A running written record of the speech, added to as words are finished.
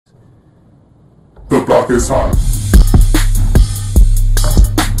block is hot.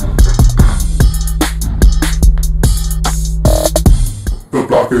 The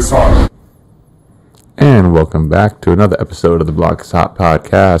block is hot. And welcome back to another episode of the Block is Hot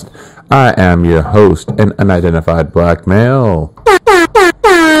podcast. I am your host, an unidentified black male,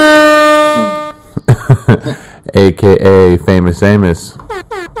 aka Famous Amos,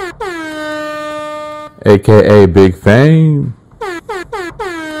 aka Big Fame,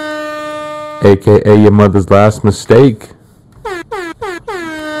 aka your mother's last mistake,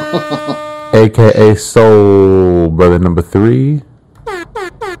 aka Soul Brother number 3,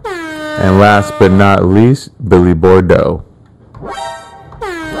 and last but not least, Billy Bordeaux.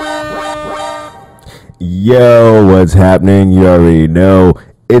 Yo, what's happening? You already know.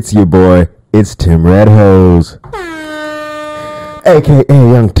 It's your boy. It's Tim Redhose, a.k.a.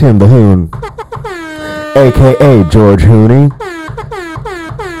 Young Tim the Hoon, a.k.a. George Hooney,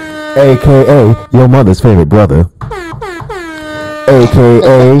 a.k.a. your mother's favorite brother,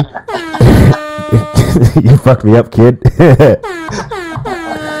 a.k.a. you fucked me up, kid.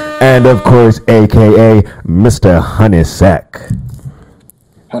 And of course, a.k.a. Mr. Honeysack.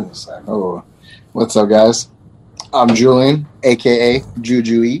 Honeysack. Oh, what's up, guys? I'm Julian, a.k.a.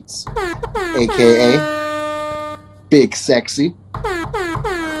 Juju Eats, a.k.a. Big Sexy.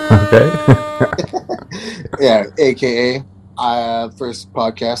 Okay. Yeah, a.k.a. First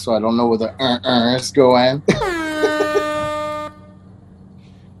podcast, so I don't know where the is going.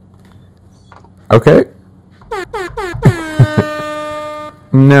 Okay.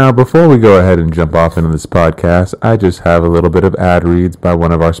 Now, before we go ahead and jump off into this podcast, I just have a little bit of ad reads by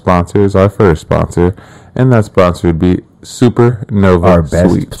one of our sponsors, our first sponsor, and that sponsor would be Supernova Our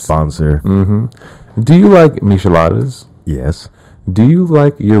best Sweets. sponsor. Do you like micheladas? Yes. Do you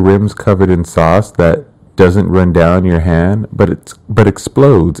like your rims covered in sauce that doesn't run down your hand, but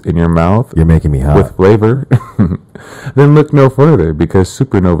explodes in your mouth You're making me hot. with flavor? Then look no further, because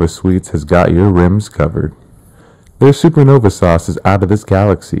Supernova Sweets has got your rims covered. Their Supernova sauce is out of this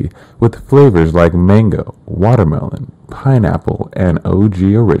galaxy, with flavors like mango, watermelon, pineapple, and OG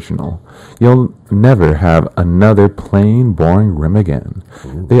original. You'll never have another plain, boring rim again.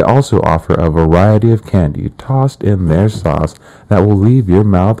 They also offer a variety of candy tossed in their sauce that will leave your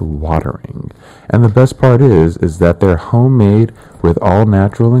mouth watering. And the best part is that they're homemade with all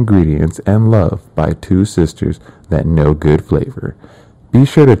natural ingredients and loved by two sisters that know good flavor. Be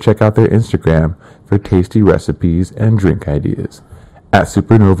sure to check out their Instagram for tasty recipes and drink ideas at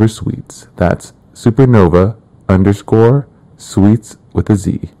Supernova Sweets. That's Supernova_Sweets with a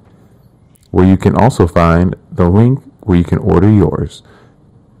Z, where you can also find the link where you can order yours.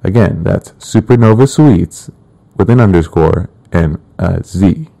 Again, that's Supernova Sweets with an underscore and a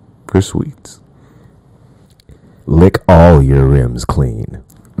Z for sweets. Lick all your rims clean.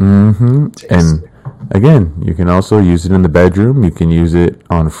 And again, you can also use it in the bedroom. You can use it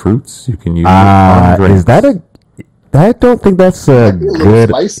on fruits. You can use it on drinks. Is that I don't think that's a good.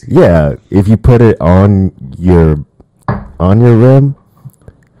 Spicy. Yeah, if you put it on your rim,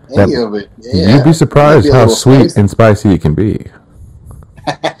 Any of it. Yeah. You'd be surprised Maybe a how little sweet spicy. and spicy it can be.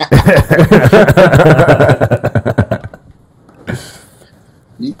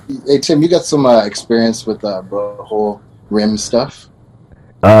 Hey, Tim, you got some experience with the whole rim stuff?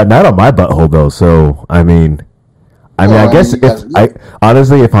 not on my butthole though. So I mean, I guess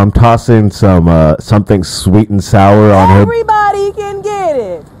honestly, if I'm tossing some something sweet and sour on her, Everybody can get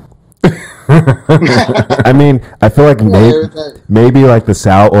it. I mean, I feel like maybe like the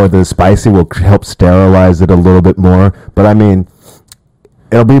sour or the spicy will help sterilize it a little bit more. But I mean,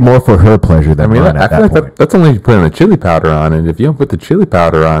 it'll be more for her pleasure than mine I at feel that like point. that's only if you put in the chili powder on it. If you don't put the chili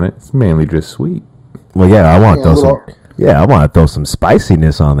powder on it, it's mainly just sweet. Well, yeah, I want Yeah, I want to throw some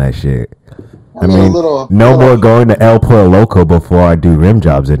spiciness on that shit. I mean, a little, no more going to El Pollo Loco before I do rim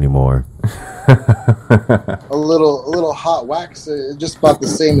jobs anymore. a little hot wax, just about the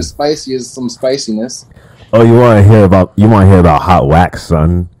same as spicy as some spiciness. Oh, you want to hear about hot wax,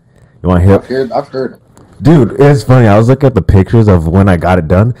 son? You want to hear? I've heard it. Dude, it's funny. I was looking at the pictures of when I got it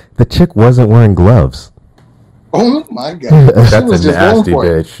done. The chick wasn't wearing gloves. Oh my god, That's a nasty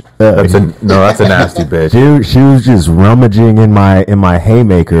bitch. That's a nasty bitch. Dude, she was just rummaging in my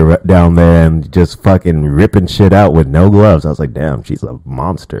haymaker down there and just fucking ripping shit out with no gloves. I was like, damn, she's a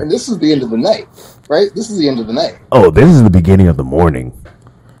monster. And this is the end of the night, right? This is the end of the night. Oh, this is the beginning of the morning.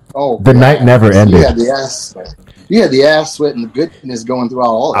 Oh, The night never ended. You had the ass sweat and the goodness going throughout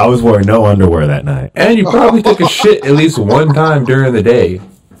all of it. I was wearing no underwear that night. And you probably took a shit at least one time during the day.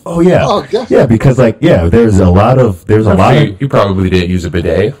 Oh yeah, Oh, definitely. yeah. Because there's a lot of You probably didn't use a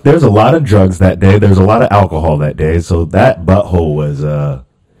bidet. there's a lot of drugs that day. There's a lot of alcohol that day. So that butthole was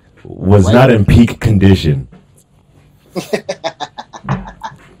was not in peak condition.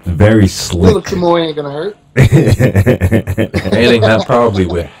 Very slick. A little Samoy ain't gonna hurt. Anything that probably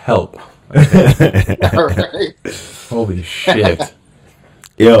would help. All right. Holy shit.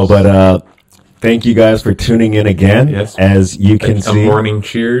 Yo, but thank you guys for tuning in again. Yes. As you can Some see, morning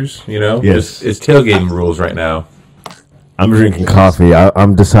cheers, you know? Yes. It's tailgating rules right now. I'm drinking coffee.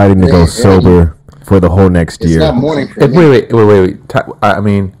 I'm deciding to go sober for the whole next It's year. not morning for me. Wait. I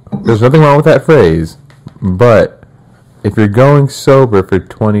mean, there's nothing wrong with that phrase, but if you're going sober for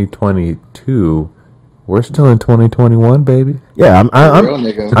 2022, we're still in 2021, baby. Yeah, Real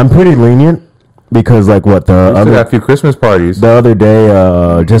nigga. I'm pretty lenient because like what We still got a few Christmas parties. the other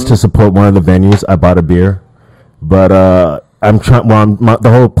day, just to support one of the venues, I bought a beer. But I'm trying. Well,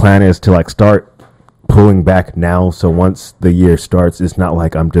 the whole plan is to like start pulling back now. So once the year starts, it's not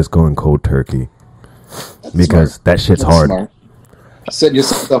like I'm just going cold turkey because Smart. that shit's That's hard. smart. Set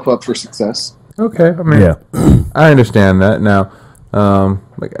yourself up for success. Okay, I mean, Yeah, I understand that. Now,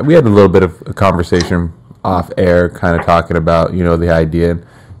 like we had a little bit of a conversation off air, kind of talking about, you know, the idea. And,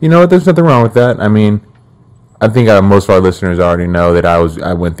 you know, there's nothing wrong with that. I mean, I think most of our listeners already know that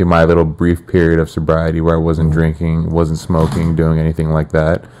I went through my little brief period of sobriety where I wasn't drinking, wasn't smoking, doing anything like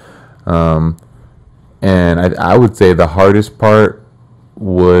that. And I would say the hardest part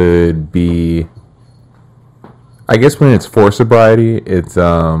would be, I guess when it's for sobriety, it's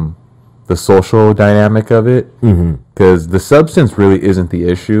the social dynamic of it. Because the substance really isn't the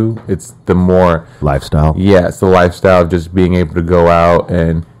issue. It's the more, lifestyle. yeah, it's the lifestyle of just being able to go out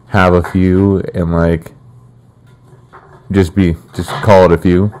and have a few and like just call it a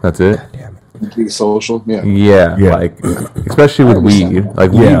few. That's it. Be social. Yeah. Yeah, Yeah. like especially with understand weed. that.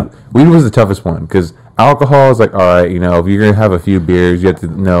 Like Yeah. weed was the toughest one because alcohol is like, all right, you know, if you're gonna have a few beers, you have to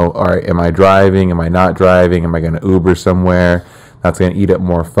know, all right, am I driving? Am I not driving? Am I gonna Uber somewhere? That's gonna eat up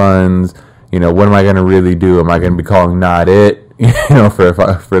more funds. You know, what am I gonna really do? Am I gonna be calling not it? You know, for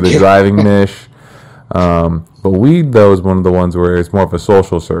the driving mish. But weed though is one of the ones where it's more of a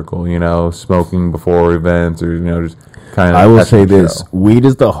social circle. You know, smoking before events or, you know, just kind of. I will say this: weed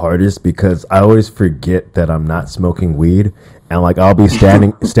is the hardest because I always forget that I'm not smoking weed, and like I'll be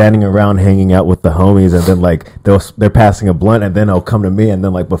standing around hanging out with the homies, and then like they're passing a blunt, and then they'll come to me, and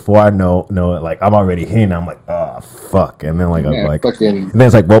then like before I know it, like I'm already hitting. I'm like, oh fuck, and then like I'm Yeah, like, fucking and then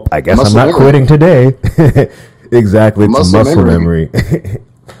it's like, well, I guess I'm muscle not memory. quitting today. Exactly, it's Muscle a muscle memory. memory.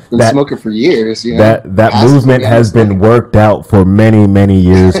 been that- smoking for years. You know? that Passes movement me has honestly. been worked out for many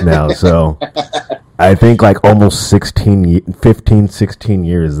years now. So I think like almost 15, 16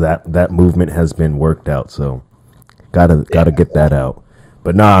 years that movement has been worked out. So gotta get that out.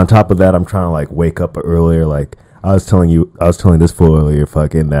 But nah, on top of that, I'm trying to like wake up earlier. Like I was telling this fool earlier,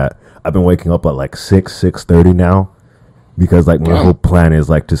 fucking that I've been waking up at like 6:30 now because like my whole plan is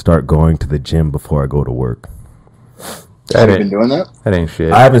like to start going to the gym before I go to work. Have you been doing that? That ain't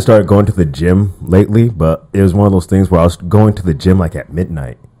shit. I haven't started going to the gym lately, but it was one of those things where I was going to the gym like at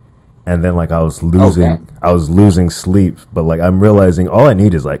midnight, and then like I was losing sleep. But like I'm realizing all I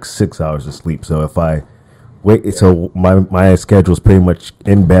need is like 6 hours of sleep. So if I wait, so my schedule's pretty much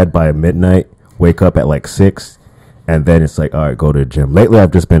in bed by midnight, wake up at like 6, and then it's like, all right, go to the gym. Lately,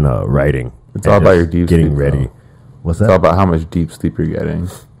 I've just been writing. It's all and about just your deep getting sleep, ready. though. What's It's that? all about how much deep sleep you're getting.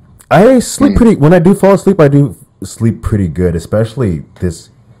 I sleep pretty. When I do fall asleep, I do sleep pretty good. Especially this,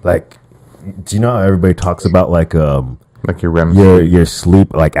 like, do you know how everybody talks about like Like your REM sleep. your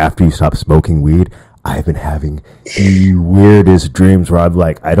sleep like after you stop smoking weed? I've been having the weirdest dreams where I'm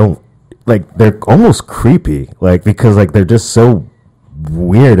like, I don't like, they're almost creepy, like because like they're just so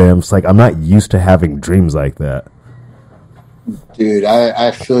weird, and I'm just like, I'm not used to having dreams like that. Dude,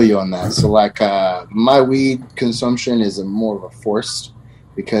 I feel you on that. So like my weed consumption is more of a forced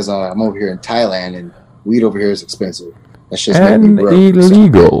because I'm over here in Thailand and weed over here is expensive. That's just making And me broke. So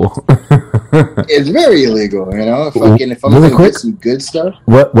illegal. it's very illegal, you know. If I'm Really gonna quick? get some good stuff,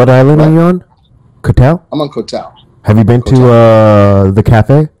 What island are you on? Koh Tao? I'm on Koh Tao. Have you been to the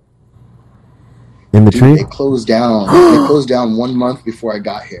cafe in the Dude, tree? they closed down. They closed down 1 month before I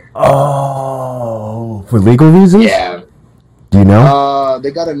got here. Oh, for legal reasons? Yeah. Do you know?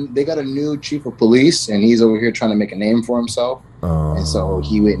 They got a new chief of police, and he's over here trying to make a name for himself. And so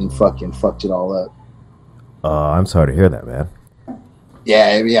he went and fucking fucked it all up. I'm sorry to hear that, man.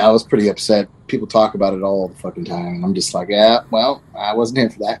 Yeah, I was pretty upset. People talk about it all the fucking time, and I'm just like, yeah, well, I wasn't here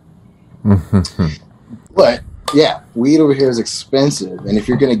for that. But yeah, weed over here is expensive, and if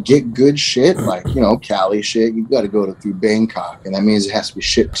you're gonna get good shit, like Cali shit, you got to go through Bangkok, and that means it has to be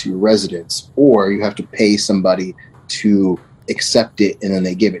shipped to your residence, or you have to pay somebody to accept it, and then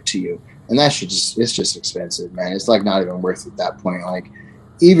they give it to you, and that shit it's just expensive, man. It's like not even worth it at that point. Like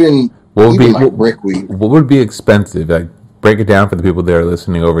even What would be like brickweed. what would be expensive? Like, break it down for the people that are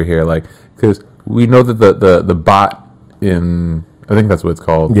listening over here. Like, because we know that the bot in, I think that's what it's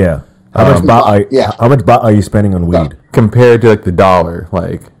called. Yeah. How much bot are you spending on weed? Compared to like the dollar,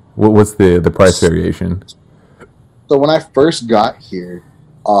 like what's the price variation? So when I first got here,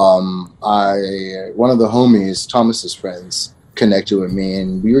 one of the homies, Thomas's friends, connected with me,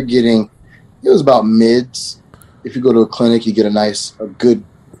 and we were getting, it was about mids. If you go to a clinic, you get a good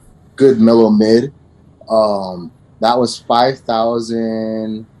mellow mid. That was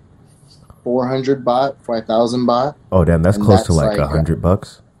 5,400 baht, 5,000 baht. Oh damn, that's And close to that's like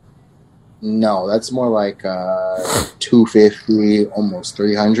 $100. No, that's more like 250, almost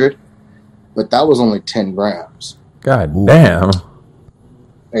 300. But that was only 10 grams. God Ooh. damn.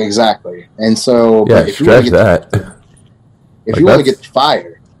 Exactly. And so, Yeah, but if you want stretch to get that. if Like, you want to that's- get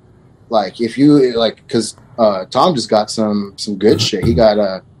fire, like if you like, because Tom just got some good shit. He got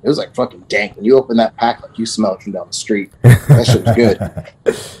it was like fucking dank. When you open that pack, like you smell it from down the street. That shit was good.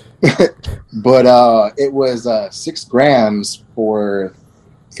 But it was 6 grams for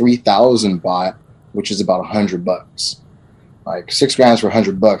 3,000 baht, which is about $100. Like 6 grams for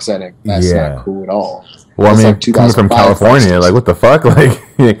 $100, that's Yeah. not cool at all. Well, I That's mean, like coming from 2005 California, prices. like what the fuck? Like,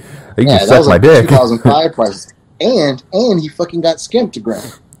 you can Yeah, that suck was my like dick. 2005 prices, and he fucking got skimped a gram.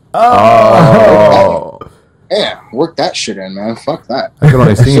 Oh. Yeah, work that shit in, man. Fuck that. I can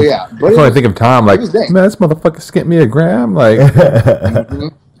only see. So, yeah, I but can it only was- think of Tom. Like, was dank. man, this motherfucker skipped me a gram. Like,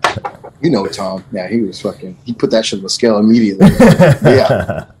 Mhm. You know Tom. Yeah, he was fucking. He put that shit on the scale immediately.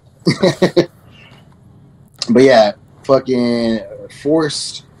 Yeah. But yeah, fucking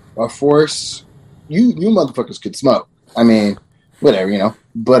forced. You motherfuckers could smoke. I mean, whatever, you know.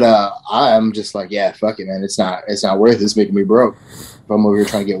 But I'm just like, yeah, fuck it, man. It's not worth it. It's making me broke. If I'm over here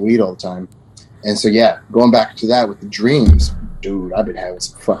trying to get weed all the time. And so yeah, going back to that with the dreams, dude, I've been having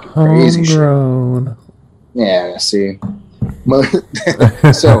some fucking crazy shit. homegrown. Yeah, see.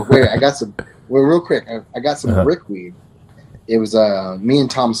 So wait, I got some. Well, real quick, I got some brickweed. It was me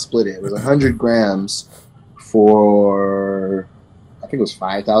and Tom split it. It was 100 grams for, I think it was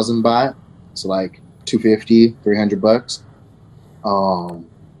 5,000 baht, so like 250, $300.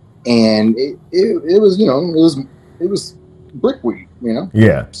 And it was, you know, it was brickweed, you know,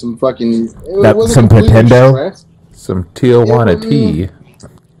 Yeah. some fucking That- wasn't some completely Pretendo? stressed. Some Tijuana Yeah, tea.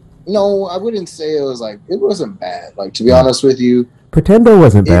 No, I wouldn't say it was like, it wasn't bad. Like, to be honest with you, Pretendo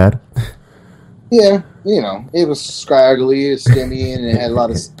wasn't bad. yeah, you know, it was scraggly, skinny, and it had a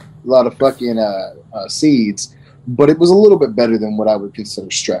lot of fucking seeds. But it was a little bit better than what I would consider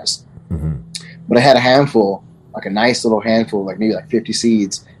stress. Mhm. But I had a handful, like a nice little handful, like maybe like 50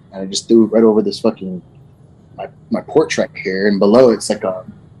 seeds, and I just threw it right over this fucking my porch right here, and below it's like a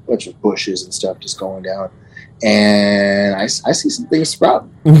bunch of bushes and stuff just going down. And I see some things sprout.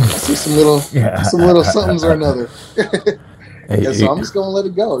 I see some little somethings or another. Hey, And so I'm just gonna let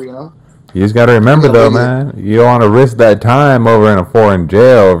it go, you know. you just got to remember, Yeah, though, we man. You don't want to risk that time over in a foreign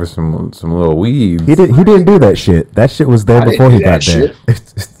jail over some little weeds. He didn't do that shit. That shit was there I before didn't he do got that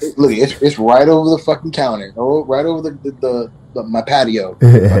there. Look, it's right over the fucking counter. Oh, right over the my patio,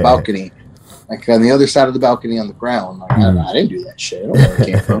 my balcony. Like on the other side of the balcony on the ground. Like, I didn't do that shit. I don't know where it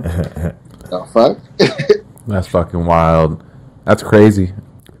came from. The fuck? That's fucking wild. That's crazy.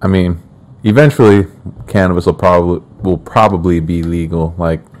 I mean, eventually, cannabis will probably be legal,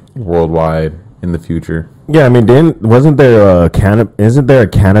 like worldwide in the future. Yeah, I mean, isn't there a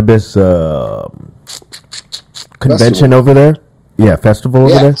cannabis convention over there? Yeah, festival over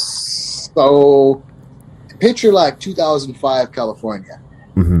Yes. So picture like 2005 California.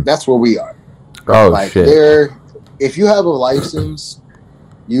 there. Mm-hmm. That's where we are. Oh Like shit! there, if you have a license,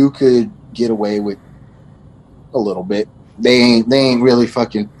 you could get away with a little bit. They ain't really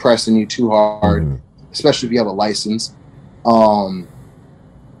fucking pressing you too hard, Mhm. especially if you have a license.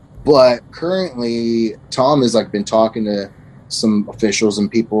 But currently, Tom has like been talking to some officials and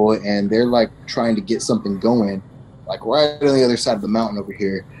people, and they're like trying to get something going, like right on the other side of the mountain over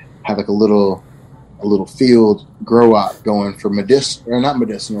here. Have like a little field grow out going for not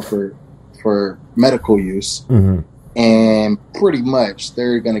medicinal, for medical use. Mhm. And pretty much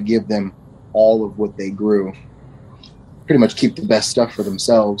they're going to give them all of what they grew, pretty much keep the best stuff for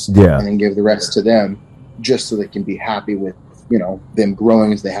themselves, Yeah. and then give the rest to them, just so they can be happy with, you know, them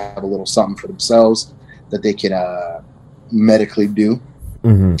growing, as they have a little something for themselves that they can medically do,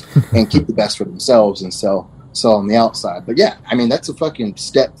 Mhm. and keep the best for themselves and sell on the outside. But yeah, I mean, that's a fucking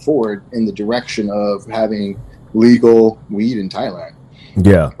step forward in the direction of having legal weed in Thailand.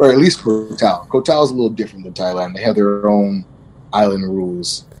 Yeah. Or at least Koh Tao. Koh Tao is a little different than Thailand. They have their own island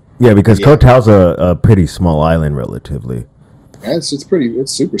rules. Yeah, because Yeah. Koh Tao's a pretty small island relatively. Yeah,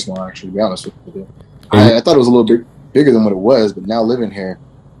 it's super small actually. To be honest with you, I thought it was a little bit bigger than what it was, but now living here,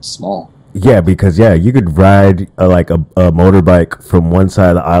 it's small. Yeah, because you could ride a motorbike from one side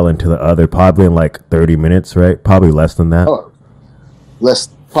of the island to the other, probably in like 30 minutes, right? Probably less than that. Oh, less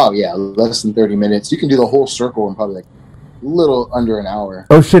than 30 minutes. You can do the whole circle in probably like a little under an hour.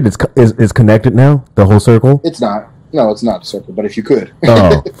 Oh shit! It's connected now. The whole circle. It's not. No, it's not a circle. But if you could.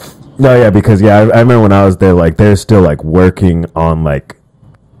 Oh no, yeah, because I remember when I was there, like they're still like working on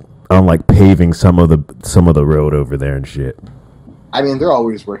paving some of the road over there and shit. I mean, they're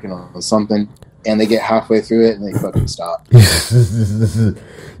always working on something, and they get halfway through it and they fucking stop.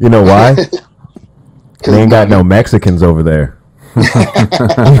 You know why? They ain't got no Mexicans over there.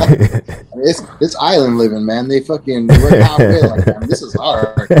 It's island living, man. They work halfway. Like, man, this is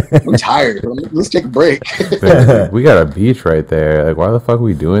hard. I'm tired. Let's take a break. We got a beach right there. Like, why the fuck are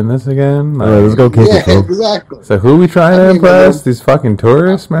we doing this again? Like, Let's go kick it, bro. Exactly. So who we trying to impress? These fucking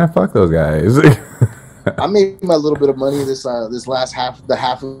tourists, man. Fuck those guys. I made my little bit of money this last half of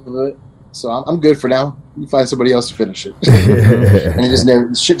it, so I'm good for now. You find somebody else to finish it,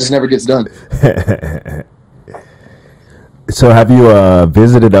 and shit just never gets done. So have you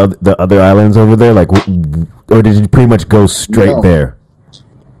visited the other islands over there, like, or did you pretty much go straight there?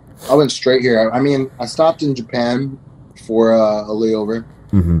 I went straight here. I mean, I stopped in Japan for a layover,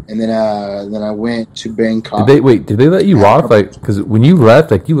 and then I went to Bangkok. Did they let you off? Like, because when you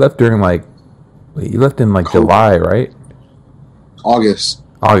left, like, you left during like. Wait, you left in like July, right? August.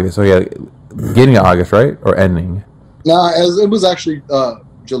 So yeah, beginning of August, right, or ending? No, it was actually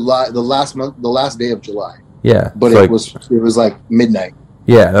July, the last day of July. Yeah, but so it was like midnight.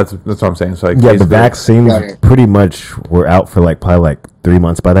 Yeah, that's what I'm saying. So like, the vaccines pretty much were out for like probably like 3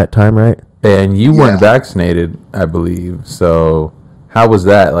 months by that time, right? And you weren't vaccinated, I believe. So how was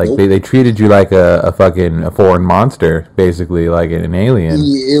that? Like they treated you like a foreign monster, basically, like an alien.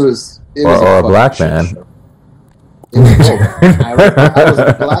 It was a black man. It was both. I was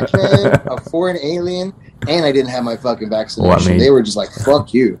a black man, a foreign alien, and I didn't have my fucking vaccination. Well, I mean, they were just like,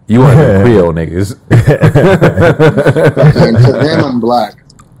 "Fuck you." You weren't the Creole niggas. And to them, I'm black.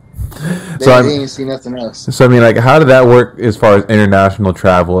 They ain't seen nothing else. So I mean, like, how did that work as far as international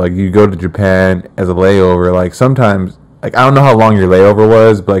travel? Like, you go to Japan as a layover. Like, sometimes, like, I don't know how long your layover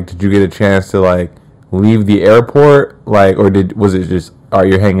was, but like, did you get a chance to like leave the airport, like, or was it just?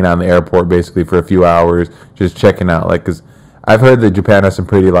 You're hanging out in the airport basically for a few hours, just checking out. Like, because I've heard that Japan has some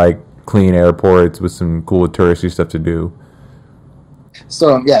pretty like clean airports with some cool touristy stuff to do.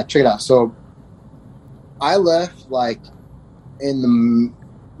 So yeah, check it out. So I left like in the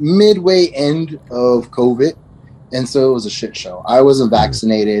midway end of COVID, and so it was a shit show. I wasn't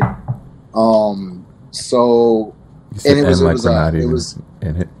vaccinated, so and it was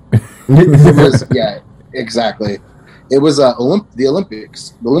in it. It was exactly. It was the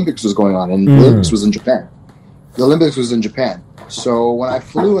Olympics. The Olympics was going on, and the Olympics was in Japan. So when I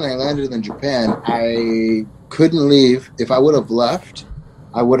flew and I landed in Japan, I couldn't leave. If I would have left,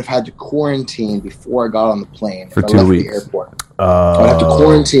 I would have had to quarantine before I got on the plane. For 2 weeks. The airport. I'd have to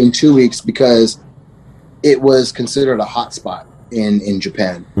quarantine 2 weeks because it was considered a hot spot in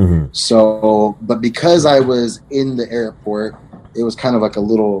Japan. Mm-hmm. So, but because I was in the airport, it was kind of like a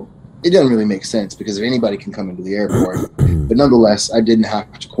little... It doesn't really make sense because if anybody can come into the airport, but nonetheless, I didn't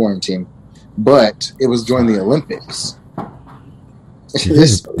have to quarantine. But it was during the Olympics. Did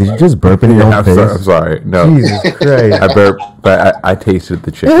you just burp in your own face? I'm sorry. No, Jesus Christ! I burped, but I tasted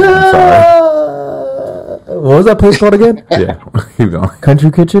the chicken. I'm sorry. What was that place called again? Yeah, keep going. Country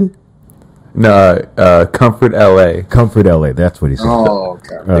Kitchen? No, Comfort LA. Comfort LA. That's what he said. Oh,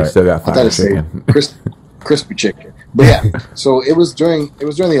 okay. They still got fire chicken. Crispy chicken. But yeah, so it was during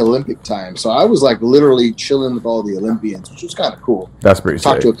the Olympic time. So I was like literally chilling with all the Olympians, which was kind of cool. That's pretty sick.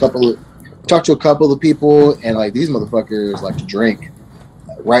 Talked to a couple of people, and like these motherfuckers like to drink,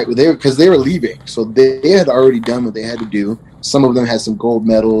 right? Because they were leaving, so they had already done what they had to do. Some of them had some gold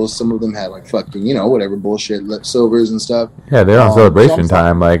medals. Some of them had like fucking whatever bullshit silvers and stuff. Yeah, they're on celebration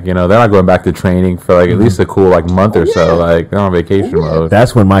time. Like they're not going back to training for like at least a cool like month or so. Like they're on vacation mode.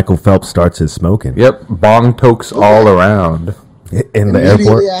 That's when Michael Phelps starts his smoking. Yep, bong tokes all around in the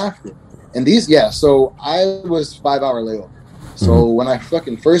airport. After. And these, so I was 5 hour layover. So when I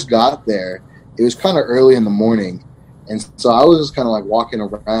fucking first got there, it was kind of early in the morning. And so I was just kind of like walking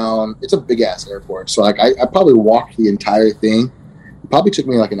around. It's a big ass airport. So like I probably walked the entire thing. It probably took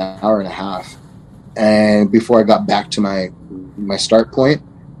me like an hour and a half. And before I got back to my start point.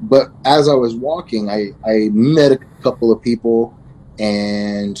 But as I was walking, I met a couple of people,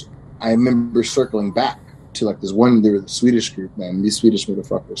 and I remember circling back to like they were the Swedish group, man, these Swedish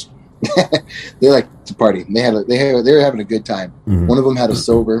motherfuckers. they like to party. They were having a good time. Mhm. One of them had a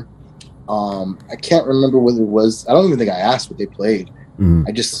silver. I can't remember what it was. I don't even think I asked what they played. Mhm.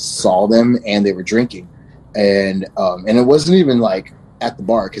 I just saw them and they were drinking, and it wasn't even like at the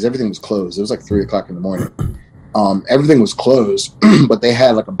bar because everything was closed. It was like 3:00 in the morning. Everything was closed, but they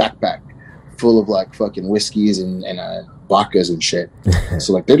had like a backpack full of like fucking whiskeys and vodkas and shit.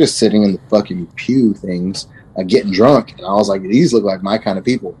 So like they're just sitting in the fucking pew things, getting drunk, and I was like, these look like my kind of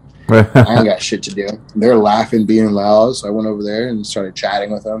people. I ain't got shit to do. They're laughing, being loud, so I went over there and started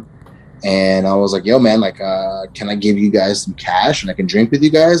chatting with them. And I was like, yo, man, like, can I give you guys some cash and I can drink with you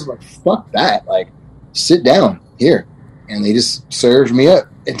guys? I'm like, fuck that. Like, sit down here. And they just served me up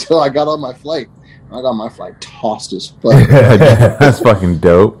until I got on my flight. I got my flight tossed as fuck. That's fucking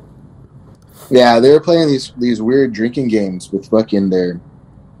dope. Yeah, they were playing these weird drinking games with fucking their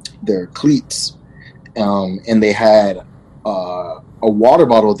cleats. And they had a water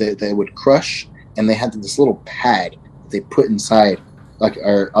bottle that they would crush, and they had this little pad that they put inside, like,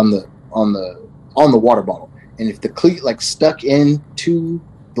 or on the water bottle, and if the cleat like stuck into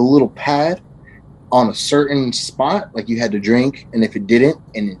the little pad on a certain spot, like you had to drink, and if it didn't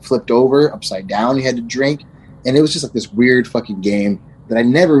and it flipped over upside down, you had to drink. And it was just like this weird fucking game that I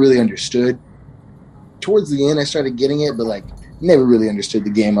never really understood. Towards the end I started getting it, but like never really understood the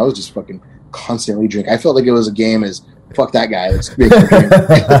game. I was just fucking constantly drinking. I felt like it was a game as fuck that guy. It's big.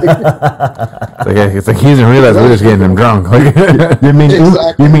 It's like he doesn't realize we're just getting him drunk. Like,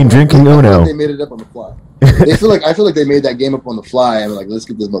 you mean drinking Uno? They made it up on the fly. I feel like they made that game up on the fly and like, let's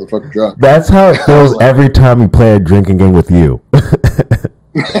get this motherfucker drunk. That's how it feels every time you play a drinking game with you.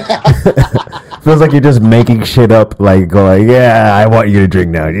 Feels like you're just making shit up, like going, yeah, I want you to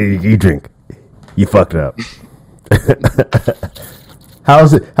drink now. You drink. You fucked up.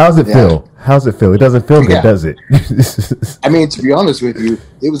 How's it feel? How's it feel? It doesn't feel good, does it? I mean, to be honest with you,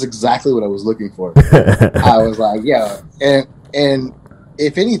 it was exactly what I was looking for. I was like, yeah, and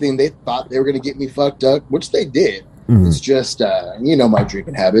if anything, they thought they were gonna get me fucked up, which they did. Mm-hmm. It's just my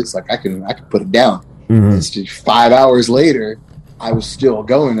drinking habits. Like I can put it down. Mm-hmm. It's just 5 hours later, I was still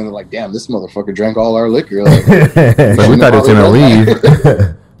going, and they're like, damn, this motherfucker drank all our liquor. Like, we thought he was gonna leave.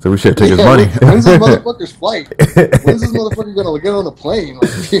 So we should take his money. When's this motherfucker's flight? When's this motherfucker gonna get on the plane?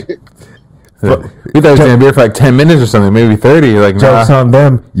 Like, we thought he was gonna be here for like 10 minutes or something, maybe 30. Like, jokes on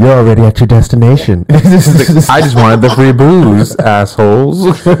them. You're already at your destination. I just wanted the free booze,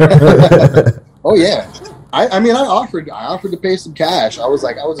 assholes. Oh yeah. I mean, I offered to pay some cash. I was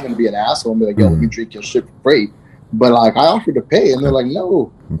like, I wasn't gonna be an asshole and be like, yo, let me drink your shit for free. But like, I offered to pay, and they're like,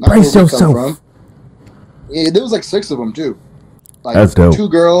 no. Brace yourself. Yeah, there was like 6 of them too. Like, that's dope. 2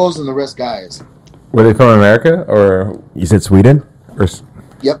 girls and the rest guys. Were they from America or? You said Sweden?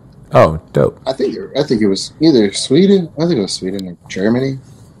 Yep. Oh, dope. I think it was either Sweden. I think it was Sweden or Germany.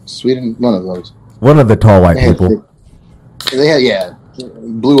 Sweden, one of those. One of the tall white people. They had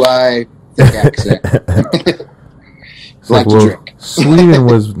blue eye, thick accent. Like to drink. Sweden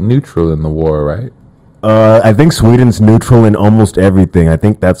was neutral in the war, right? I think Sweden's neutral in almost everything. I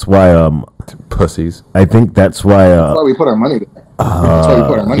think that's why. Pussies. I think that's why. That's why we put our money there. That's why we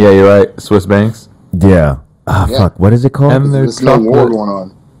put our money. Yeah, you're right. Swiss banks. Yeah. Fuck. What is it called? And there's no war going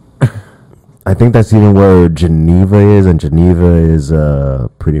on. I think that's even where Geneva is, and Geneva is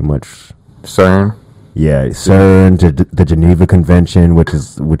pretty much CERN. Yeah, CERN, the Geneva Convention,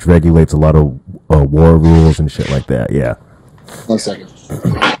 which regulates a lot of war rules and shit like that. Yeah. 1 second.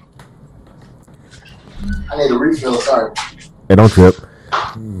 I need a refill. Sorry. Hey, don't trip.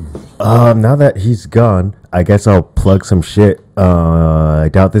 Now that he's gone, I guess I'll plug some shit. I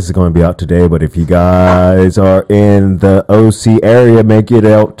doubt this is going to be out today, but if you guys are in the OC area, make it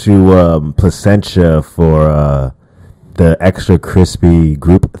out to Placentia for the Extra Crispy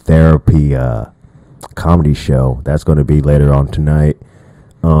Group Therapy comedy show. That's going to be later on tonight.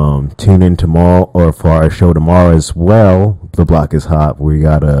 Tune in tomorrow, or for our show tomorrow as well. The Block is Hot. We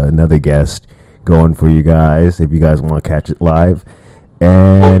got another guest going for you guys if you guys want to catch it live.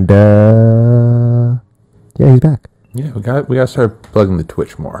 And yeah, he's back. Yeah, we got to start plugging the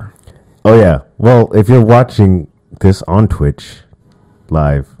Twitch more. Oh yeah. Well, if you're watching this on Twitch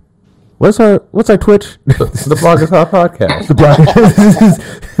live, what's our Twitch? The Block is Hot podcast. The Block.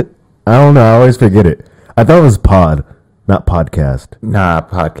 I don't know. I always forget it. I thought it was pod, not podcast. Nah,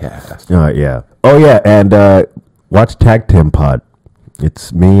 podcast. All right. Yeah. Oh yeah, and watch Tag Team Pod.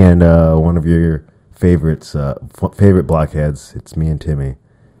 It's me and one of your favorites, favorite blockheads. It's me and Timmy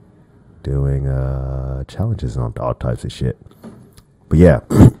doing challenges on all types of shit. But yeah,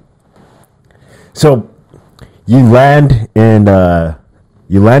 so you land in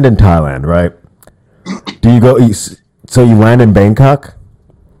Thailand, right? Do you go? So you land in Bangkok?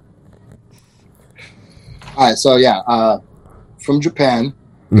 All right, so yeah, from Japan,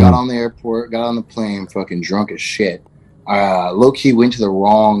 got on the airport, got on the plane, fucking drunk as shit. Low key went to the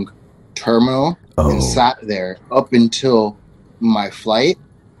wrong terminal and sat there up until my flight.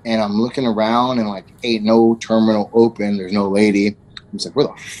 And I'm looking around and like, ain't no terminal open. There's no lady. I was like, where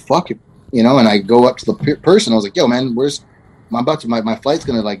the fuck, you know? And I go up to the person. I was like, yo, man, where's my flight's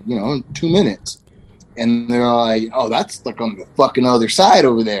gonna like, you know, in 2 minutes. And they're like, oh, that's like on the fucking other side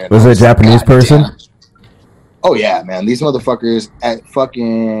over there. Was it a Japanese person? Damn. Oh yeah, man. These motherfuckers at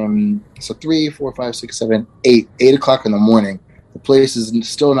fucking 3, 4, 5, 6, 7, 8 o'clock in the morning. The place is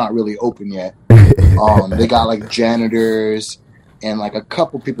still not really open yet. They got like janitors and like a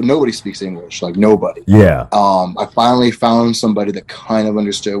couple people. Nobody speaks English, like nobody. Yeah. I finally found somebody that kind of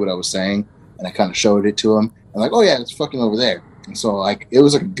understood what I was saying, and I kind of showed it to him. And like, oh yeah, it's fucking over there. And so like it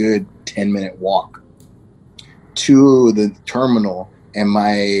was like a good 10-minute walk to the terminal. And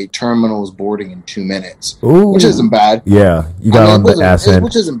my terminal was boarding in 2 minutes, which isn't bad. Yeah, you got on the ass end.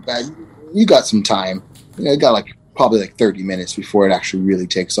 Which isn't bad. You got some time. You know, you got like probably like 30 minutes before it actually really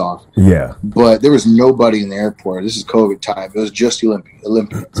takes off. Yeah. But there was nobody in the airport. This is COVID time. It was just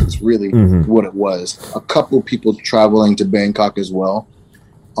Olympians. It's really what it was. A couple people traveling to Bangkok as well.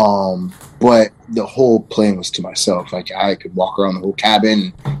 But the whole plane was to myself. Like I could walk around the whole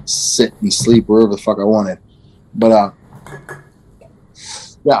cabin, and sit and sleep wherever the fuck I wanted. But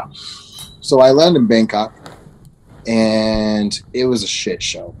yeah, so I landed in Bangkok, and it was a shit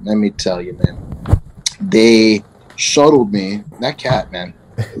show. Let me tell you, man. They shuttled me. That cat, man,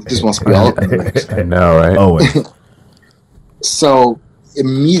 it just wants to be all up in the mix. I know, right? Always. So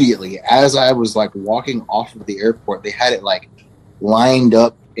immediately, as I was like walking off of the airport, they had it like lined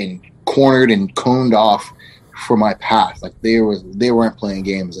up and cornered and coned off for my path. Like they weren't playing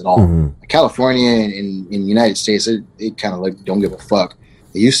games at all. California and in the United States, it kind of like don't give a fuck.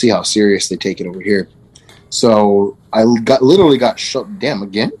 You see how serious they take it over here. So I literally got shut. Damn,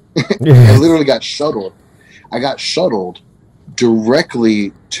 again? I literally got shuttled. I got shuttled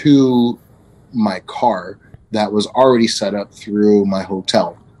directly to my car that was already set up through my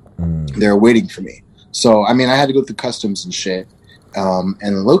hotel. They were waiting for me. So, I mean, I had to go through customs and shit.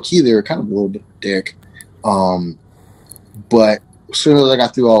 And low-key, they were kind of a little bit dick. But as soon as I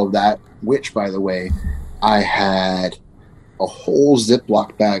got through all of that, which, by the way, I had a whole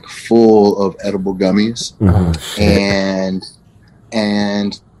Ziploc bag full of edible gummies and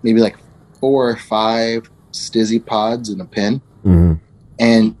maybe like 4 or 5 Stizzy pods and a pen.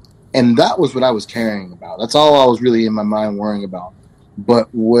 And that was what I was caring about. That's all I was really in my mind worrying about. But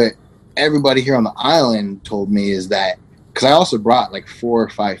what everybody here on the island told me is that, because I also brought like 4 or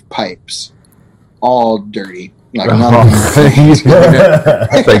 5 pipes, all dirty. Like it's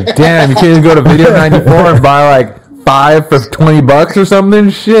like, damn, you can't even go to Video 94 and buy like 5 for $20 or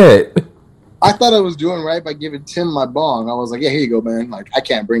something. Shit. I thought I was doing right by giving Tim my bong. I was like, yeah, here you go, man. Like, I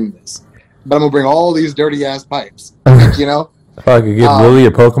can't bring this, but I'm gonna bring all these dirty ass pipes. Like, you know, I could give Willie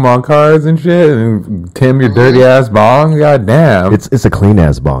your Pokemon cards and shit, and Tim your dirty ass bong. God damn, it's a clean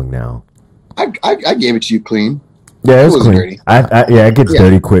ass bong now. I gave it to you clean. Yeah, it's clean. Dirty. It gets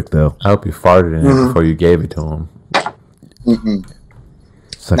dirty quick though. I hope you farted in it before you gave it to him.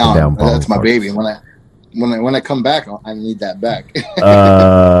 Sucking down bong that's my farts. baby. When I come back, I need that back.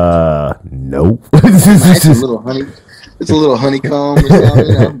 Nope. It's a little honey. It's a little honeycomb or something.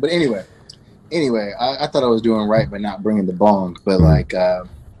 You know? But anyway, I thought I was doing right by not bringing the bong. But like,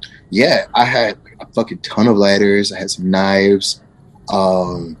 yeah, I had a fucking ton of lighters. I had some knives.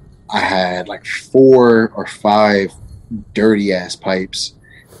 I had like 4 or 5 dirty ass pipes,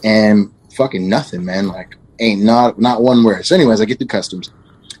 and fucking nothing, man. Like, ain't not one word. So, anyways, I get through customs,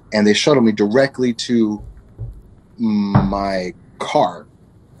 and they shuttle me directly to my car,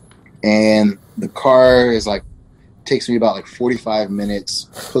 and the car is like takes me about like 45 minutes,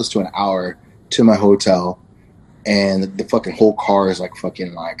 close to an hour, to my hotel, and the fucking whole car is like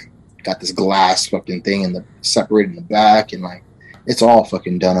fucking like got this glass fucking thing in the separated in the back, and like it's all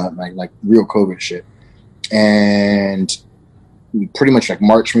fucking done up like real COVID shit, and pretty much like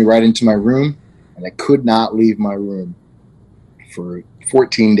marched me right into my room, and I could not leave my room for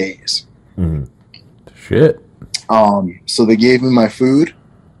 14 days. Shit. So they gave me my food,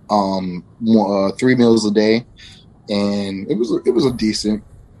 3 meals a day, and it was a decent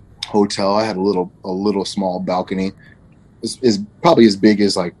hotel. I had a little small balcony. It's probably as big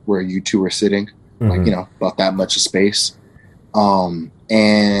as like where you two were sitting, like, you know, about that much of space.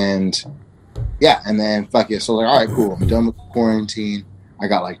 And yeah, and then fuck it. So like, all right, cool. I'm done with quarantine. I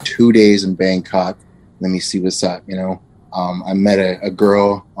got like 2 days in Bangkok. Let me see what's up, you know. I met a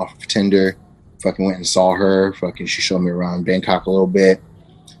girl off of Tinder. Fucking went and saw her. Fucking, she showed me around Bangkok a little bit.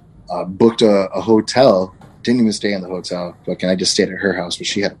 Booked a hotel Didn't even stay in the hotel. Fucking, I just stayed at her house, but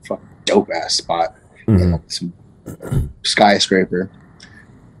she had a fucking dope ass spot in like some skyscraper.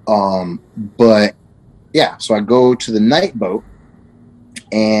 But yeah, so I go to the night boat,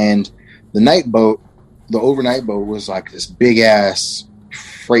 and the overnight boat was like this big ass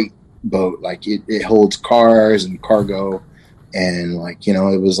freight boat. Like it holds cars and cargo, and like, you know,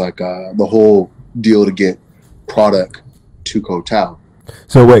 it was like the whole deal to get product to Koh Tao.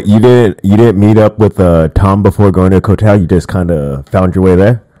 So wait, you didn't meet up with Tom before going to Koh Tao? You just kind of found your way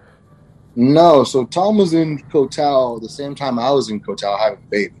there? No, so Tom was in Koh Tao the same time I was in Koh Tao having a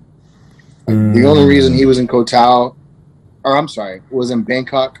baby. Like, the only reason he was in Koh Tao, or I'm sorry, was in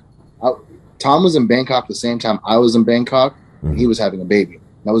Bangkok. Tom was in Bangkok the same time I was in Bangkok, and he was having a baby.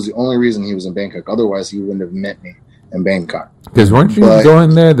 That was the only reason he was in Bangkok. Otherwise, he wouldn't have met me in Bangkok. Because weren't you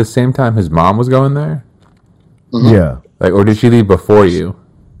going there the same time his mom was going there? Mm-hmm. Yeah. Like, or did she leave before you?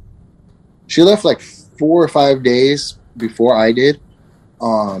 She left like 4 or 5 days before I did.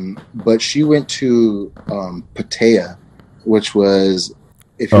 But she went to Pattaya, which was,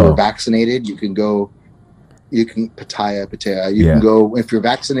 if you were vaccinated, you can go. You can Pattaya. You can go if you're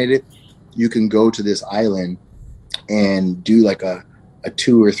vaccinated. You can go to this island and do like a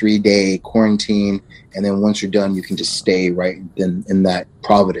 2 or 3 day quarantine, and then once you're done, you can just stay right in that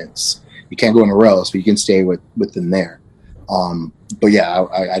Providence. You can't go anywhere else, but you can stay with them there. But yeah,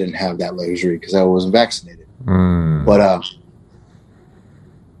 I didn't have that luxury because I wasn't vaccinated. But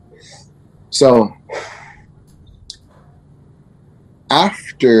so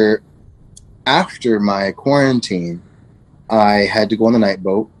after my quarantine, I had to go on the night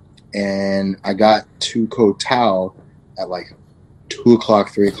boat, and I got to Koh Tao at like 2 o'clock,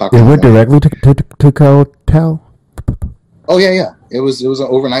 3 o'clock. It went directly to Koh Tao? Oh yeah. It was an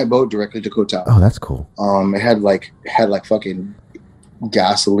overnight boat directly to Koh Tao. Oh, that's cool. It had like fucking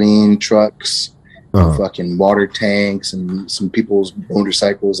gasoline trucks, and fucking water tanks, and some people's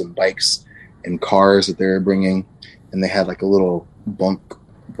motorcycles and bikes and cars that they were bringing, and they had like a little bunk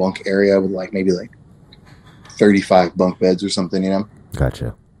area with like maybe like 35 bunk beds or something, you know.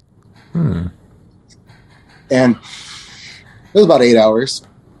 Gotcha. And it was about 8 hours.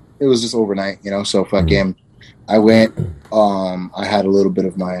 It was just overnight, you know. So fucking, I went. I had a little bit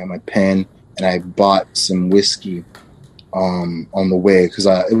of my pen, and I bought some whiskey on the way, because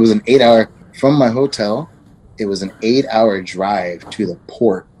it was an 8 hour from my hotel. It was an 8 hour drive to the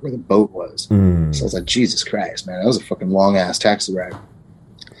port where the boat was. So I was like, Jesus Christ, man, that was a fucking long ass taxi ride.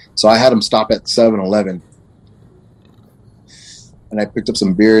 So I had him stop at 7-Eleven, and I picked up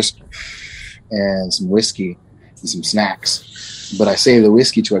some beers and some whiskey and some snacks. But I saved the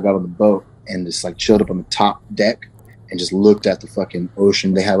whiskey till I got on the boat and just like chilled up on the top deck and just looked at the fucking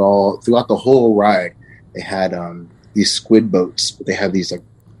ocean. They had throughout the whole ride, they had these squid boats, but they have these like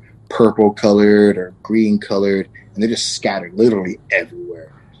purple colored or green colored, and they're just scattered literally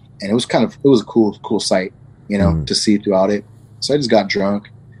everywhere. And it was a cool sight, you know, to see throughout it. So I just got drunk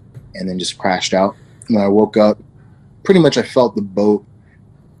and then just crashed out. When I woke up, pretty much I felt the boat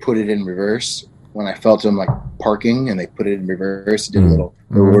put it in reverse. When I felt them like parking and they put it in reverse, it did a little,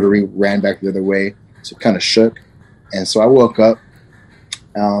 the rotary ran back the other way. So it kind of shook. And so I woke up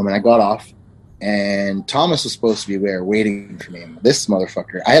and I got off, and Thomas was supposed to be there waiting for me. This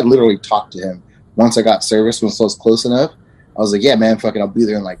motherfucker, I had literally talked to him once I got service, once I was close enough. I was like, yeah, man, fucking, I'll be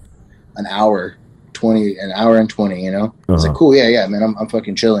there in like an hour and 20, you know? I was like, cool, yeah, man, I'm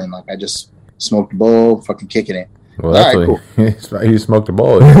fucking chilling. Like, I just smoked a bowl, fucking kicking it. Well, that's all right, cool. He smoked a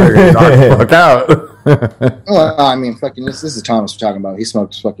bowl. He knocked the fuck out. Well, I mean, fucking, this is Thomas we're talking about. He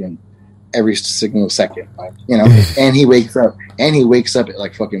smokes fucking every single second, like, you know. And he wakes up at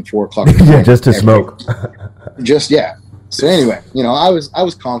like fucking 4 o'clock. Yeah, just to smoke. Yeah. So anyway, you know, I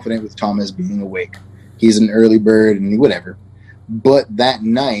was confident with Thomas being awake. He's an early bird and whatever. But that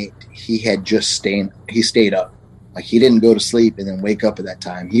night he stayed up. Like, he didn't go to sleep and then wake up at that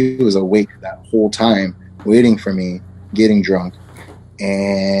time. He was awake that whole time, waiting for me, getting drunk.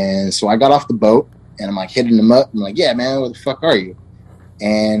 And so I got off the boat and I'm like hitting him up. I'm like, yeah, man, where the fuck are you?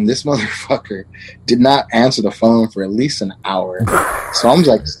 And this motherfucker did not answer the phone for at least an hour. So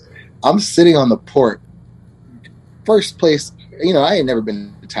I'm sitting on the port. First place, you know, I ain't never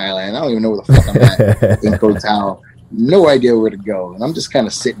been to Thailand. I don't even know where the fuck I'm at in Koh Tao. No idea where to go. And I'm just kind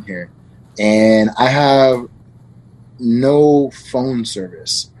of sitting here. And I have no phone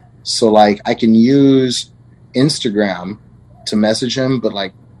service. So, like, I can use Instagram to message him, but,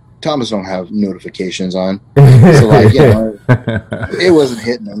 like, Thomas don't have notifications on. So, like, you know, it wasn't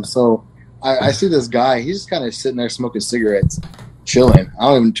hitting him. So I see this guy. He's just kind of sitting there smoking cigarettes, chilling.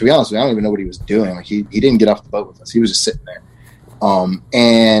 To be honest with you, I don't even know what he was doing. Like, he didn't get off the boat with us. He was just sitting there.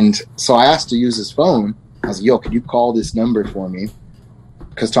 And so I asked to use his phone, I was like, yo, can you call this number for me?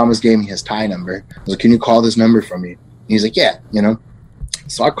 Because Thomas gave me his Thai number. I was like, can you call this number for me? And he's like, yeah, you know.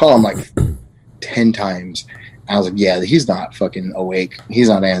 So I call him like 10 times. I was like, yeah, he's not fucking awake. He's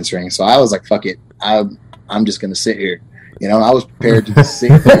not answering. So I was like, fuck it. I'm just going to sit here. You know, I was prepared to just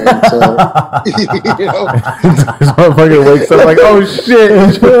sit there until, you know. This motherfucker wakes up like, oh,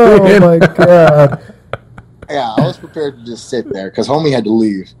 shit. Oh, my God. Yeah, I was prepared to just sit there because homie had to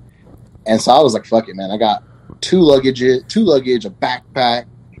leave. And so I was like, fuck it, man. I got two luggage, a backpack,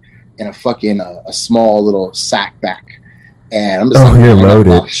 and a fucking a small little sack back. And I'm just like, you're I got a loaded.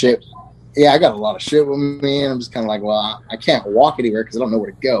 lot of shit. Yeah, I got a lot of shit with me. And I'm just kind of like, well, I can't walk anywhere because I don't know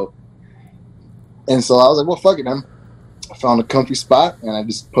where to go. And so I was like, well, fuck it, man. I found a comfy spot and I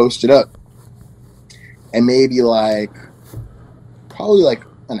just posted up. And maybe probably like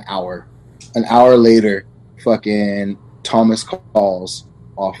an hour later, fucking Thomas calls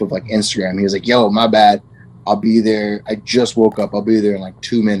off of like Instagram. He was like, yo, my bad. I'll be there. I just woke up. I'll be there in like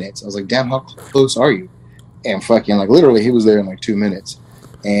 2 minutes. I was like, damn, how close are you? And fucking like literally he was there in like 2 minutes.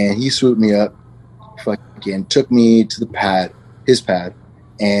 And he swooped me up, fucking took me to his pad.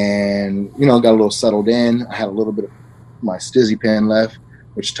 And, you know, got a little settled in. I had a little bit of my Stizzy pen left,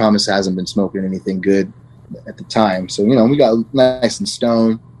 which Thomas hasn't been smoking anything good at the time. So, you know, we got nice and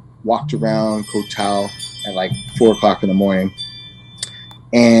stoned, walked around Koh Tao at like 4 o'clock in the morning.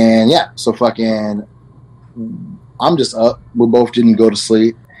 And yeah, so fucking, I'm just up. We both didn't go to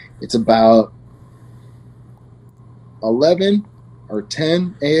sleep. It's about 11 or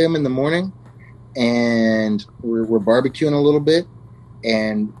 10 a.m. in the morning. And we're barbecuing a little bit.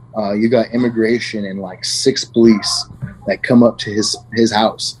 And you got immigration and like 6 police that come up to his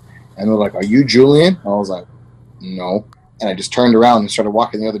house, and they're like, "Are you Julian?" I was like, "No," and I just turned around and started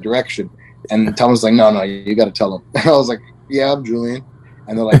walking the other direction. And Tom was like, "No, you got to tell him." And I was like, "Yeah, I'm Julian,"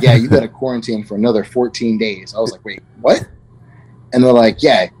 and they're like, "Yeah, you got to quarantine for another 14 days." I was like, "Wait, what?" And they're like,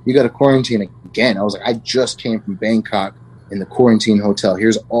 "Yeah, you got to quarantine again." I was like, "I just came from Bangkok in the quarantine hotel.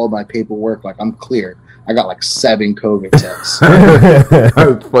 Here's all my paperwork. Like, I'm clear. I got like 7 COVID tests."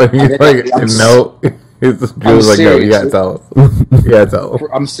 That's funny. No. It's like, no, you gotta tell us. You gotta tell us.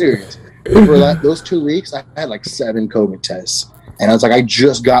 I'm serious. For those 2 weeks, I had like 7 COVID tests. And I was like, I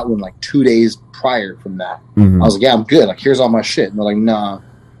just got one like 2 days prior from that. Mm-hmm. I was like, yeah, I'm good. Like, here's all my shit. And they're like, nah,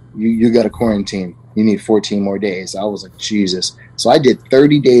 you got to quarantine. You need 14 more days. I was like, Jesus. So I did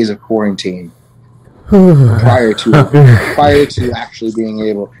 30 days of quarantine prior to actually being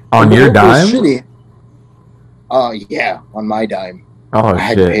able. On your dime? Shitty. Yeah, on my dime. Oh, I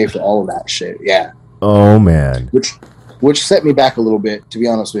had to pay for all of that shit. Yeah. Oh, man. Which set me back a little bit, to be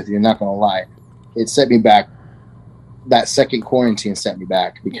honest with you. I'm not going to lie. It set me back. That second quarantine set me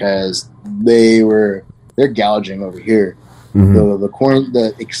back because they're gouging over here. Mm-hmm.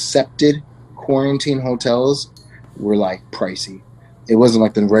 The accepted quarantine hotels were like pricey. It wasn't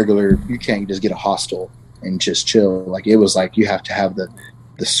like the regular, you can't just get a hostel and just chill. Like it was like you have to have the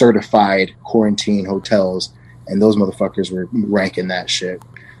certified quarantine hotels, and those motherfuckers were ranking that shit.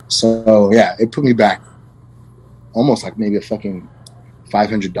 So yeah, it put me back almost like maybe a fucking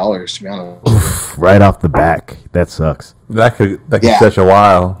 $500, to be honest. Right off the back, that sucks. That could stretch a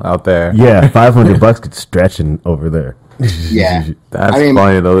while out there. Yeah, $500 could stretch over there. Yeah, that's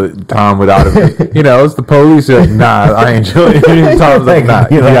funny though. Tom without it, it's the police. Are like, nah, I ain't Julian. Tom's like, nah,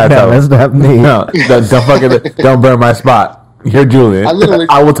 you gotta tell that's not me. No, don't burn my spot. You're Julian.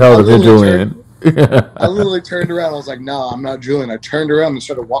 I will tell them you're Julian. I literally turned around. I was like, no, I'm not Julian. I turned around and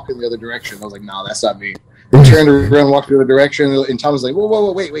started walking the other direction. I was like, no, that's not me. I turned around, walked the other direction, and Tom was like,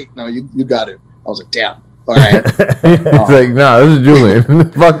 whoa, wait. No, you got it. I was like, damn. All right. It's like, no, this is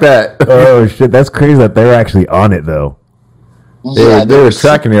Julian. Fuck that. Oh, shit. That's crazy that they're actually on it, though. They were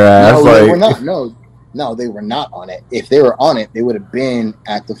tracking your ass. No, they were not. No, they were not on it. If they were on it, they would have been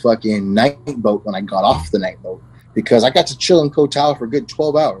at the fucking night boat when I got off the night boat. Because I got to chill in Koh Tao for a good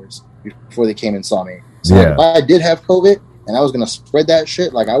 12 hours before they came and saw me. So if I did have COVID and I was going to spread that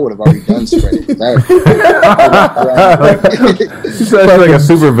shit, like I would have already done spread it. He's like a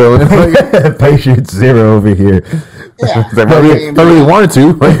super villain. Patient 0 over here. Yeah. Like, I really wanted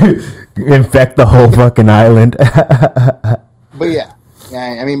to. Infect the whole fucking island. But yeah,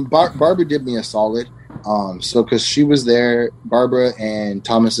 I mean, Barbara did me a solid. So because she was there, Barbara and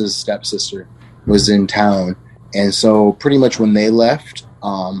Thomas's stepsister was in town. And so pretty much when they left,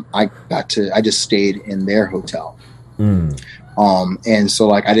 I just stayed in their hotel. And so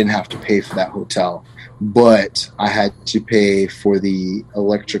like I didn't have to pay for that hotel, but I had to pay for the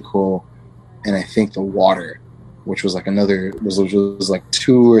electrical and I think the water, which was like was like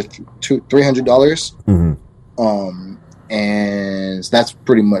 $200 or $300. And that's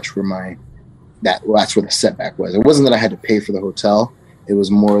pretty much where my that's where the setback was. It wasn't that I had to pay for the hotel. It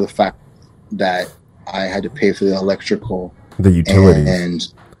was more the fact that I had to pay for the electrical, the utilities,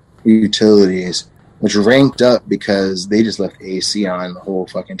 and utilities, which ranked up because they just left AC on the whole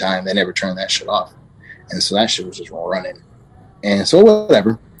fucking time. They never turned that shit off, and so that shit was just running. And so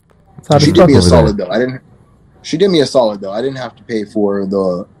whatever. She did me a solid though. She did me a solid though. I didn't have to pay for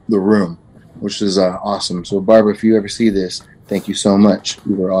the room, which is awesome. So Barbara, if you ever see this, thank you so much.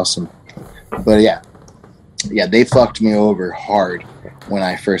 You were awesome. But yeah, they fucked me over hard when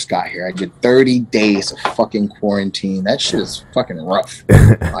I first got here. I did 30 days of fucking quarantine. That shit is fucking rough.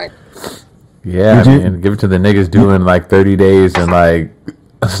 Like, yeah, man, give it to the niggas doing like 30 days and like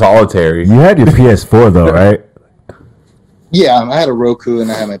solitary. You had your PS4 though, right? Yeah, I had a Roku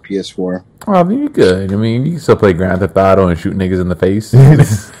and I had my PS4. Oh, I mean, you good. I mean, you can still play Grand Theft Auto and shoot niggas in the face,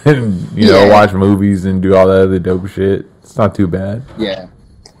 and you know, watch movies and do all that other dope shit. It's not too bad. Yeah.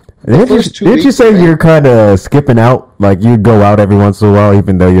 Didn't you say you're kind of skipping out? Like you go out every once in a while,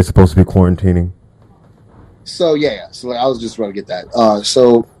 even though you're supposed to be quarantining. So so I was just about to get that.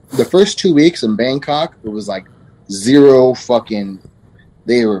 So the first 2 weeks in Bangkok, it was like zero fucking.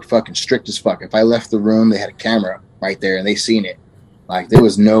 They were fucking strict as fuck. If I left the room, they had a camera right there, and they seen it. Like there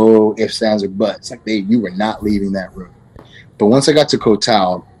was no ifs, ands, or buts. Like you were not leaving that room. But once I got to Koh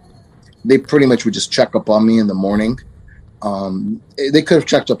Tao, they pretty much would just check up on me in the morning. They could have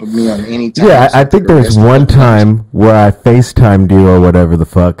checked up on me on any time. Yeah, I think there's one time where I FaceTimed you or whatever the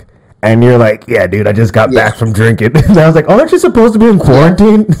fuck, and you're like, "Yeah, dude, I just got back from drinking." And I was like, "Aren't you supposed to be in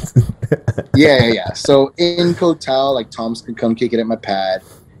quarantine?" Yeah. So in Koh Tao, like Tom's can come kick it at my pad.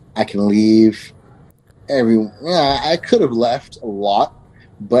 I can leave. I could have left a lot,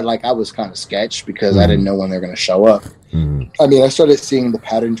 but like I was kind of sketched because I didn't know when they're going to show up. Mm-hmm. I mean, I started seeing the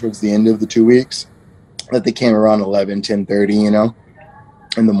pattern towards the end of the 2 weeks that they came around 11, 10:30,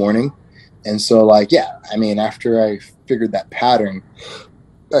 in the morning. And so like, yeah, I mean, after I figured that pattern,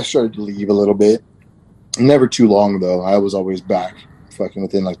 I started to leave a little bit. Never too long though. I was always back fucking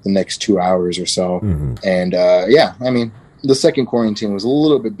within like the next 2 hours or so. Mm-hmm. And yeah, I mean, the second quarantine was a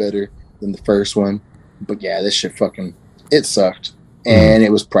little bit better than the first one. But yeah, this shit fucking, it sucked. And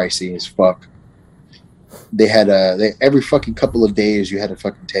it was pricey as fuck. They had every fucking couple of days you had to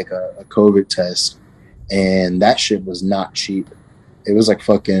fucking take a COVID test. And that shit was not cheap. It was like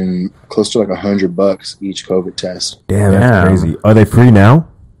fucking close to like $100 each COVID test. Damn, that's crazy. Are they free now?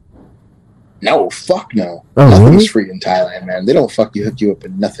 No, fuck no. Oh, Nothing's really? free in Thailand, man. They don't hook you up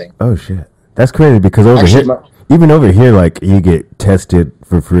in nothing. Oh shit, that's crazy because even over here, like you get tested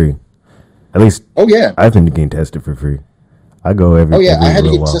for free. At least, I've been getting tested for free. I go every. I had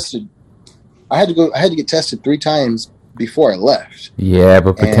to get tested. I had to get tested 3 times before I left. Yeah,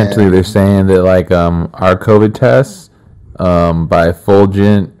 but potentially they're saying that like our COVID tests by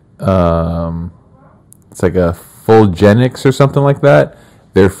Fulgent, it's like a Fulgenics or something like that.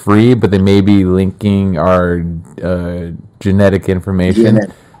 They're free, but they may be linking our genetic information.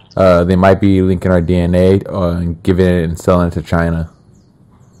 They might be linking our DNA and giving it and selling it to China.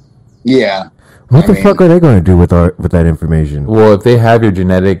 Yeah. What the fuck are they going to do with that information? Well, if they have your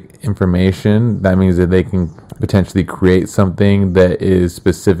genetic information, that means that they can potentially create something that is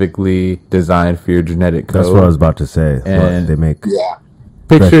specifically designed for your genetic code. That's what I was about to say. And they make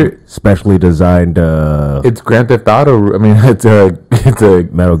specially designed. It's Grand Theft Auto. I mean, it's a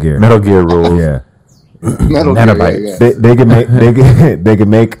Metal Gear. Metal Gear rules. Yeah. Nanobites. Yeah. They can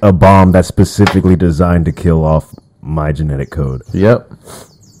make a bomb that's specifically designed to kill off my genetic code. Yep.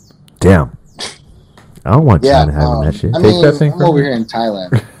 Damn. I don't want China having that shit. I mean, I'm over here in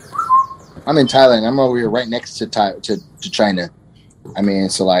Thailand. I'm in Thailand. I'm over here right next to China. I mean,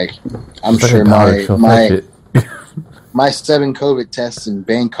 so like, I'm sure my 7 COVID tests in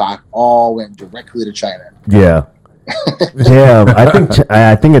Bangkok all went directly to China. Yeah. Yeah,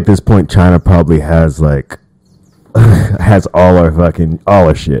 I think at this point China probably has like has all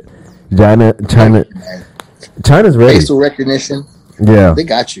our shit. China's ready. Facial recognition. Yeah, they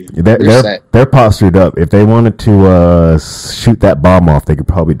got you. They're postured up. If they wanted to shoot that bomb off, they could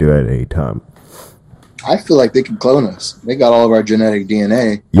probably do it at any time. I feel like they could clone us. They got all of our genetic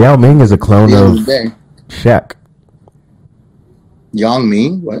DNA. Yao Ming is a clone of Shaq. Yang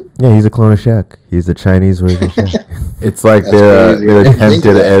Ming? What? Yeah, he's a clone of Shaq. He's the Chinese version of Shaq. It's like they're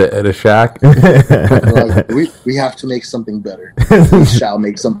attempted at a Shaq. Like, we have to make something better. We shall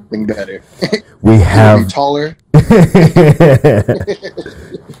make something better. We have taller. But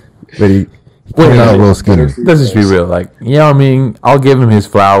he not a little skinny. Let's just be real. Like, Yao Ming, I'll give him his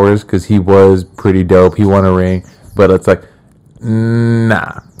flowers because he was pretty dope. He won a ring, but it's like,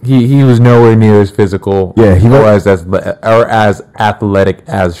 nah. He was nowhere near as physical, yeah, or as athletic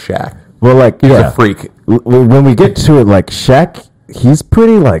as Shaq. Well, like, He's yeah. a freak. When we get to it, like, Shaq, he's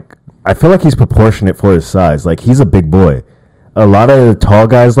pretty, like, I feel like he's proportionate for his size. Like, he's a big boy. A lot of the tall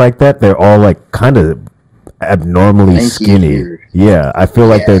guys like that, they're all, like, kind of abnormally Lanky, skinny. weird. Yeah, I feel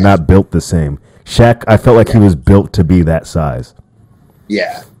like Yeah. they're not built the same. Shaq, I felt like he was built to be that size.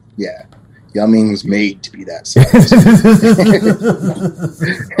 Yeah, yeah. Yao Ming was made to be that size.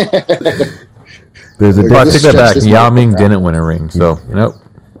 There's a Well, I Just take that stretch back. this Yao motherfucker Ming out. didn't win a ring, so nope.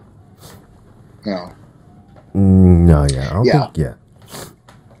 No. No, yeah. I don't Yeah. think, yeah.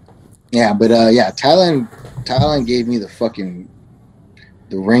 Yeah, but Thailand gave me the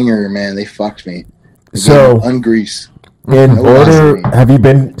ringer, man. They fucked me. They So- gave me ungrease. In No order, Vaseline. have you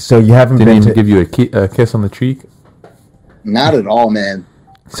been, so you haven't Didn't been even to, give you a kiss on the cheek. Not at all, man.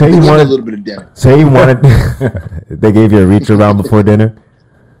 say They you gave me a wanted, little bit of dinner. say you wanted, they gave you a reach around before dinner?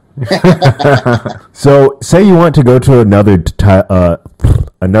 So, say you want to go to another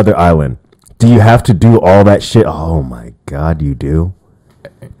island. Do you have to do all that shit? Oh my god, you do.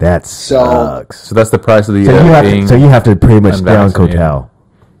 That sucks. So that's the price of the So you have to pretty much stay on unvaccinated. Kotal.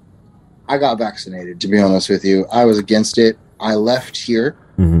 I got vaccinated, to be honest with you. I was against it. I left here.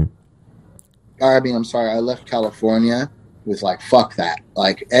 Mhm. I'm sorry. I left California with like, fuck that.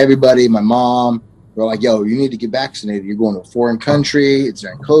 Like everybody, my mom, were like, yo, you need to get vaccinated. You're going to a foreign country. It's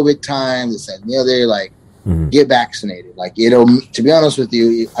during COVID time. This, that, and the other. Like, Mhm. get vaccinated. Like, to be honest with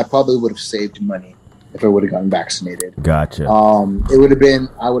you, I probably would have saved money if I would have gotten vaccinated. Gotcha.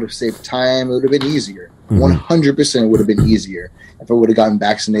 I would have saved time. It would have been easier. 100% would have been easier if I would have gotten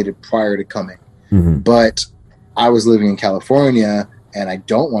vaccinated prior to coming. Mhm. But I was living in California and I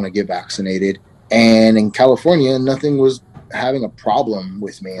don't want to get vaccinated. And in California, nothing was having a problem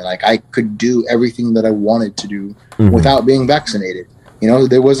with me. Like I could do everything that I wanted to do Mhm. without being vaccinated. You know,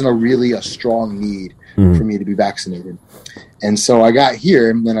 there wasn't a strong need Mhm. for me to be vaccinated. And so I got here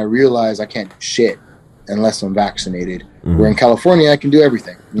and then I realized I can't do shit unless I'm vaccinated. Where in California, I can do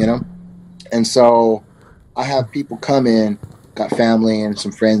everything, you know? And so I have people come in, got family and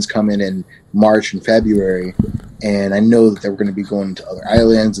some friends coming in March and February, and I know that they were going to be going to other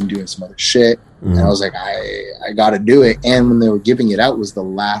islands and doing some other shit. And I was like, I got to do it. And when they were giving it out was the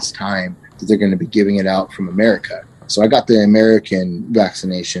last time that they're going to be giving it out from America. So I got the American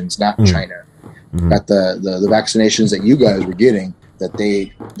vaccinations, not China. Got the vaccinations that you guys were getting that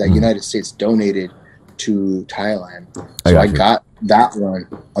United States donated to Thailand. So I got that one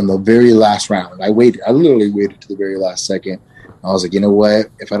on the very last round. I literally waited to the very last second. I was like, you know what?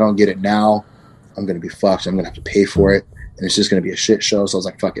 If I don't get it now, I'm going to be fucked. I'm going to have to pay for it. And it's just going to be a shit show. So I was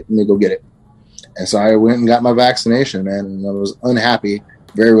like, fuck it. Let me go get it. And so I went and got my vaccination, man. And I was unhappy,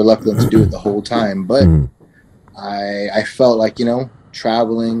 very reluctant to do it the whole time. But I felt like, you know,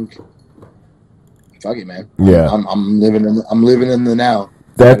 traveling, fuck it, man. Yeah. I'm living in the now.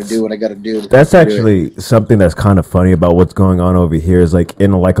 I That's- got to do what I got to do. That's to do it. actually something that's kind of funny about what's going on over here is like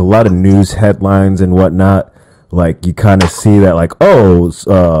in like a lot of news headlines and whatnot, like you kind of see that like,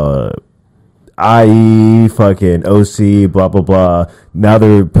 IE fucking OC, blah, blah, blah. Now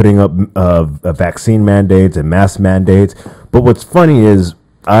they're putting up vaccine mandates and mask mandates. But what's funny is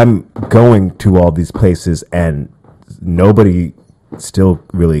I'm going to all these places and nobody still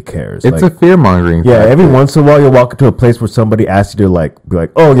really cares. It's Like, a fear mongering. yeah, every once in a while you'll walk into a place where somebody asks you to like be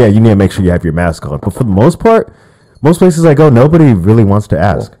like, oh yeah, you need to make sure you have your mask on. But for the most part, most places I go, nobody really wants to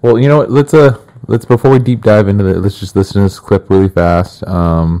ask. Well, you know what? Let's before we deep dive into it, let's just listen to this clip really fast.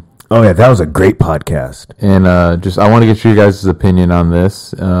 Oh yeah, that was a great podcast. And I want to get your guys' opinion on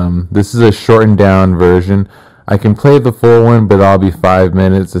this. This is a shortened down version. I can play the full one, but I'll be 5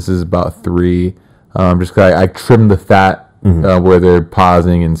 minutes. This is about 3. Just 'cause I trimmed the fat where they're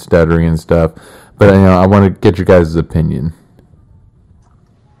pausing and stuttering and stuff. But I want to get your guys' opinion.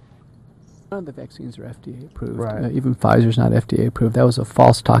 None of the vaccines are FDA approved. Right. Even Pfizer's not FDA approved. That was a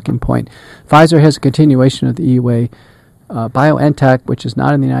false talking point. Pfizer has a continuation of the EUA. BioNTech, which is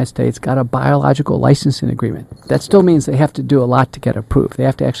not in the United States, got a biological licensing agreement. That still means they have to do a lot to get approved. They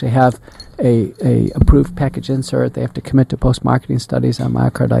have to actually have a approved package insert. They have to commit to post-marketing studies on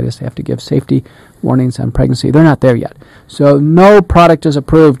myocarditis. They have to give safety warnings on pregnancy. They're not there yet. So no product is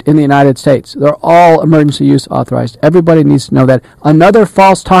approved in the United States. They're all emergency use authorized. Everybody needs to know that. Another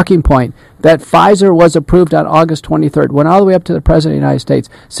false talking point, that Pfizer was approved on August 23rd, went all the way up to the President of the United States.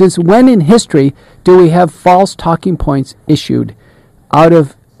 Since when in history do we have false talking points issued out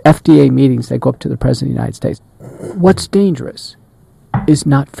of FDA meetings that go up to the President of the United States? What's dangerous is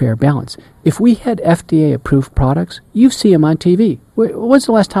not fair balance. If we had FDA-approved products, you see them on TV. When's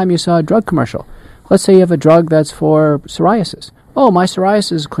the last time you saw a drug commercial? Let's say you have a drug that's for psoriasis. Oh, my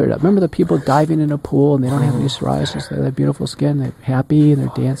psoriasis is cleared up. Remember the people diving in a pool and they don't have any psoriasis. They have beautiful skin. They're happy and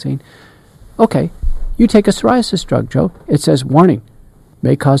they're dancing. Okay, you take a psoriasis drug, Joe. It says, warning,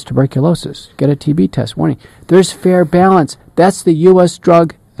 may cause tuberculosis. Get a TB test, warning. There's fair balance. That's the U.S.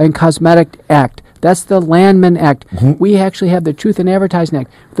 Drug and Cosmetic Act. That's the Landman Act. We actually have the Truth in Advertising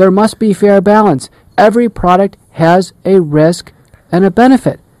Act. There must be fair balance. Every product has a risk and a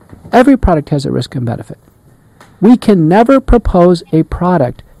benefit. Every product has a risk and benefit. We can never propose a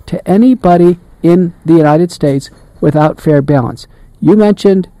product to anybody in the United States without fair balance. You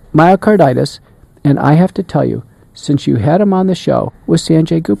mentioned myocarditis, and I have to tell you, since you had him on the show, was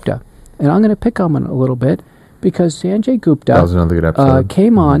Sanjay Gupta. And I'm going to pick on him a little bit because Sanjay Gupta That was another good episode.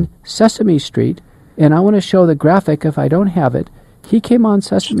 came on Sesame Street, and I want to show the graphic if I don't have it. He came on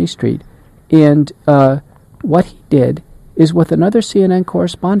Sesame Street, and what he did is with another CNN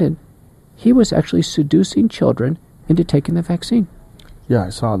correspondent, he was actually seducing children into taking the vaccine. Yeah, I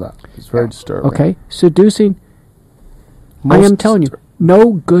saw that. It's very disturbing. Okay? Seducing. I am telling you,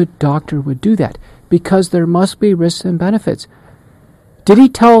 no good doctor would do that because there must be risks and benefits. Did he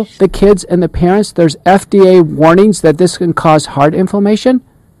tell the kids and the parents there's FDA warnings that this can cause heart inflammation?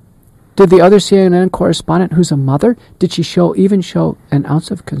 Did the other CNN correspondent, who's a mother, did she even show an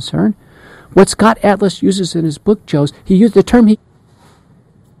ounce of concern? What Scott Atlas uses in his book, Joe's, he used the term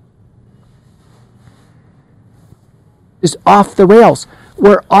is off the rails.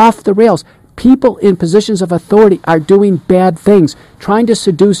 We're off the rails. People in positions of authority are doing bad things, trying to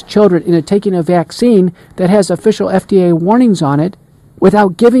seduce children into taking a vaccine that has official FDA warnings on it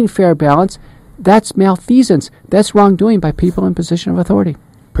without giving fair balance. That's malfeasance. That's wrongdoing by people in position of authority.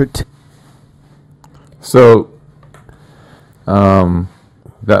 So,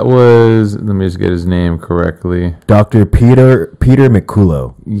 that was, let me just get his name correctly. Dr. Peter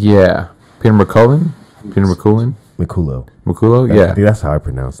McCullough. Yeah. Peter McCullough? McCullough. McCullough? I Yeah. think that's how I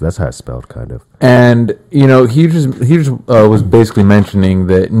pronounce it. That's how it's spelled, kind of. And, he just was basically mentioning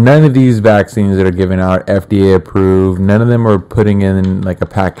that none of these vaccines that are given out FDA approved, none of them are putting in like a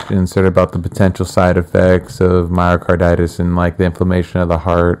package insert about the potential side effects of myocarditis and like the inflammation of the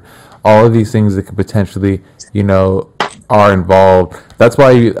heart. All of these things that could potentially, are involved. That's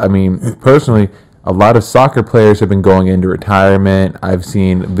why, personally, a lot of soccer players have been going into retirement. I've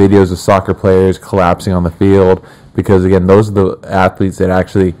seen videos of soccer players collapsing on the field because, again, those are the athletes that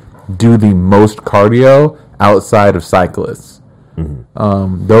actually do the most cardio outside of cyclists.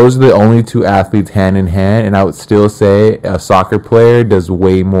 Those are the only two athletes hand in hand, and I would still say a soccer player does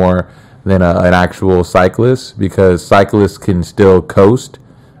way more than an actual cyclist because cyclists can still coast.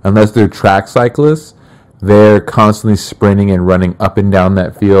 Unless they're track cyclists, they're constantly sprinting and running up and down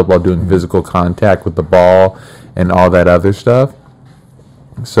that field while doing physical contact with the ball and all that other stuff.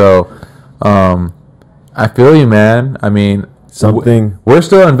 So, I feel you, man. We're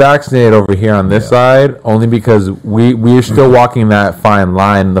still unvaccinated over here on this side, only because we're still walking that fine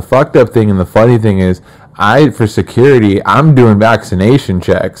line. The fucked up thing and the funny thing is, for security, I'm doing vaccination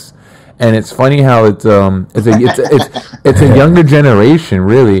checks. And it's funny how it's a younger generation,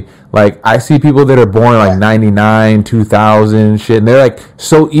 really. Like, I see people that are born like 99, 2000, shit, and they're like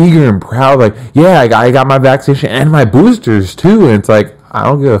so eager and proud. Like, yeah, I got my vaccination and my boosters too. And it's like, I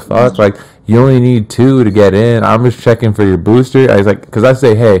don't give a fuck. Like, you only need 2 to get in. I'm just checking for your booster. I was like, because I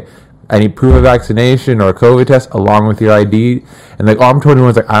say, hey, I need proof of vaccination or a COVID test along with your ID. And like, I'm 21.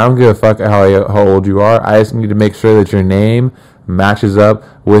 It's like, I don't give a fuck how old you are. I just need to make sure that your name matches up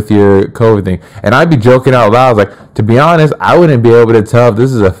with your COVID thing. And I'd be joking out loud. I was like, to be honest, I wouldn't be able to tell if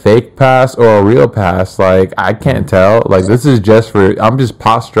this is a fake pass or a real pass. Like, I can't tell. Like, this is I'm just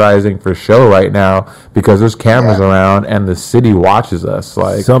posturizing for show right now because there's cameras around and the city watches us.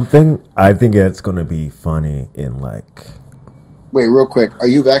 Like, something I think it's going to be funny in like... Wait, real quick. Are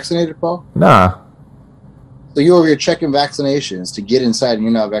you vaccinated, Paul? Nah. So you're over here checking vaccinations to get inside and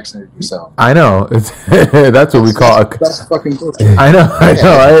you're not vaccinated yourself. I know. That's what we call that's fucking bullshit. I know.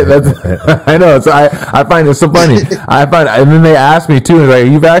 I know. So I find it so funny. And then they ask me too, like, are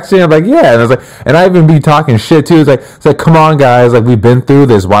you vaccinated? I'm like, yeah. And I was like, and I even be talking shit too. It's like, come on, guys. Like, we've been through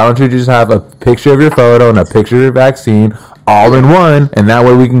this. Why don't you just have a picture of your photo and a picture of your vaccine all in one, and that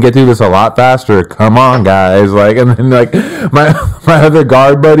way we can get through this a lot faster. Come on, guys. Like, and then like my other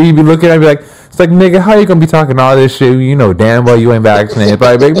guard buddy, he'd be looking at me like, it's like, nigga, how you gonna be talking all this shit? You know damn well you ain't vaccinated.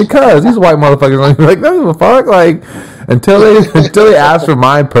 But like, because these white motherfuckers gonna be like, what the fuck? Like, until they ask for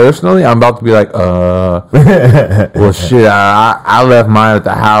mine personally, I'm about to be like, well, shit, I left mine at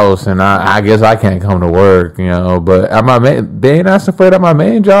the house, and I guess I can't come to work, But they ain't asking for it at my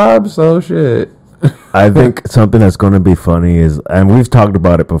main job, so shit. I think something that's going to be funny is, and we've talked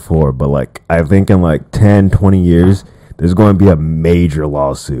about it before, but like, I think in like 10, 20 years, there's going to be a major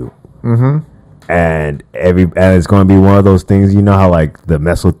lawsuit. Mm-hmm. And it's going to be one of those things, you know how like the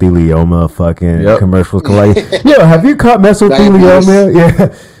mesothelioma fucking commercials go like, yo, have you caught mesothelioma?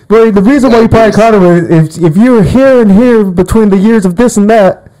 Yeah. But the reason why you probably caught it is if you're here and here between the years of this and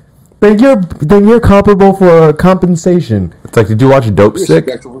that, then you're comparable for compensation. It's like, did you watch Dope Sick?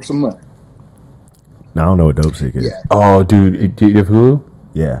 For some money. No, I don't know what Dope Sick is. Yeah. Oh, dude, do you have Hulu?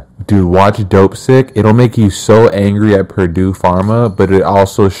 Yeah. Dude, watch Dope Sick. It'll make you so angry at Purdue Pharma, but it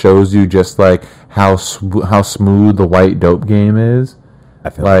also shows you just like how smooth the white dope game is. I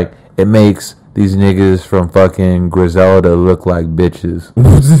feel like it makes these niggas from fucking Griselda look like bitches.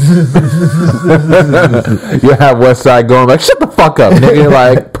 You have Westside going like, shut the fuck up, nigga.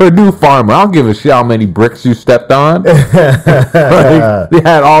 Like, Purdue Pharma, I don't give a shit how many bricks you stepped on. Like, they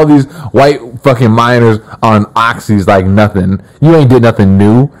had all these white fucking miners on oxys like nothing. You ain't did nothing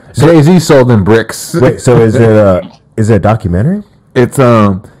new. Jay-Z sold them bricks. Wait, so is it a documentary? It's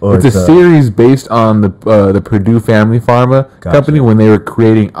a series based on the Purdue Family Pharma company when they were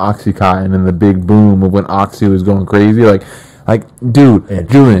creating OxyContin and the big boom of when Oxy was going crazy. Like, dude,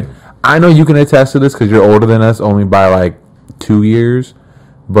 Julian, I know you can attest to this because you're older than us only by like 2 years,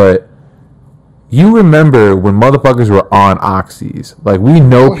 but you remember when motherfuckers were on oxys. Like, we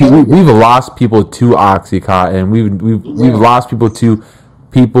know we've lost people to OxyContin. We've lost people to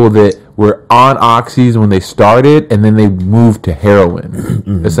people that were on oxys when they started, and then they moved to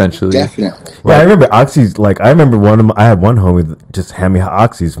heroin, essentially. Definitely. Yeah, I remember oxys. Like, I remember I had one homie that just hand me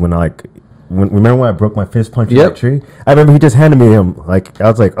oxys when remember when I broke my fist punching that tree? I remember he just handed me him. Like, I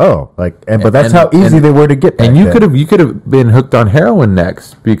was like, oh, like, but that's how easy they were to get. And you could have been hooked on heroin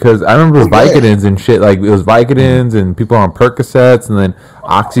next, because I remember Vicodins and shit. Like, it was Vicodins and people on Percocets, and then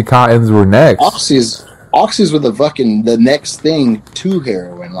OxyContins were next. Oxys were the next thing to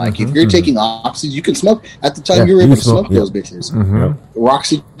heroin. Like, if you're taking oxys, you can smoke. At the time, you were able to smoke those bitches.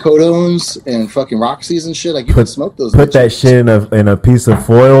 Roxycodones and fucking Roxys and shit. Like, you can smoke those. Put bitches. that shit in a piece of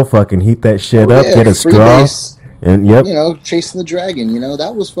foil. Fucking heat that shit up. Get a straw. And you know, chasing the dragon. You know,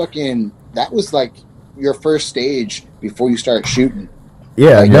 that was like your first stage before you start shooting.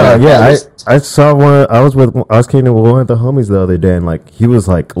 Yeah, I saw one. I was kidding with one of the homies the other day, and like he was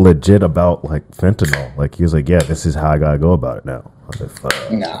like legit about like fentanyl. Like, he was like, "Yeah, this is how I gotta go about it now." I was like, "Fuck."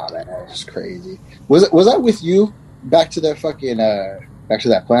 No, that's crazy. Was I with you back to that plant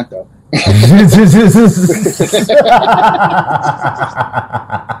though?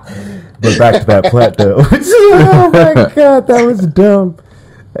 But back to that plant though. Oh my god, that was dumb.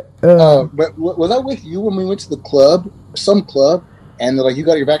 But was I with you when we went to the club, some club? And they're like, you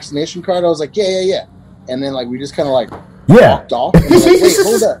got your vaccination card? I was like, yeah. And then, like, we just kind of, like, walked off. And like, wait,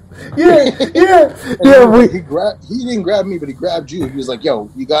 hold up. He didn't grab me, but he grabbed you. He was like, yo,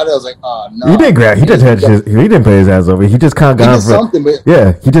 you got it? I was like, no. He didn't grab. He didn't put his ass over. He just kind of got something, but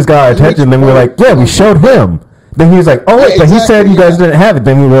he just got our attention. Then we were like, yeah, we showed him. Then he was like, oh, wait, but he said you guys didn't have it.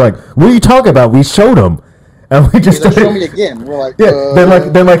 Then we were like, what are you talking about? We showed him. And we just started, show me again. We're like,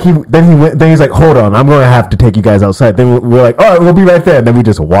 Then he's like, hold on, I'm going to have to take you guys outside. Then we're like, all right, we'll be right there. And then we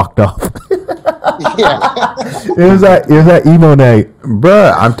just walked off. Yeah. It was that emo night,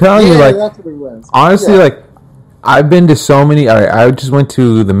 bruh. I'm telling you, like, that's what it was. Honestly, like, I've been to so many. I just went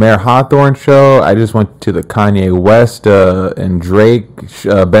to the Mayor Hawthorne show. I just went to the Kanye West and Drake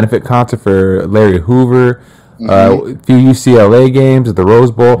benefit concert for Larry Hoover. A few UCLA games at the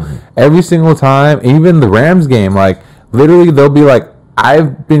Rose Bowl. Every single time, even the Rams game, like, literally they'll be like,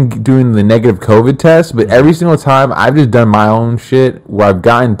 I've been doing the negative COVID test, but every single time I've just done my own shit where I've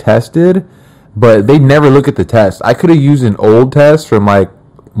gotten tested, but they never look at the test. I could have used an old test from like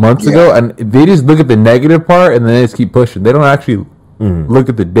months ago, and they just look at the negative part and then they just keep pushing. They don't actually look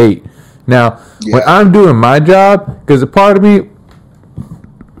at the date. Now, when I'm doing my job, because a part of me,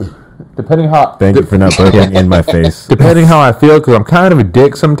 depending how... Thank you for not burping in my face. Depending how I feel, because I'm kind of a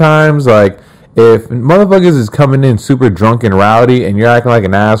dick sometimes. Like, if motherfuckers is coming in super drunk and rowdy and you're acting like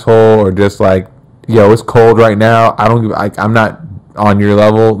an asshole, or just like, yo, it's cold right now, I'm not on your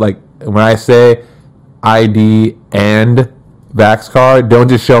level. Like, when I say ID and Vax card, don't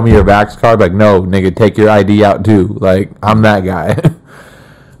just show me your Vax card. Like, no, nigga, take your ID out too. Like, I'm that guy.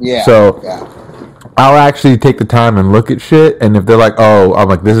 Yeah. So... I'll actually take the time and look at shit, and if they're like, "Oh," I'm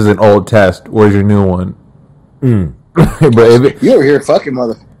like, "This is an old test. Where's your new one?" But you over here fucking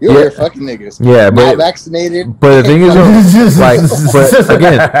you over here fucking niggas. Yeah, but not vaccinated. But the thing is, like, but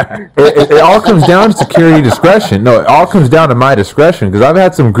again, it all comes down to security discretion. No, it all comes down to my discretion, because I've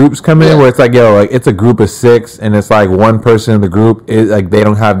had some groups come in where it's like, yo, like, it's a group of 6, and it's like one person in the group is like, they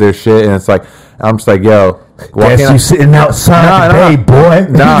don't have their shit, and it's like, I'm just like, yo. Guess you sitting outside today, boy.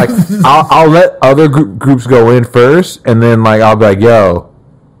 Like, I'll let other groups go in first, and then, like, I'll be like, yo,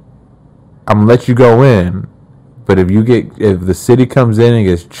 I'm gonna let you go in, but if the city comes in and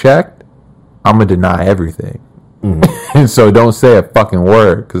gets checked, I'm gonna deny everything. And so don't say a fucking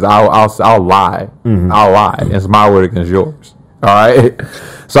word, because I'll lie. I'll lie. It's my word against yours. All right.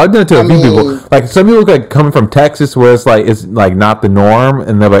 So I've done it to a few people. Like some people like coming from Texas, where it's like not the norm,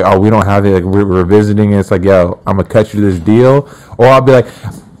 and they're like, oh, we don't have it. Like we're visiting, and it's like, yo, I'm gonna cut you this deal, or I'll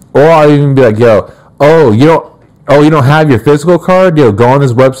even be like, yo, you don't have your physical card? Yo, go on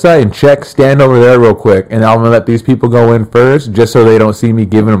this website and check. Stand over there real quick, and I'm gonna let these people go in first, just so they don't see me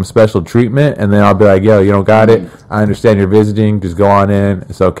giving them special treatment. And then I'll be like, yo, you don't got it. I understand you're visiting. Just go on in.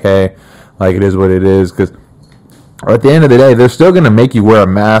 It's okay. Like it is what it is, because. At the end of the day, they're still going to make you wear a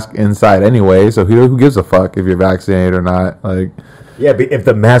mask inside anyway, so who gives a fuck if you're vaccinated or not? Like, yeah, but if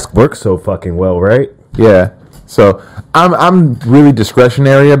the mask works so fucking well, right? Yeah. So I'm really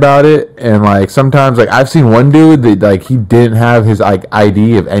discretionary about it, and like sometimes like I've seen one dude that like he didn't have his like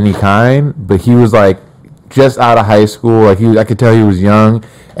ID of any kind, but he was like just out of high school, like I could tell he was young,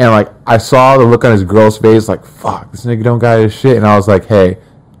 and like I saw the look on his girl's face, like fuck, this nigga don't got his shit, and I was like, hey,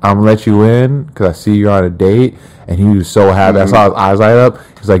 I'm gonna let you in because I see you're on a date. And he was so happy. I saw his eyes light up.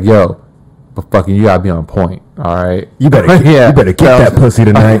 He's like, yo, but fucking you gotta be on point. All right. You better get that pussy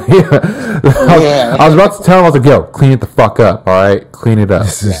tonight. I was about to tell him, I was like, yo, clean it the fuck up. All right. Clean it up.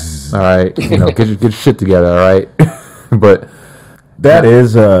 All right. Get your shit together. All right. But that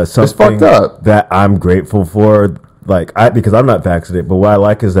is something it's fucked up that I'm grateful for. Like because I'm not vaccinated, but what I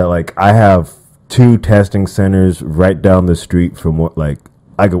like is that like I have 2 testing centers right down the street from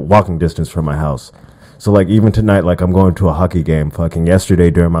I go walking distance from my house. So, like, even tonight, like, I'm going to a hockey game. Fucking yesterday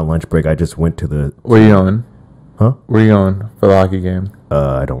during my lunch break, I just went to the... Where are you going? Huh? Where are you going for the hockey game?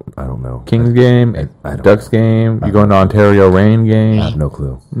 I don't know. Kings game? I don't Ducks know. game? You going to Ontario Reign game? I have no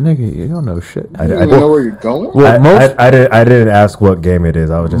clue. Nigga, you don't know shit. I don't even know where you're going? Well, I didn't ask what game it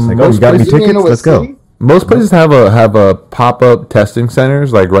is. I was just like, oh, you got me tickets? Let's go. Most places have a pop-up testing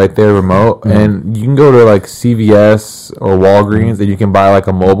centers like right there remote, and you can go to like CVS or Walgreens and you can buy like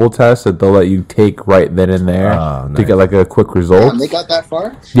a mobile test that they'll let you take right then and there to get like a quick result. Damn, they got that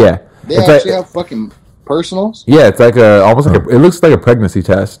far? Yeah, They actually have fucking personals? Yeah, it's like almost like it looks like a pregnancy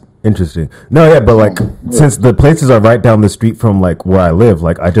test. Interesting. No, yeah, but like since the places are right down the street from like where I live,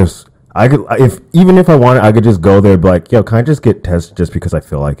 like I could even if I wanted, I could just go there and be like, yo, can I just get tested just because I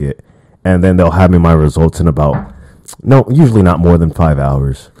feel like it? And then they'll have me my results in usually not more than 5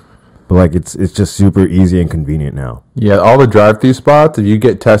 hours. But like it's just super easy and convenient now. Yeah, all the drive-through spots, if you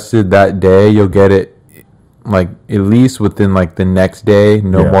get tested that day, you'll get it like at least within like the next day,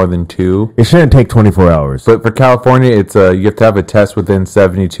 more than 2. It shouldn't take 24 hours. But for California, it's you have to have a test within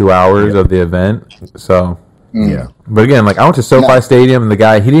 72 hours of the event. So yeah. But again, like I went to SoFi Stadium and the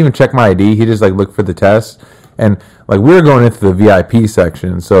guy, he didn't even check my ID. He just like looked for the test. And like we were going into the VIP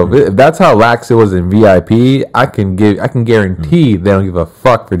section, so if that's how lax it was in VIP, I can guarantee they don't give a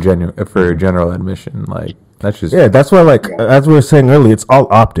fuck for general admission. Like that's just that's why like as we were saying earlier, it's all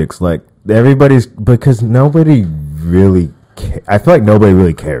optics. Like because nobody really. I feel like nobody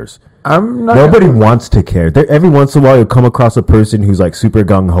really cares. Nobody wants to care. Every once in a while, you'll come across a person who's like super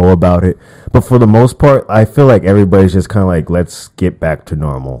gung ho about it, but for the most part, I feel like everybody's just kind of like, let's get back to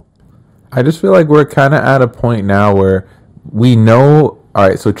normal. I just feel like we're kind of at a point now where we know. All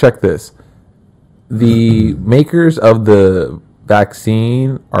right, so check this. The makers of the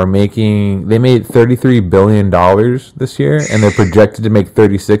vaccine they made $33 billion this year, and they're projected to make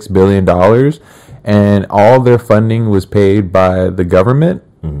 $36 billion, and all their funding was paid by the government.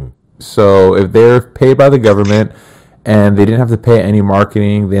 Mm-hmm. So if they're paid by the government and they didn't have to pay any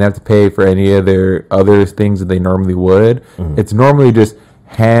marketing, they didn't have to pay for any of their other things that they normally would, it's normally just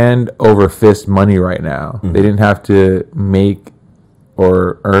hand over fist money right now. They didn't have to make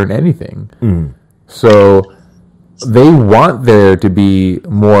or earn anything. So they want there to be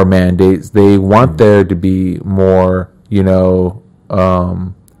more mandates. They want there to be more,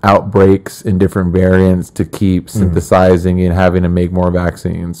 outbreaks in different variants to keep synthesizing and having to make more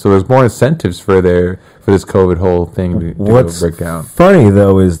vaccines. So there's more incentives for this COVID whole thing to break down. Funny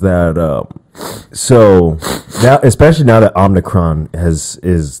though is that so now, especially now that Omicron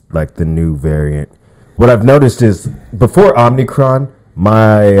is like the new variant, what I've noticed is before Omicron,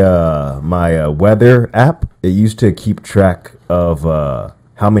 my weather app, it used to keep track of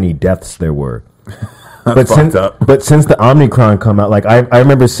how many deaths there were. But since the Omicron come out, like I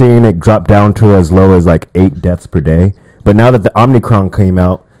remember seeing it drop down to as low as like 8 deaths per day. But now that the Omicron came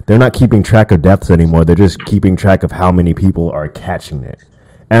out, they're not keeping track of deaths anymore. They're just keeping track of how many people are catching it.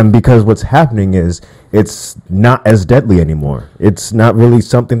 And because what's happening is it's not as deadly anymore. It's not really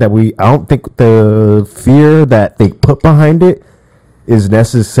something that I don't think the fear that they put behind it is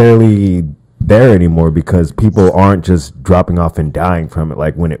necessarily there anymore because people aren't just dropping off and dying from it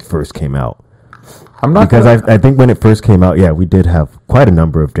like when it first came out. I'm not Because I think when it first came out, yeah, we did have quite a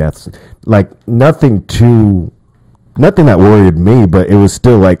number of deaths. Like nothing that worried me, but it was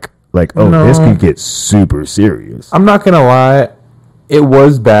still like oh, No. this could get super serious. I'm not gonna lie, it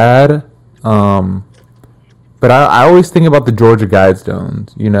was bad. But I always think about the Georgia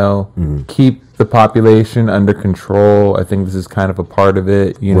Guidestones. You know, keep the population under control. I think this is kind of a part of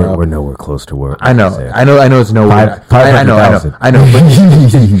it. You know, We're nowhere close to where I know. It's nowhere. 500,000. I know. But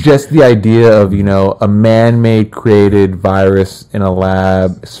just the idea of, you know, a man-made created virus in a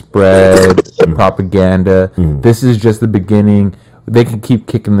lab, spread propaganda. This is just the beginning. They can keep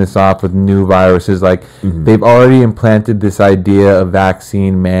kicking this off with new viruses. Like they've already implanted this idea of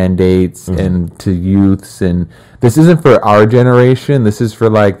vaccine mandates and to youths, and this isn't for our generation. This is for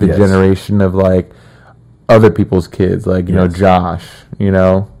like the generation of like other people's kids, like you know Josh. You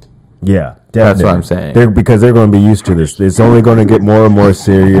know, Yeah, definitely. That's what I'm saying. Because they're going to be used to this. It's only going to get more and more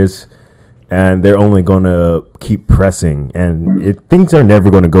serious, and they're only going to keep pressing. And things are never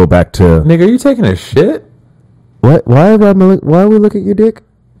going to go back to. nigga, are you taking a shit? What? Why are we looking at your dick?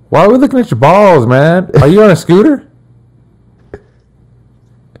 Why are we looking at your balls, man? Are you on a scooter?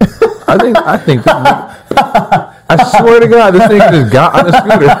 I think. I swear to God, this thing just got on a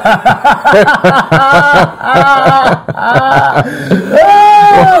scooter.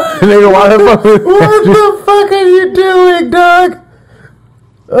 Nigga, why the fuck? What the fuck are you doing, dog?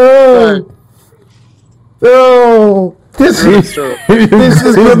 Oh, this is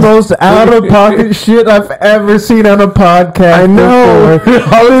the most out of pocket shit I've ever seen on a podcast. I know.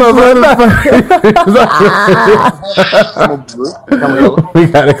 We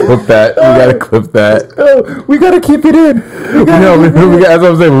gotta clip that. We gotta keep it in. As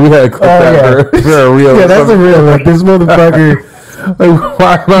I'm saying, we gotta clip that for a real. Yeah, that's a real one. This motherfucker. Like,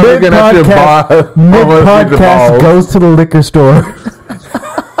 why am I looking at your balls? Mid-podcast goes to the liquor store.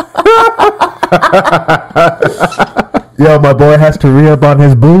 Yo, my boy has to re-up on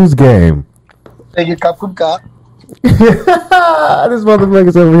his booze game. Take your cup. This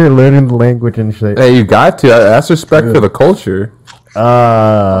motherfucker's over here learning the language and shit. Hey, you got to. That's respect for the culture.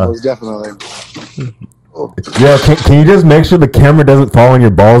 Definitely. Yeah, can you just make sure the camera doesn't fall on your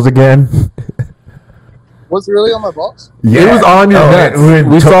balls again? Was it really on my balls? Yeah. It was on your neck.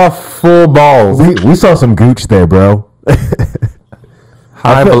 We saw full balls. We saw some gooch there, bro.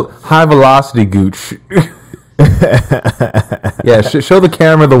 High velocity gooch. Yeah, show the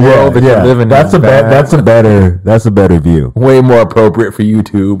camera the world that you're living in. That's a better view. Way more appropriate for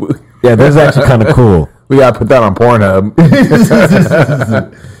YouTube. Yeah, that's actually kind of cool. We gotta put that on Pornhub.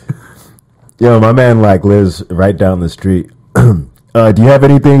 Yo, my man lives right down the street. Do you have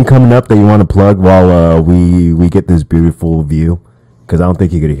anything coming up that you want to plug while we get this beautiful view? Because I don't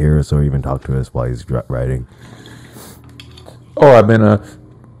think he could hear us or even talk to us while he's writing. Oh, I've been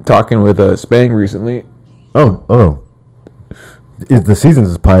talking with Spang recently. Oh. The season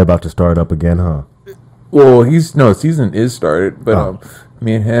is probably about to start up again, huh? Well, season is started, but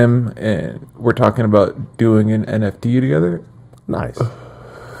me and him, and we're talking about doing an NFT together. Nice.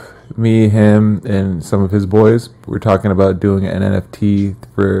 Me, him, and some of his boys, we're talking about doing an NFT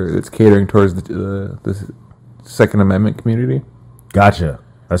it's catering towards the Second Amendment community. Gotcha.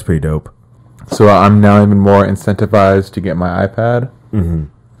 That's pretty dope. So I'm now even more incentivized to get my iPad. Mm-hmm.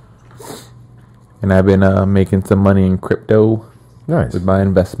 And I've been making some money in crypto. Nice. With my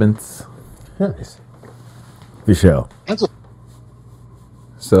investments. Nice. For sure.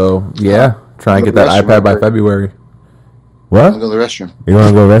 So, yeah. Try and get that iPad by February. What? I'm going to go to the restroom. You want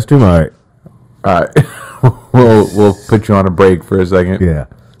to go restroom? All right. We'll put you on a break for a second. Yeah.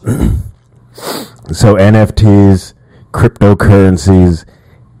 So NFTs, cryptocurrencies,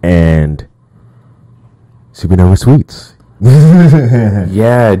 and Supernova Sweets.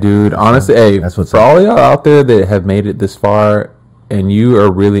 Yeah, dude. Honestly, hey, that's what's for all y'all out there that have made it this far and you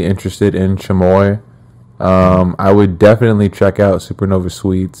are really interested in chamoy, I would definitely check out Supernova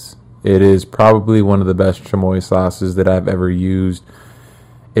Sweets. It is probably one of the best chamoy sauces that I've ever used.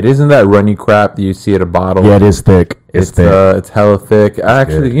 It isn't that runny crap that you see at a bottle. Yeah, it is thick. It's thick. It's hella thick.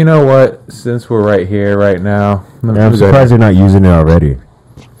 Actually, you know what? Since we're right here, right now, I'm surprised you're not using it already.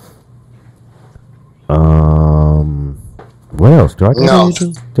 What else? Do I got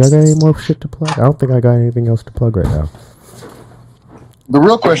anything? Do I got any more shit to plug? I don't think I got anything else to plug right now. The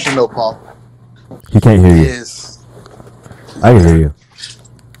real question, though, Paul. He can't hear you. I can hear you.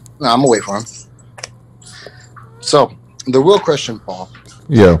 No, I'm away from him. So, the real question, Paul,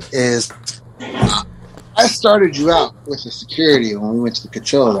 is I started you out with the security when we went to the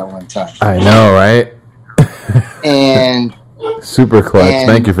Coachella that one time. I know, right? And Super clutch. And-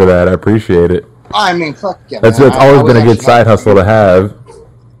 Thank you for that. I appreciate it. I mean, fuck yeah. That's man. I always was been a good actually side happy- hustle to have.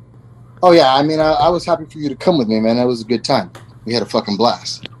 Oh yeah, I mean, I was happy for you to come with me, man. That was a good time. We had a fucking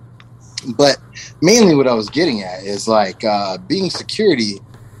blast. But mainly, what I was getting at is like being security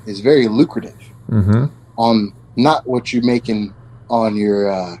is very lucrative Mm-hmm. on not what you're making on your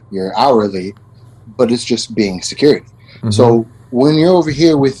hourly, but it's just being security. Mm-hmm. So when you're over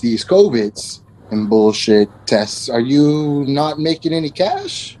here with these COVIDs and bullshit tests, are you not making any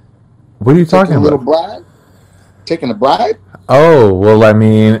cash? What are you talking Taking a little about? bribe? Taking a bribe? Oh, well, I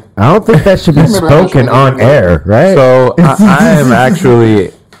mean, I don't think that should be Remember how much spoken money on we air, right? so I am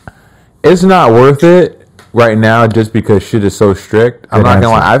actually, it's not worth it right now just because shit is so strict. I'm Good not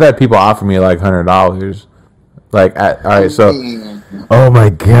gonna answer. lie. I've had people offer me like $100. Like, all right, so. Oh my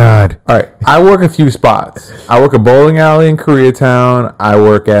god. All right, I work a few spots. I work a bowling alley in Koreatown. I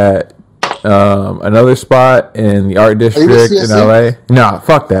work at another spot in the art with district in CSE? LA. No,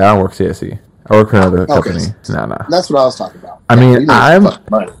 fuck that. I don't work CSE. I work for another company. No. That's what I was talking about. I mean, you know, I'm- fucking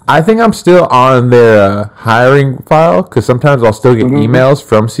money. I think I'm still on their hiring file because sometimes I'll still get emails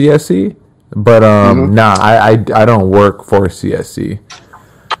from CSE. But nah, I don't work for CSE.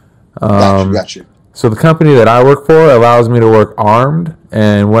 Got you. So the company that I work for allows me to work armed,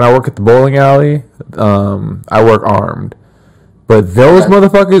 and when I work at the bowling alley, I work armed. But those Okay.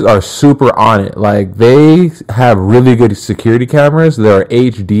 motherfuckers are super on it. Like, they have really good security cameras. They're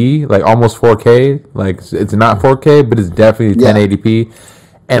HD, like almost 4K. Like, it's not 4K, but it's definitely 1080p.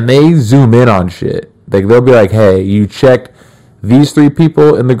 And they zoom in on shit. Like, they'll be like, hey, you checked these 3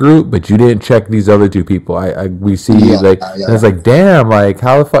 people in the group, but you didn't check these other 2 people. We see you. Like, and it's like, damn, like,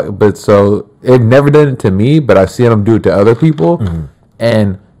 how the fuck? But so, it never did it to me, but I've seen them do it to other people.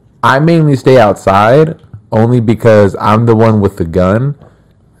 And I mainly stay outside only because I'm the one with the gun.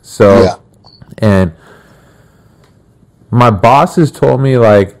 So, Yeah. and my boss has told me,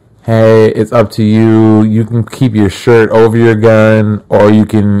 like, hey, it's up to you. You can keep your shirt over your gun, or you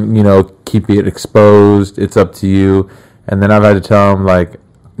can, keep it exposed. It's up to you. And then I've had to tell him, like,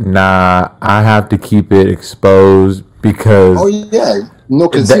 nah, I have to keep it exposed because... Oh yeah, no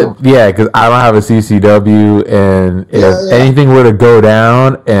conceal. because I don't have a CCW, and if anything were to go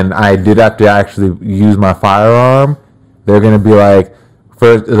down and I did have to actually use my firearm, they're gonna be like,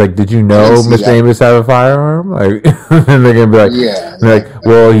 first, like, did you know see Mr. that. Amos have a firearm? Like, and they're gonna be like, Yeah, like,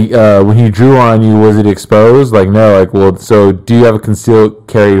 well, when he drew on you, was it exposed? Like, no. Like, well, so do you have a concealed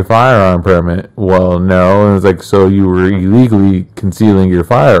carry firearm permit? Well, no. And it's like, so you were illegally concealing your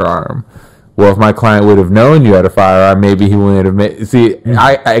firearm. Well, if my client would have known you had a firearm, maybe he wouldn't have made. See,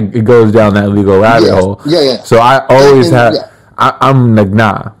 it goes down that legal rabbit Yeah. hole. Yeah. So I always And- have. yeah. I'm like,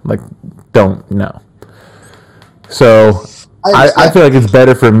 nah, like, don't no. So I understand. feel like it's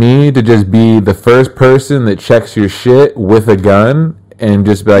better for me to just be the first person that checks your shit with a gun and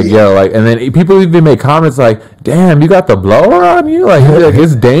just be like, yo, like, and then people even make comments like, damn, you got the blower on you? Like,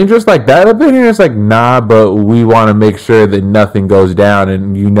 it's dangerous like that up in here? It's like, nah, but we want to make sure that nothing goes down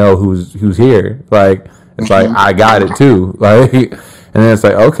and you know who's here. Like, it's like, I got it too. Like, and then it's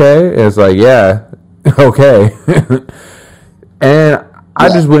like, okay. And it's like, yeah, okay. And I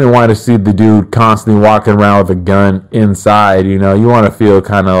just wouldn't want to see the dude constantly walking around with a gun inside, you want to feel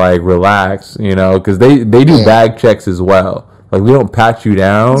kind of like relaxed, because they do bag checks as well. Like, we don't pat you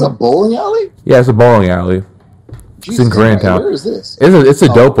down. It's a bowling alley? Yeah, it's a bowling alley. Jesus, in Koreatown. Where is this? It's a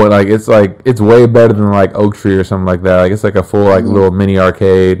dope one. Like, it's way better than like Oak Tree or something like that. Like, it's like a full like little mini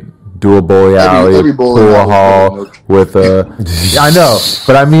arcade, dual bowling alley, every bowling pool alley is better than hall Oak Tree. with I know,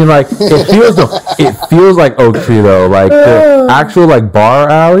 but I mean, like, it feels like Oak Tree though. Like, the actual like bar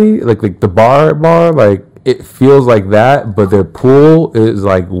alley, like the bar, like, it feels like that, but their pool is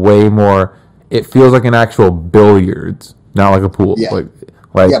like way more. It feels like an actual billiards, not like a pool. Yeah.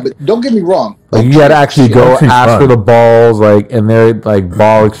 Like, Yeah, but don't get me wrong. like, you gotta actually Oak go Tree's ask fun. for the balls, like, and their like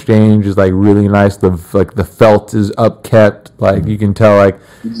ball exchange is like really nice. The felt is upkept, like you can tell, like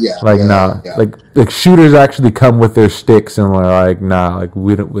like shooters actually come with their sticks and they're like, nah, like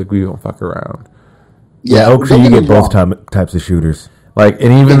we don't fuck around. Yeah, Oak Tree, don't you me get both wrong. types of shooters. Like,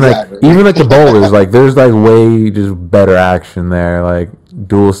 and even Exactly. like the bowlers, like there's like way just better action there, like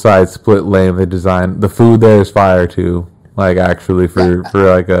dual side split lane. The design, the food there is fire too. Like, actually, for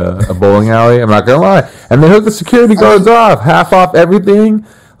like a bowling alley, I'm not gonna lie. And they hook the security guards off, half off everything,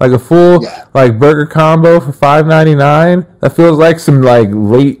 like a full like burger combo for $5.99. That feels like some like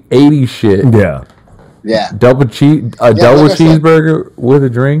late '80s shit. Yeah. Yeah. Double like I said. cheeseburger with a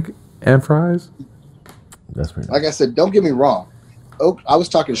drink and fries. That's pretty nice. Like I said, don't get me wrong. I was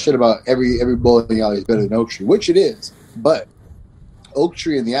talking shit about every bowling alley is better than Oak Tree, which it is. But Oak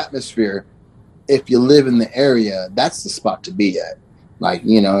Tree and the atmosphere, if you live in the area, that's the spot to be at. Like,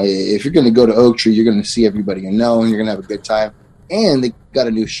 you know, if you're going to go to Oak Tree, you're going to see everybody you know, and you're going to have a good time. And they got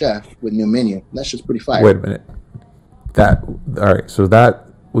a new chef with new menu. That's just pretty fire. Wait a minute. All right. So that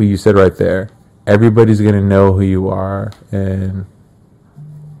what you said right there. Everybody's going to know who you are. And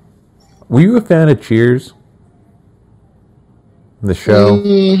were you a fan of Cheers? The show?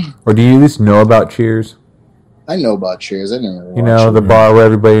 Or do you at least know about Cheers? I know about Cheers. I never. You know, the bar where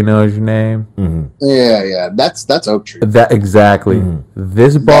everybody knows your name? Mm-hmm. Yeah. That's Oak Tree. That exactly. Mm-hmm.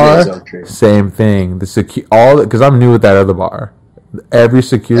 This bar, is Oak Tree. same thing. Because I'm new at that other bar. Every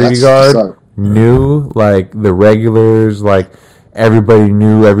security guard knew, like, the regulars, like, everybody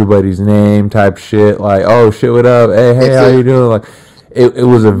knew everybody's name type shit. Like, oh shit, what up? Hey, how you doing? Like, it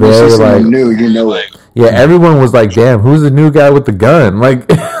was a very like new, you know it. Yeah, everyone was like, damn, who's the new guy with the gun? Like,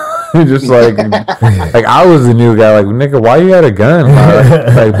 just like I was the new guy. Like, nigga, why you got a gun?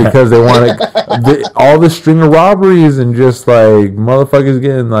 Like, because they wanted all the string of robberies and just like motherfuckers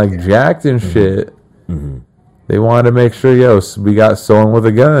getting like jacked and shit. Mm-hmm. They wanted to make sure, we got someone with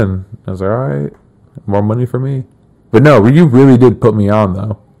a gun. I was like, all right, more money for me. But no, you really did put me on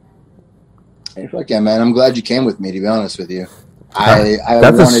though. Hey, fuck yeah, man! I'm glad you came with me. To be honest with you, I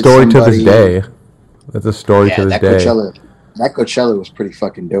that's a story to somebody, this day. That's a story to this day. That Coachella was pretty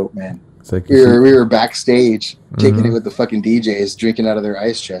fucking dope, man. It's like we were backstage taking it with the fucking DJs, drinking out of their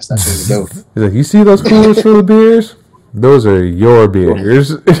ice chest. That's really dope. He's like, you see those coolers full of beers? Those are your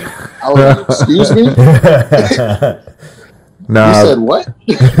beers. Excuse me? Nah, you said what?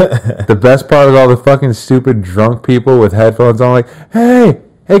 The best part is all the fucking stupid drunk people with headphones on, like, hey,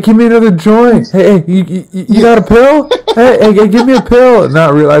 give me another joint. Hey, you got a pill? Hey, give me a pill.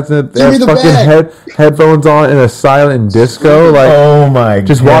 Not realizing that they have fucking headphones on in a silent disco. Like, oh my god.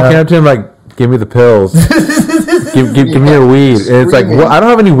 Just walking up to him, like, give me the pills. give me your weed. And it's like, well, I don't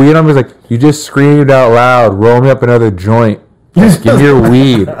have any weed on me. He's like, you just screamed out loud, roll me up another joint. Just give me your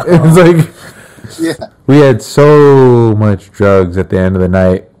weed. It's like, yeah. We had so much drugs at the end of the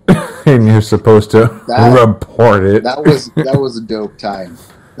night, and you're supposed to report it. That was a dope time.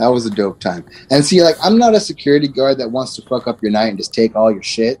 That was a dope time. And see, like, I'm not a security guard that wants to fuck up your night and just take all your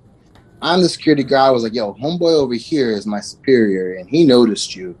shit. I'm the security guard. I was like, yo, homeboy over here is my superior, and he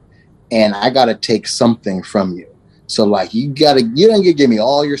noticed you, and I gotta take something from you. So, like, you don't get to give me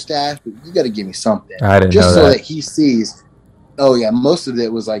all your stash, but you gotta give me something. I didn't just know so that he sees. Oh yeah, most of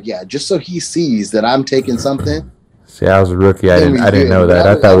it was like, yeah, just so he sees that I'm taking something. See, I was a rookie. I didn't know that.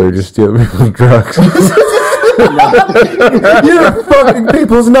 I thought we were just stealing people's drugs. You're fucking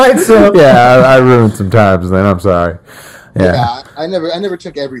people's nights up. Yeah, I ruined some times. Then I'm sorry. Yeah, I never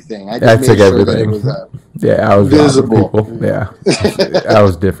took everything. I took sure everything. That it was, I was visible. People. Yeah, I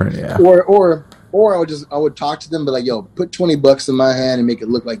was different. Yeah. Or I would talk to them, but like, yo, put $20 in my hand and make it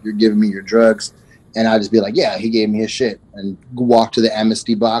look like you're giving me your drugs. And I'd just be like, yeah, he gave me his shit. And walk to the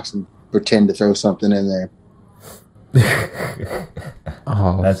amnesty box and pretend to throw something in there.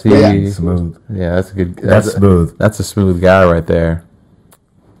 Oh, that's smooth. Yeah, that's a good. That's smooth. That's a smooth guy right there.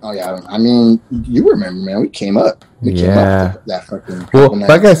 Oh, yeah. I mean, you remember, man. We came up. We came up that fucking Well,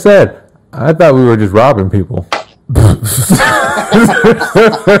 like I said, I thought we were just robbing people.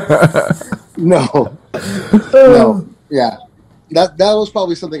 No. Yeah. That was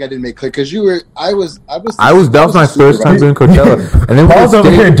probably something I didn't make clear because that was my first time doing Coachella, and then Paul's over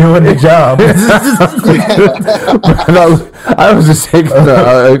here doing the job. I was just taking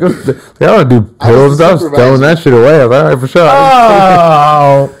I don't do pills. I was throwing that shit away. I was like, all right, for sure.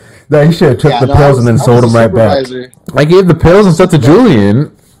 Oh, no, you should have took the pills and then sold them right back. I gave the pills and stuff to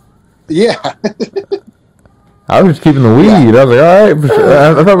Julian. Yeah. I was just keeping the weed. I was like, all right, for sure.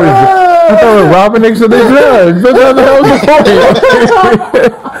 I thought we were robbing niggas with their drugs. What the hell was the point?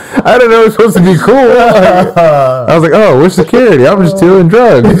 I didn't know it was supposed to be cool. I was like, oh, we're security. I'm just stealing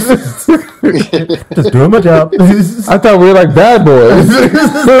drugs. Just doing my job. I thought we were like bad boys.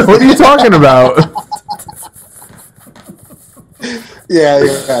 What are you talking about? Yeah,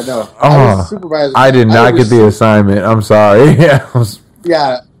 no. Oh, I did not get the assignment. I'm sorry. Yeah.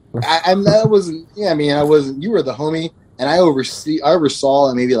 I wasn't. Yeah, I mean, I wasn't. You were the homie, and I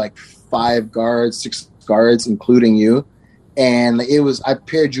oversaw maybe like 6 guards, including you. And I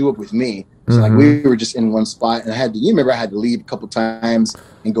paired you up with me, so like we were just in one spot, and you remember I had to leave a couple times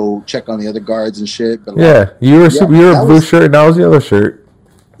and go check on the other guards and shit. But like, you were a blue shirt, and I was the other shirt.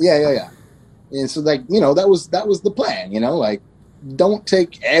 Yeah. And so like that was the plan. Like, don't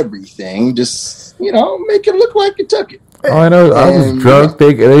take everything, just make it look like you took it. Oh, I know. I was drunk.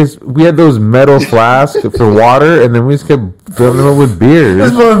 We had those metal flasks for water, and then we just kept filling them up with beers.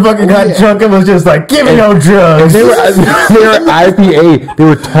 This motherfucker got drunk and was just like, "Give me no drugs." They were IPA. They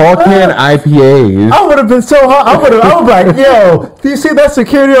were tall can IPAs. I would have been so hot. I would be like, "Yo, do you see that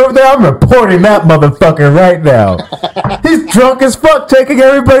security over there? I'm reporting that motherfucker right now. He's drunk as fuck, taking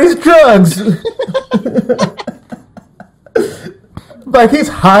everybody's drugs. Like he's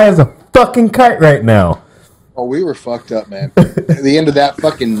high as a fucking kite right now." Oh, we were fucked up, man. At the end of that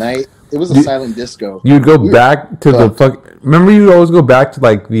fucking night, it was a silent disco. You'd go back to the fuck. Remember, you'd always go back to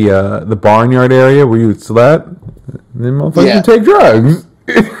like the barnyard area where you would slept. And then motherfuckers would take drugs.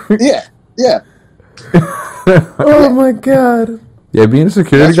 Yeah. Oh my god. Yeah, being a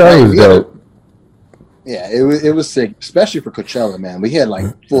security guard was dope. Yeah, it was sick, especially for Coachella, man. We had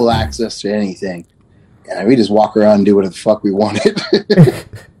like full access to anything, and we just walk around and do whatever the fuck we wanted.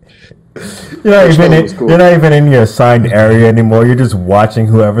 You're not even in your assigned area anymore. You're just watching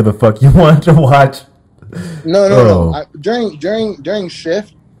whoever the fuck you want to watch. No. During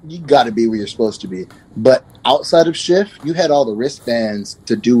shift, you got to be where you're supposed to be. But outside of shift, you had all the wristbands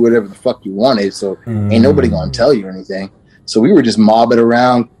to do whatever the fuck you wanted. So ain't nobody gonna tell you anything. So we were just mobbing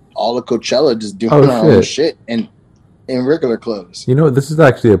around all of Coachella, just doing our own shit and in regular clothes. You know, this is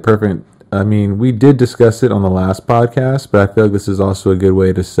actually a perfect. I mean, we did discuss it on the last podcast, but I feel like this is also a good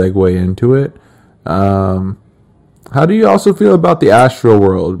way to segue into it. How do you also feel about the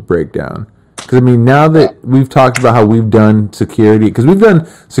Astroworld breakdown? Because, I mean, now that we've talked about how we've done security, because we've done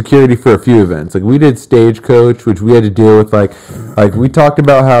security for a few events. Like, we did Stagecoach, which we had to deal with, like we talked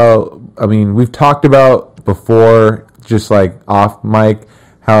about how, I mean, we've talked about before, just like off mic,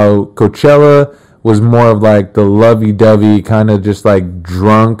 how Coachella was more of like the lovey-dovey kind of just like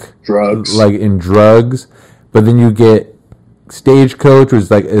drugs, like in drugs. But then you get Stagecoach, which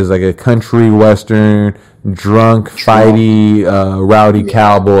is like a country western drunk, fighty, rowdy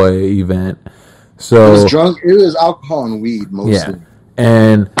cowboy event. So it was drunk. It was alcohol and weed mostly. Yeah,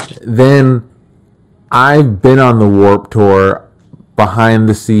 and then I've been on the Warped Tour behind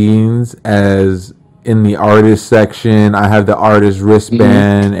the scenes as in the artist section. I have the artist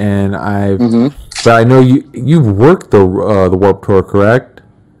wristband, and but I know you've worked the Warped Tour, correct?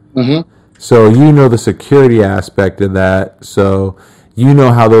 Mm-hmm. So you know the security aspect of that. So you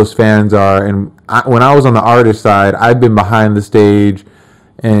know how those fans are. And when I was on the artist side, I've been behind the stage,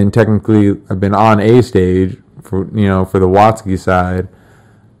 and technically I've been on a stage for the Watsky side,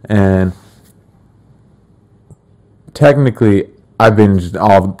 and technically I've been just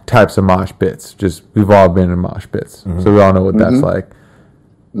all types of mosh pits. Just we've all been in mosh pits, so we all know what that's like.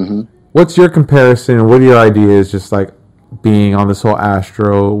 Mm-hmm. What's your comparison? What are your ideas? Just like being on this whole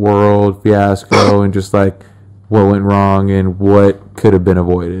Astroworld fiasco, and just like what went wrong and what could have been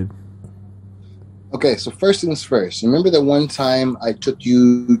avoided. Okay, so first things first. Remember that one time I took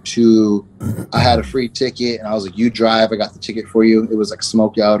you to? I had a free ticket, and I was like, "You drive. I got the ticket for you." It was like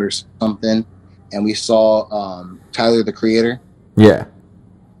Smoke Out or something, and we saw Tyler the Creator. Yeah.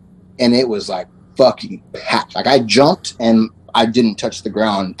 And it was like fucking packed. Like I jumped and I didn't touch the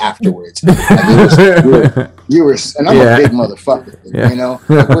ground afterwards. Like you were, and I'm a big motherfucker, you know?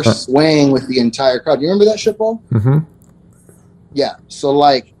 Like we're swaying with the entire crowd. You remember that shit, Paul? Mm-hmm. Yeah. So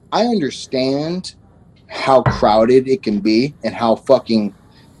like, I understand how crowded it can be and how fucking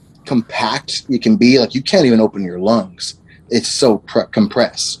compact it can be. Like you can't even open your lungs. It's so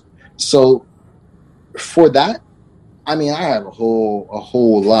compressed. So for that, I mean, I have a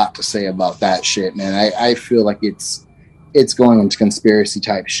whole lot to say about that shit, man. I feel like it's going into conspiracy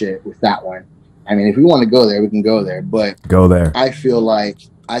type shit with that one. I mean, if we want to go there, we can go there, but go there. I feel like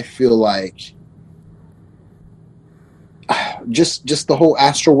just the whole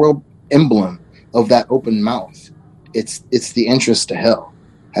Astroworld emblem of that open mouth. It's the entrance to hell.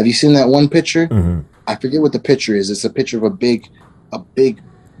 Have you seen that one picture? Mm-hmm. I forget what the picture is. It's a picture of a big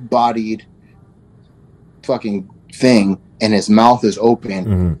bodied fucking thing, and his mouth is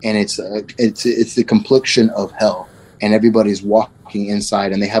open, and it's the complexion of hell, and everybody's walking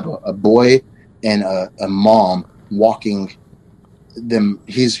inside, and they have a boy and a mom walking them.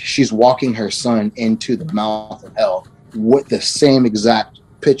 She's walking her son into the mouth of hell with the same exact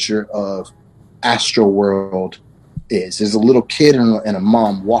picture of Astroworld is. There's a little kid and a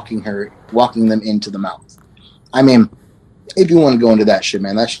mom walking them into the mouth. I mean, if you want to go into that shit,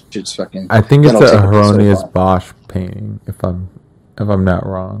 man, that shit's fucking. I think it's a Hieronymus Bosch painting, if I'm not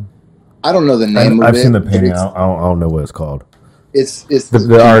wrong. I don't know the name of it. I've seen the painting. I don't know what it's called. It's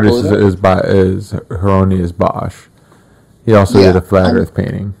the artist is Hieronymus Bosch. He also did a flat Earth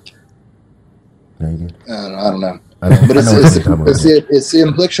painting. Maybe. I don't know. But it's the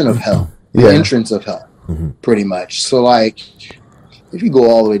infliction of hell. The entrance of hell. pretty much. So like, if you go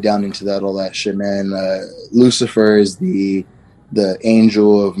all the way down into that, all that shit, man, Lucifer is the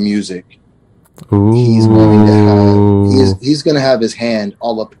angel of music. Ooh. He's willing to have, he's going to have his hand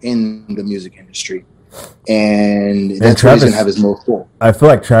all up in the music industry. And that's where he's going to have his most pull. I feel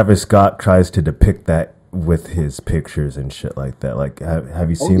like Travis Scott tries to depict that with his pictures and shit like that. Like, have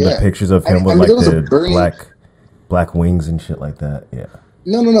you seen the pictures of him with like the black wings and shit like that? Yeah.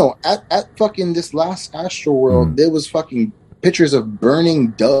 No. At fucking this last Astro World, there was fucking pictures of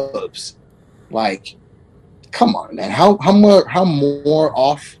burning doves. Like, come on, man. How more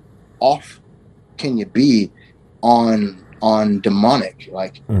off can you be on demonic?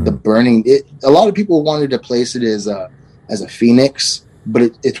 Like the burning. A lot of people wanted to place it as a phoenix, but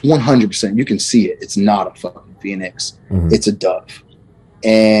it's 100%. You can see it. It's not a fucking phoenix. It's a dove,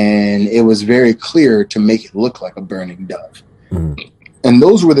 and it was very clear to make it look like a burning dove. And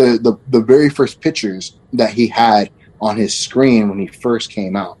those were the very first pictures that he had on his screen when he first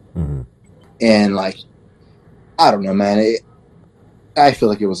came out. And like, I don't know, man. I feel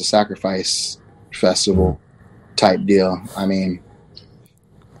like it was a sacrifice festival type deal. I mean,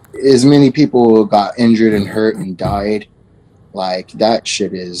 as many people got injured and hurt and died, like that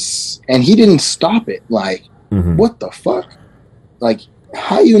shit is, and he didn't stop it. Like, what the fuck? Like,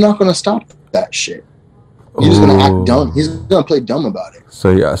 how you not gonna stop that shit? You're just gonna act dumb. He's gonna play dumb about it.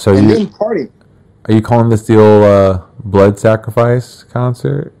 So yeah, so and you then party. Are you calling this the old blood sacrifice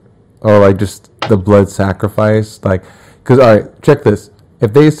concert, or like just the blood sacrifice? Like, because all right, check this.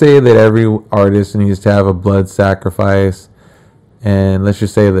 If they say that every artist needs to have a blood sacrifice, and let's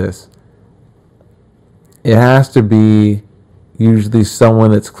just say this, it has to be usually someone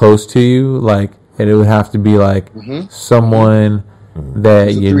that's close to you, like, and it would have to be like someone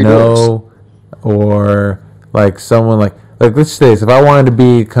that you know, or like someone like let's say this, if I wanted to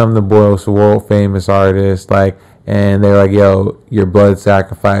become the most world famous artist, like, and they're like, yo, your blood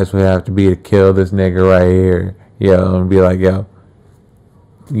sacrifice would have to be to kill this nigga right here, yo, and be like, yo,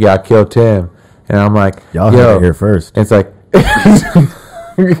 you gotta kill Tim. And I'm like, y'all heard it here first. It's like, and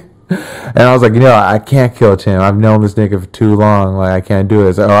I was like, I can't kill Tim. I've known this nigga for too long. Like, I can't do it.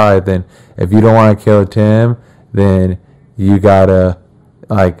 It's like, all right, then if you don't want to kill Tim, then you gotta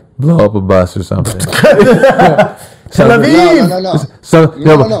like blow up a bus or something. No.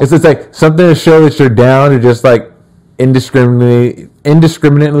 It's just like something to show that you're down to just like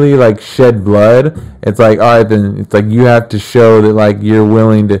indiscriminately like shed blood. It's like, all right, then it's like you have to show that like you're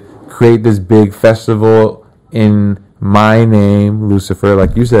willing to create this big festival in my name, Lucifer,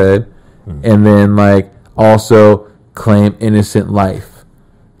 like you said, and then like also claim innocent life.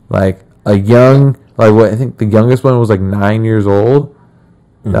 Like a young, like what I think the youngest one was like 9 years old.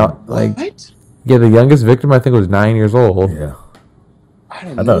 Now, like, what? Yeah, the youngest victim I think was 9 years old. Yeah,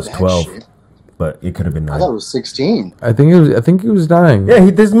 I thought it was 12, but it could have been 9. I thought it was 16. I think it was 9. Yeah,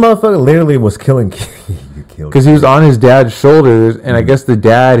 this motherfucker literally was killing. Because he was on his dad's shoulders, and I guess the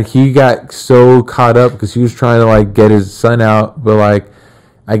dad, he got so caught up because he was trying to like get his son out, but like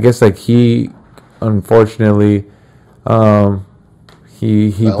I guess like he unfortunately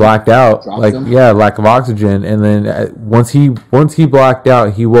he blacked out, like him? Yeah, lack of oxygen, and then once he blacked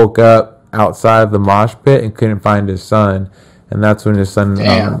out, he woke up outside the mosh pit and couldn't find his son, and that's when his son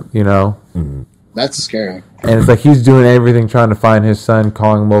That's scary. And it's like he's doing everything trying to find his son,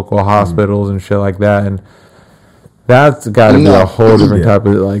 calling local hospitals and shit like that, and that's got to be a whole different type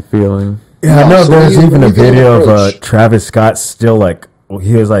of like feeling. Yeah, I know. There's even a video of Travis Scott still like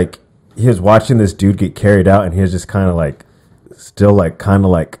he was watching this dude get carried out, and he was just kind of like still like kind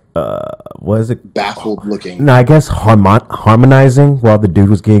of like what is it? Baffled looking. No, I guess harmonizing while the dude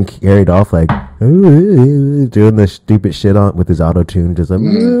was getting carried off, like doing the stupid shit on with his auto tune, just like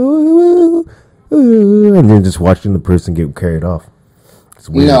and then just watching the person get carried off. It's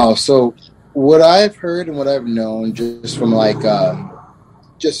weird. No, so what I've heard and what I've known just from like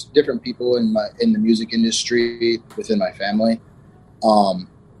just different people in the music industry within my family,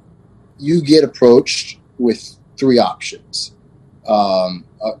 you get approached with 3 options.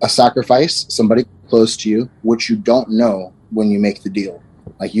 A sacrifice, somebody close to you, which you don't know when you make the deal.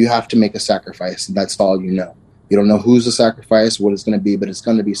 Like, you have to make a sacrifice, and that's all you know. You don't know who's the sacrifice, what it's going to be, but it's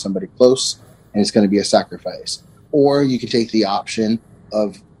going to be somebody close, and it's going to be a sacrifice. Or you can take the option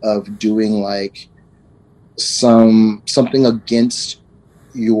of doing like something against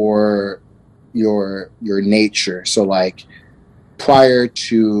your nature. So like prior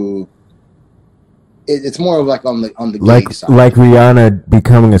to it's more of like on the gay side. Like Rihanna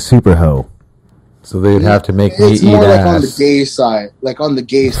becoming a super hoe. So they'd have to make me eat ass. It's more like on the gay side. Like on the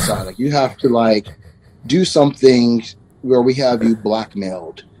gay side, like you have to like do something where we have you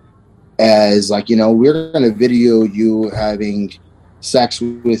blackmailed, as like, you know, we're going to video you having sex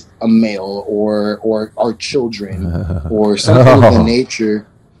with a male or our children or something of the nature.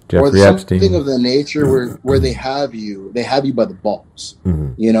 Jeffrey or Epstein. something of the nature where they have you by the balls,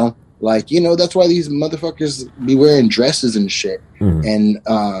 you know, like, you know, that's why these motherfuckers be wearing dresses and shit. And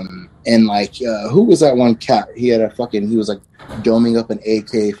like, who was that one cat? He was like doming up an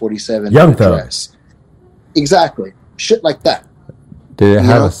AK-47 Young Thug. dress. Exactly. Shit like that. Did it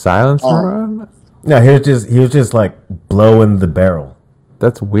have a silencer on? No, he was just like blowing the barrel.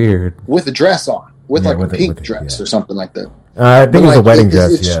 That's weird. With a dress on. With Yeah, like with a it- pink with it, dress yeah. or something like that. I think it was a like, wedding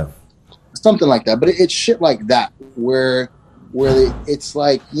it's- dress. Yeah. Something like that. But it's shit like that where it's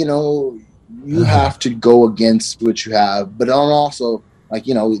like, you know, you have to go against what you have, but also like,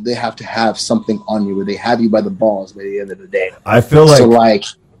 you know, they have to have something on you where they have you by the balls by the end of the day. I feel like So like,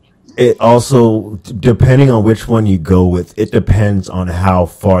 it also, depending on which one you go with, it depends on how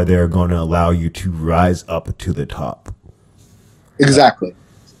far they're going to allow you to rise up to the top. exactly.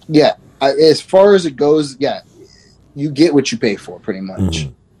 Yeah. As far as it goes, yeah, you get what you pay for pretty much.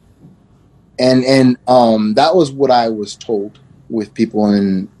 And that was what I was told with people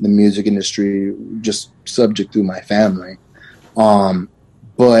in the music industry, just subject through my family.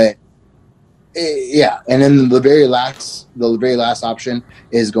 But yeah, and then the very last option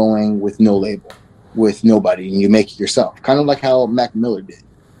is going with no label, with nobody, and you make it yourself. Kind of like how Mac Miller did.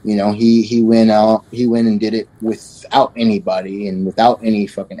 You know, he went and did it without anybody and without any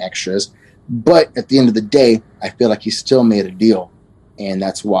fucking extras. But at the end of the day, I feel like he still made a deal. And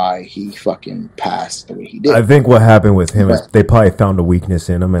that's why he fucking passed the way he did. I think what happened with him is they probably found a weakness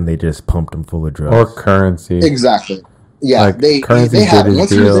in him and they just pumped him full of drugs. Or Currency. Exactly. Yeah, Like, they Currency had did his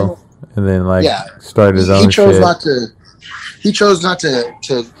once he was deal, and then like started his he own chose shit. not to. He chose not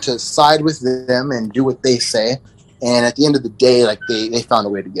to side with them and do what they say. And at the end of the day, like they found a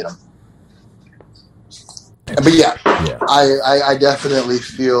way to get him. But yeah. I definitely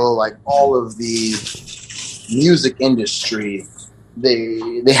feel like all of the music industry,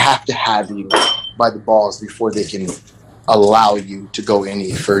 they have to have you by the balls before they can allow you to go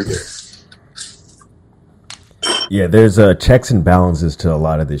any further. Yeah, there's checks and balances to a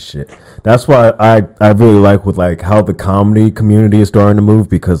lot of this shit. That's why I really like with like how the comedy community is starting to move,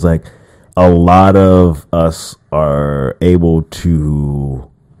 because like a lot of us are able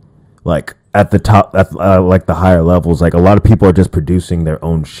to like at the top, at like the higher levels, like a lot of people are just producing their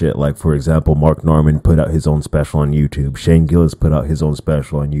own shit. Like for example, Mark Norman put out his own special on YouTube. Shane Gillis put out his own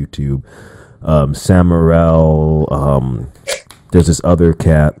special on YouTube. Sam Morril, there's this other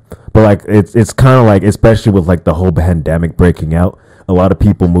cat. But like it's kind of like, especially with like the whole pandemic breaking out, a lot of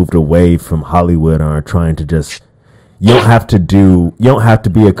people moved away from Hollywood and are trying to just you don't have to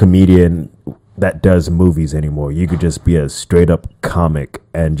be a comedian that does movies anymore. You could just be a straight up comic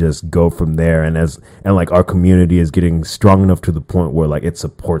and just go from there. And like our community is getting strong enough to the point where like it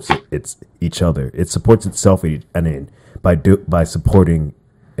supports it's each other. It supports itself and by supporting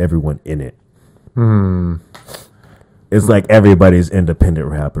everyone in it. It's like everybody's independent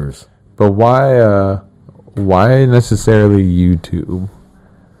rappers. But why necessarily YouTube?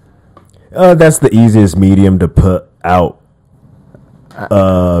 That's the easiest medium to put out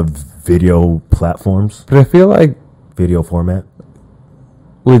video platforms, But I feel like video format.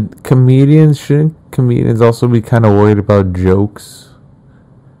 with shouldn't comedians also be kind of worried about jokes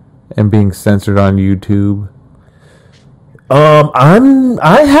and being censored on YouTube?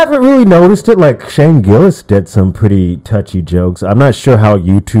 I haven't really noticed it. Like Shane Gillis did some pretty touchy jokes. I'm not sure how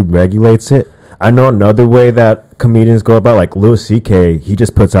YouTube regulates it. I know another way that comedians go about, like Louis C.K., he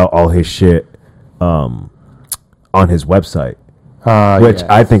just puts out all his shit on his website, which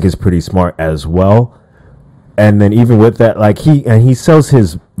I think is pretty smart as well. And then even with that, like he sells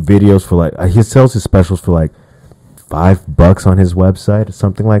his videos for like he sells his specials for like $5 on his website or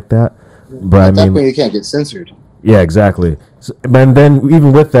something like that. But I mean, you can't get censored. yeah, exactly. And then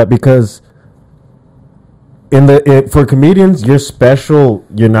even with that, because for comedians, your special,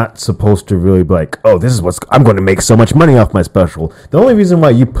 you're not supposed to really be like, oh, this is I'm going to make so much money off my special. The only reason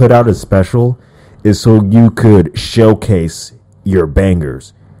why you put out a special is so you could showcase your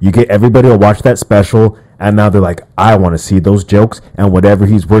bangers. You get everybody to watch that special, and now they're like, I want to see those jokes and whatever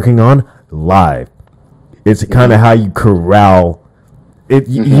he's working on live. It's kind of how you corral it.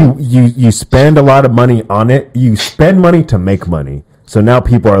 You spend a lot of money on it. You spend money to make money. So now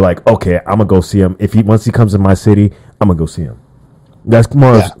people are like, okay, I'm gonna go see him. Once he comes in my city, I'm gonna go see him. That's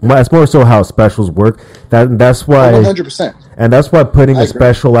more so how specials work. That's why 100%. And that's why putting I a agree.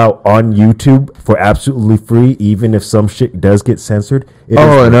 special out on YouTube for absolutely free, even if some shit does get censored.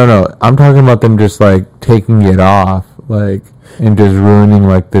 No. I'm talking about them just like taking it off. like, and just ruining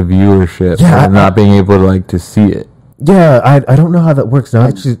like the viewership, Yeah, and not being able to like to see it. Yeah, I don't know how that works.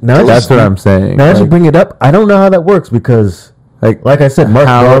 That's what I'm saying. Now that you Like, bring it up, I don't know how that works because, like I said, Mark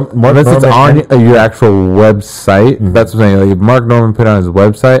unless it's Norman on your actual website. Mhm. That's what I'm saying. Like, if Mark Norman put it on his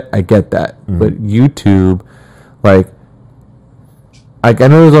website, I get that. Mhm. But YouTube, like I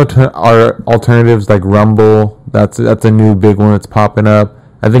know there's are alternatives like Rumble. That's a new big one that's popping up.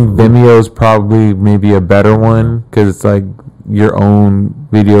 I think Vimeo is probably maybe a better one because it's like your own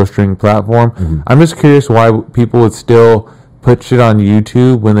video streaming platform. Mhm. I'm just curious why people would still put shit on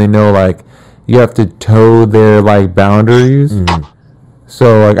YouTube when they know like you have to toe their like boundaries. Mhm.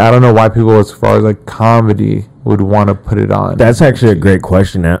 So like I don't know why people as far as like comedy would want to put it on. That's actually a great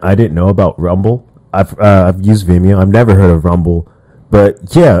question. I didn't know about Rumble. I've used Vimeo. I've never heard of Rumble.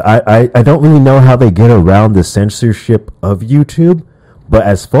 But yeah, I don't really know how they get around the censorship of YouTube. But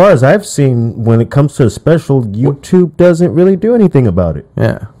as far as I've seen, when it comes to a special, YouTube doesn't really do anything about it.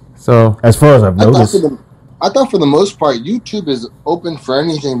 Yeah. So as far as I've noticed, I thought for the most part, YouTube is open for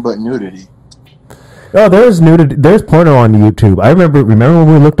anything but nudity. oh, there's nudity. There's porno on YouTube. I remember when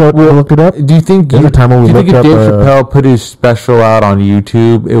we looked it up. do you think There's a time when we do you think looked if up, Dave Chappelle put his special out on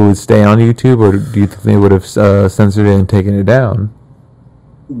YouTube, it would stay on YouTube, or do you think they would have censored it and taken it down?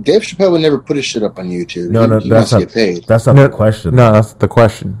 Dave Chappelle would never put his shit up on YouTube. No, he that's must not. get paid. That's not the question. No, that's the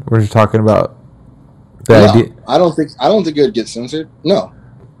question. We're just talking about the No, idea. I don't think it would get censored. No.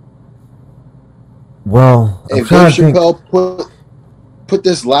 Well, I'm If trying Dave to think. Chappelle put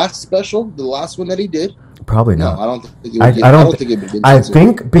this last special, the last one that he did, Probably no, not. I don't think it would get, I I don't don't think it would get I censored.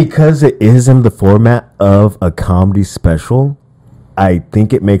 think because it is in the format of a comedy special, I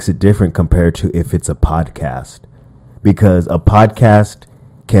think it makes it different compared to if it's a podcast. Because a podcast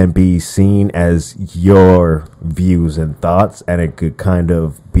can be seen as your views and thoughts, and it could kind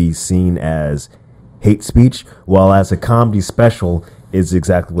of be seen as hate speech, while as a comedy special is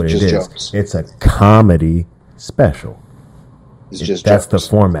exactly what it Just is. jokes. It's a comedy special. It's just That's the jokes.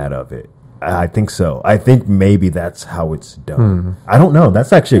 format of it. I think so. I think maybe that's how it's done. I don't know.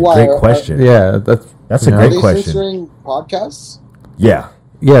 That's actually a Why, great question. Yeah, That's a yeah. Are great they question. censoring podcasts? Yeah.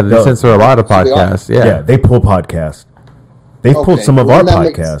 Yeah, they No. censor a lot of So they are. podcasts. Yeah. Yeah. They pull podcasts. They've pulled Okay, some of well, our that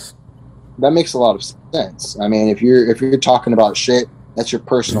makes- podcasts. That makes a lot of sense. I mean, if you're talking about shit, that's your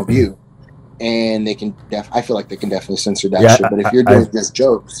personal view, and they can. I feel like they can definitely censor that Yeah, shit. But if you're doing just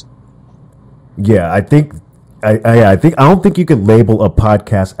jokes, Yeah, I think I don't think you could label a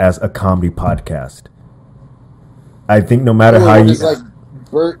podcast as a comedy podcast. I think no matter how you it's like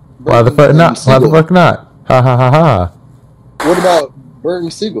Bert. Why the fuck and not? Why the Siegel. fuck not? Ha ha ha ha. What about Bert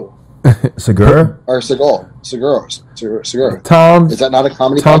and Siegel Segura? or Segura? Tom Is that not a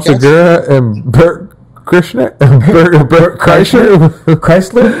comedy Tom podcast? Segura and Bert Krishna Bert Kreischer.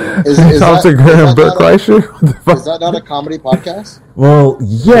 Chrysler? Is Tom that- Segura is and that Bert not a- Kreischer. What the Is fuck? that not a comedy podcast? Well,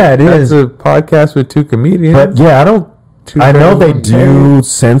 yeah, it That's is. a podcast with two comedians. But yeah, I know they do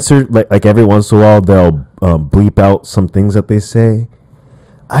censor, like every once in a while they'll bleep out some things that they say.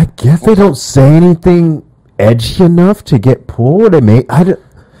 I guess they don't say anything edgy enough to get pulled.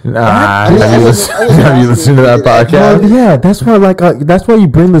 Nah, mean, have you listened to that Well, podcast? yeah, that's why that's why you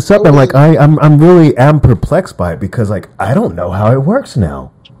bring this up. I'm like, I'm really perplexed by it because like I don't know how it works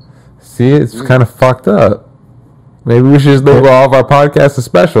now. See, it's kind of fucked up. Maybe we should just label all of our podcasts as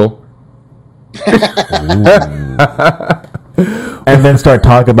special. And then start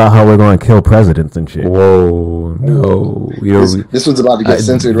talking about how we're going to kill presidents and shit. Whoa, no. This one's about to get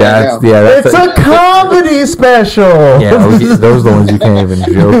censored right now. Yeah, that's It's a comedy special. yeah, those are the ones you can't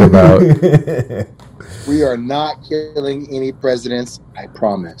even joke about. We are not killing any presidents. I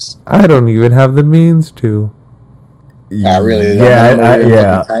promise. I don't even have the means to. I really don't. Yeah, know where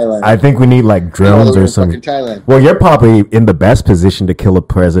yeah. fucking Thailand. I think we need like drones We're or in something. fucking Thailand. Well, you're probably in the best position to kill a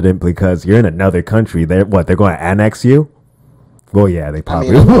president because you're in another country. They're going to annex you? Well, yeah, they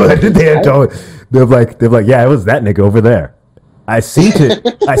probably mean, would. They're like, yeah, it was that nigga over there. I seen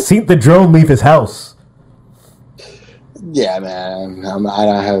the drone leave his house. Yeah, man.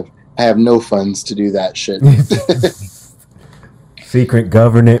 I have no funds to do that shit. Secret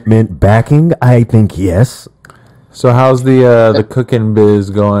government backing? I think yes. So how's the cooking biz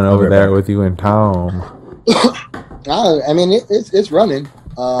going over Okay, there back. with you and Tom? I mean, it's running.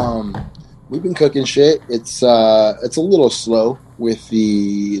 We've been cooking shit. It's a little slow with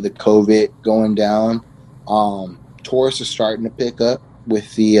the COVID going down. Tourists are starting to pick up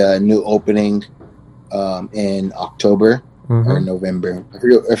with the new opening in October or November.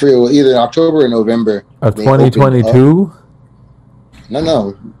 I forget either October or November Of they opened up. 2022?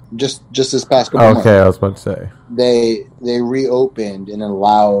 No, just this past couple months. Okay, I was about to say. They reopened and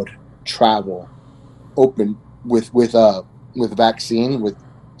allowed travel, open with vaccine,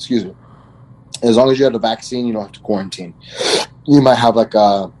 excuse me, as long as you have the vaccine, you don't have to quarantine. You might have like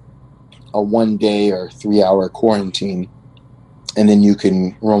a 1 day or 3 hour quarantine, and then you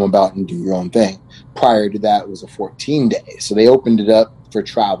can roam about and do your own thing. Prior to that, it was a 14 day. So they opened it up for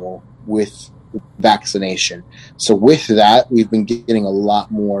travel with vaccination. So with that, we've been getting a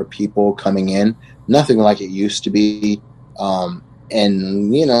lot more people coming in. Nothing like it used to be.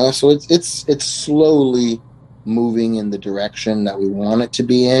 And you know, so it's slowly moving in the direction that we want it to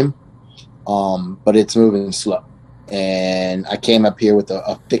be in. But it's moving slow. And I came up here with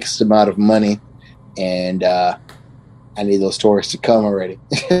a fixed amount of money, and I need those tourists to come already.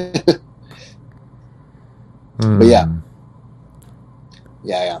 But yeah.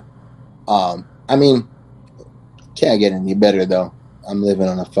 I mean, can't get any better though. I'm living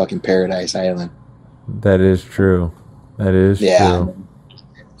on a fucking paradise island. That is true. That is true.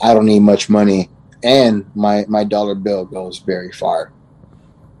 I don't need much money, and my dollar bill goes very far.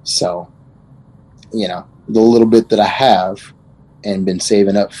 So, you know, the little bit that I have and been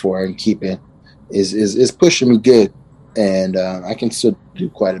saving up for and keeping is pushing me good, and I can still do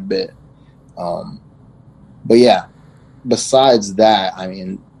quite a bit. But yeah, besides that, I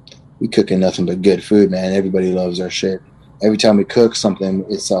mean, we cooking nothing but good food, man. Everybody loves our shit. Every time we cook something,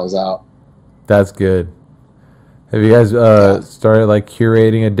 it sells out. That's good. Have you guys started like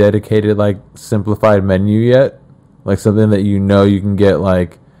curating a dedicated like simplified menu yet? Like something that you know you can get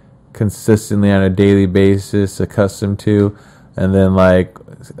like consistently on a daily basis, accustomed to, and then like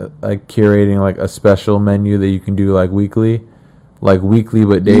curating like a special menu that you can do like weekly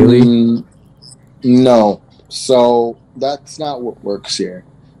but daily? No. So that's not what works here.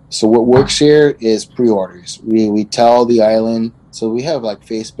 So what works here is pre-orders. We tell the island, so we have like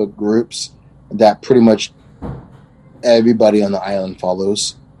Facebook groups that pretty much everybody on the island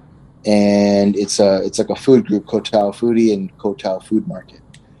follows, and it's like a food group, Kotal Foodie and Kotal Food Market.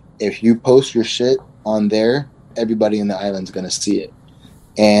 If you post your shit on there, everybody in the island's gonna see it.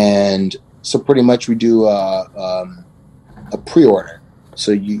 And so pretty much we do a pre-order.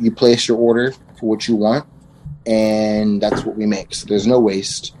 So you place your order for what you want, and that's what we make. So there's no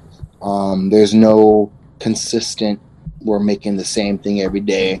waste. There's no consistent, we're making the same thing every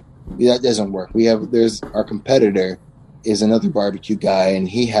day. That doesn't work. There's our competitor is another barbecue guy, and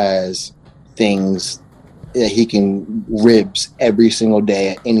he has things that he can ribs every single day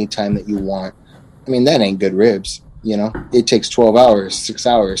at any time that you want. I mean, that ain't good ribs, you know? It takes 12 hours, 6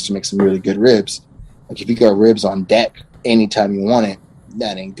 hours to make some really good ribs. Like if you got ribs on deck anytime you want it,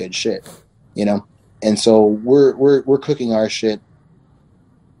 that ain't good shit, you know? And so we're cooking our shit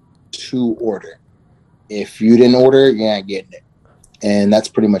to order. If you didn't order, you're not getting it. And that's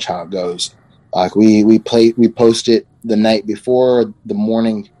pretty much how it goes. Like we post it the night before, the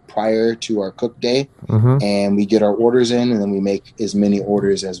morning prior to our cook day, and we get our orders in, and then we make as many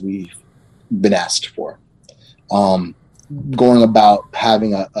orders as we've been asked for. Going about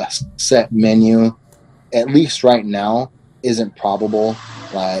having a set menu, at least right now, isn't probable.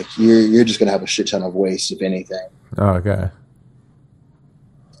 Like you're just gonna have a shit ton of waste, if anything. Oh, okay.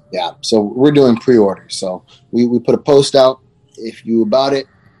 Yeah, so we're doing pre-orders. So we put a post out. If you about it,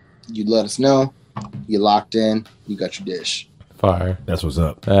 you'd let us know. You locked in. You got your dish. Fire. That's what's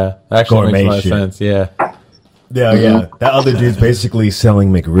up. Actually Gourmet makes a lot of shit. sense. Yeah. Yeah. That other dude's basically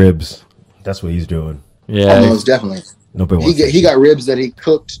selling McRibs. That's what he's doing. Yeah. Most definitely. Nobody wants He got ribs that he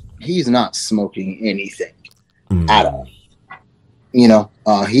cooked. He's not smoking anything at all. You know,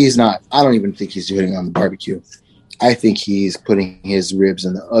 he's not. I don't even think he's doing it on the barbecue. I think he's putting his ribs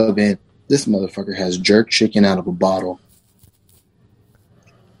in the oven. This motherfucker has jerk chicken out of a bottle.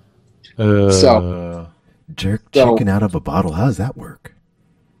 Jerk chicken out of a bottle. How does that work?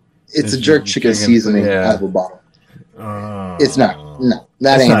 It's a jerk chicken seasoning out of a bottle. It's not. No,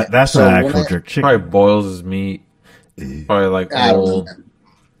 that ain't it. That's not actual jerk chicken. Probably boils his meat. Probably like old.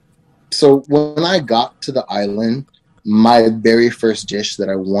 So when I got to the island, my very first dish that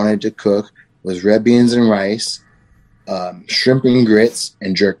I wanted to cook was red beans and rice, shrimp and grits,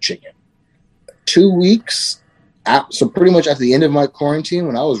 and jerk chicken. 2 weeks, so pretty much at the end of my quarantine,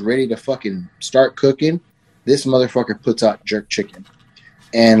 when I was ready to fucking start cooking, this motherfucker puts out jerk chicken.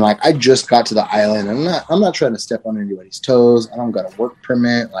 And like I just got to the island. I'm not trying to step on anybody's toes. I don't got a work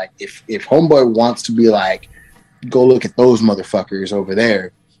permit. Like if homeboy wants to be like, go look at those motherfuckers over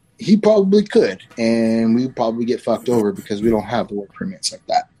there, he probably could, and we probably get fucked over because we don't have the work permits like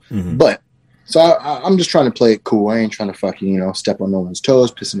that. But so I'm just trying to play it cool. I ain't trying to fucking step on no one's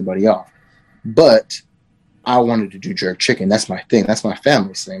toes, piss anybody off. But I wanted to do jerk chicken. That's my thing. That's my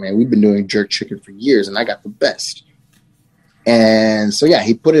family's thing, man. We've been doing jerk chicken for years, and I got the best. And so yeah,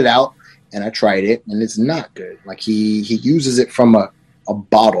 he put it out, and I tried it, and it's not good. Like he uses it from a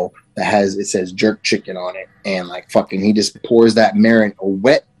bottle that says jerk chicken on it, and like fucking he just pours that a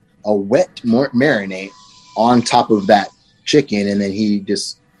wet marinade on top of that chicken, and then he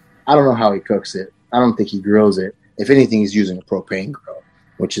just, I don't know how he cooks it. I don't think he grills it. If anything, he's using a propane grill,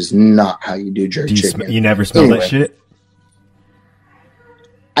 which is not how you do jerk chicken. You never smell that shit?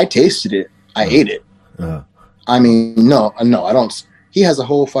 I tasted it. I ate it. I mean, no, I don't. He has a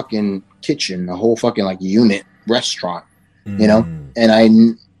whole fucking kitchen, a whole fucking like unit restaurant, you know, and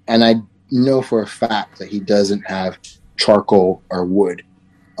I know for a fact that he doesn't have charcoal or wood.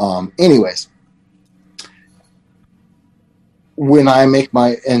 Anyways, when I make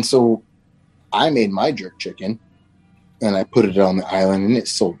I made my jerk chicken and I put it on the island and it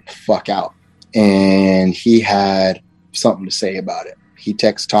sold the fuck out. And he had something to say about it. He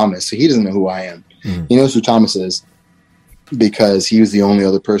texts Thomas, so he doesn't know who I am. He knows who Thomas is because he was the only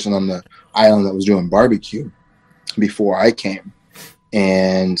other person on the island that was doing barbecue before I came.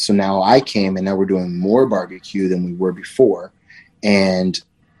 And so now I came, and now we're doing more barbecue than we were before. And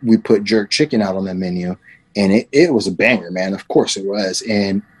we put jerk chicken out on the menu, and it was a banger, man. Of course it was.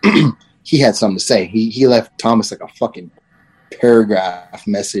 And he had something to say. He left Thomas like a fucking paragraph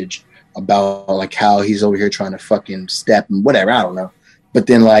message about like how he's over here trying to fucking step and whatever. I don't know. But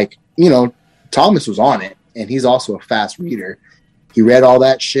then, like, you know, Thomas was on it, and he's also a fast reader. He read all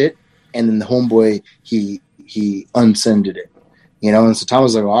that shit, and then the homeboy, he unsended it, you know. And so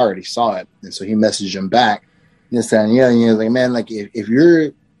Thomas was like, well, I already saw it. And so he messaged him back and saying, yeah, and he was like, man, like if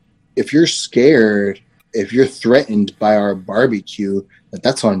you're scared, if you're threatened by our barbecue,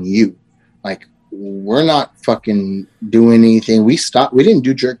 that's on you. Like, we're not fucking doing anything. We didn't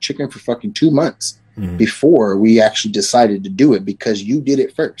do jerk chicken for fucking 2 months before we actually decided to do it because you did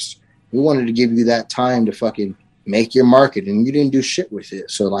it first. We wanted to give you that time to fucking make your market, and you didn't do shit with it.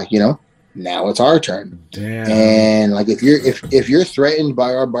 So, like, you know, now it's our turn. Damn. And like, if you're threatened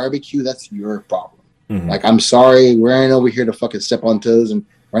by our barbecue, that's your problem. Like, I'm sorry, we ain't over here to fucking step on toes, and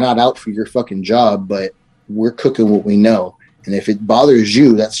we're not out for your fucking job, but we're cooking what we know. And if it bothers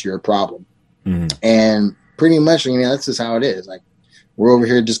you, that's your problem. And pretty much, I mean, that's just how it is. Like, we're over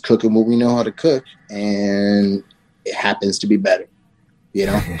here just cooking what we know how to cook, and it happens to be better, you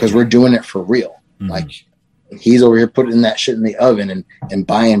know, because we're doing it for real. Like, he's over here putting that shit in the oven and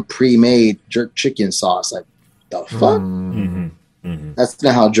buying pre-made jerk chicken sauce. Like, the fuck? That's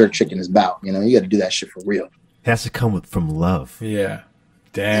not how jerk chicken is about. You know, you got to do that shit for real. It has to come from love. Yeah.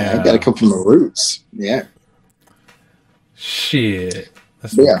 Damn. Yeah, you got to come from the roots. Yeah. Shit.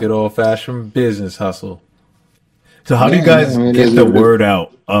 That's a good old-fashioned business hustle. So how do you guys get the word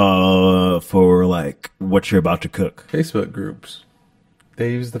out for, like, what you're about to cook? Facebook groups.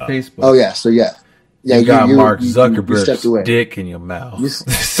 They use the Facebook. Oh, yeah. So, yeah. Yeah, you got Mark Zuckerberg's dick in your mouth.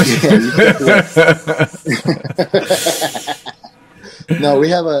 No, we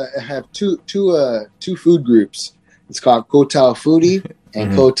have two food groups. It's called Kotal Foodie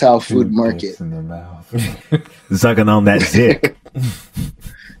and Kotal Food Market. In the mouth. Sucking on that dick.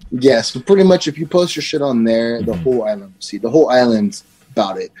 Yes, but pretty much if you post your shit on there, the whole island will see. The whole island's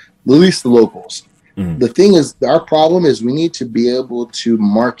about it. At least the locals. The thing is, our problem is we need to be able to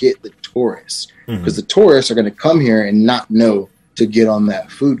market the tourists because the tourists are going to come here and not know to get on that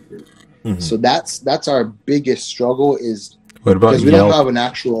food group. So that's our biggest struggle is what about because we Yelp? don't have an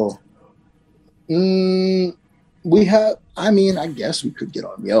actual. We have. I mean, I guess we could get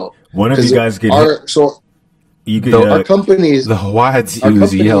on Yelp. One of you guys get our company's the Whites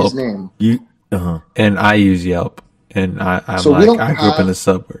use Yelp. Name. And I use Yelp, and I grew up in the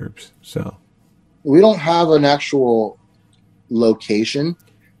suburbs, so we don't have an actual location.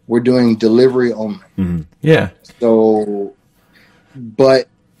 We're doing delivery only. Yeah. So, but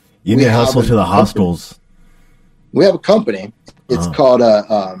you need to hustle to the hostels. We have a company. It's called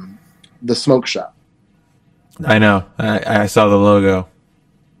the Smoke Shop. I know. I saw the logo.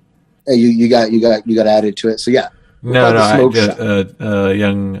 Hey, you got added to it. So yeah. Young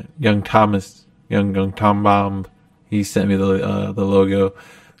Tom Bomb. He sent me the logo,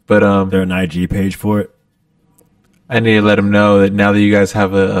 but they're an IG page for it. I need to let him know that now that you guys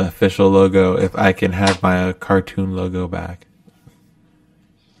have an official logo, if I can have my cartoon logo back.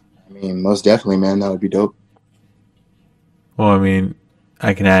 I mean, most definitely, man. That would be dope. Well, I mean,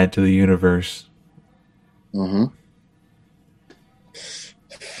 I can add it to the universe.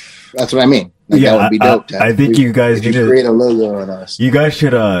 That's what I mean. Like, that would be dope. I think you guys need to create a logo on us. You guys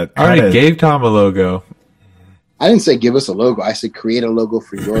should. I already gave Tom a logo. I didn't say give us a logo. I said create a logo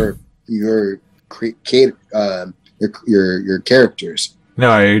for your characters.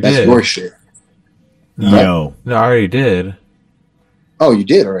 No, I already did. That's your shit. No, I already did. Oh, you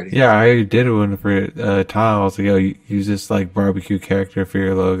did already? Yeah, I already did one for Tom. I was like, yo, use this like barbecue character for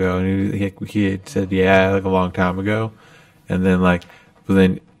your logo, and he had said, yeah, like a long time ago, and then like, but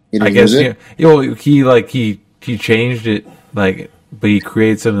then I guess he changed it like, but he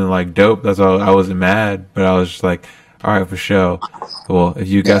created something like dope. That's all. I wasn't mad, but I was just like, all right, for sure. Well, if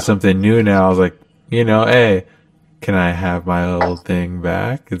you got something new now, I was like, hey, can I have my old thing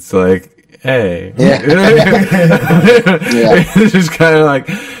back? It's like, hey, Yeah. it's just kind of like,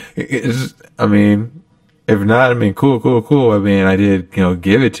 I mean, if not, I mean, cool. I mean, I did,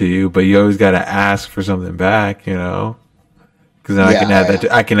 give it to you, but you always got to ask for something back, because then I can add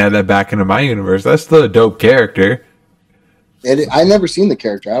that. I can add that back into my universe. That's still a dope character. I never seen the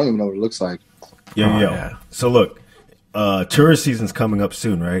character. I don't even know what it looks like. Yeah. So look, tourist season's coming up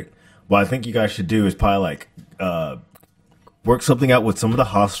soon, right? What I think you guys should do is probably work something out with some of the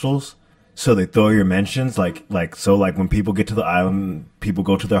hostels. So they throw your mentions, like when people get to the island, people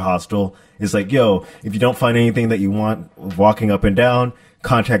go to their hostel. It's like, yo, if you don't find anything that you want walking up and down,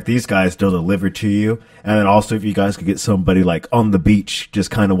 contact these guys, they'll deliver to you. And then also if you guys could get somebody like on the beach,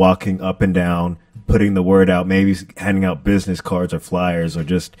 just kind of walking up and down, putting the word out, maybe handing out business cards or flyers or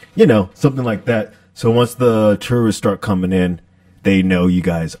just, something like that. So once the tourists start coming in, they know you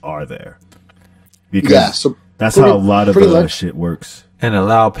guys are there. Because that's how a lot of the shit works. And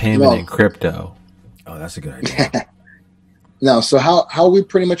allow payment in crypto. Oh, that's a good idea. No, so how we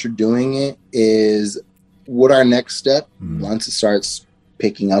pretty much are doing it is what our next step, once it starts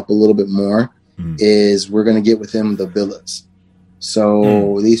picking up a little bit more, is we're going to get with them the villas.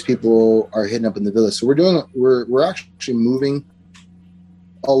 So these people are hitting up in the villas. So we're actually moving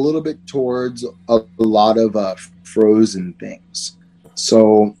a little bit towards a lot of frozen things.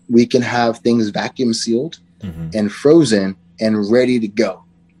 So we can have things vacuum sealed and frozen and ready to go.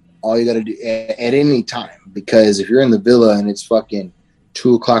 All you got to do at any time, because if you're in the villa and it's fucking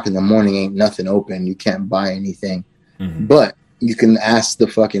 2:00 in the morning, ain't nothing open, you can't buy anything. But you can ask the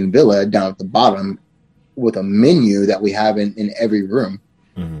fucking villa down at the bottom with a menu that we have in every room,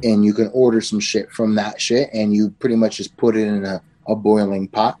 and you can order some shit from that shit, and you pretty much just put it in a boiling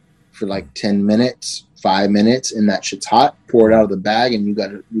pot for like 10 minutes, 5 minutes, and that shit's hot. Pour it out of the bag, and you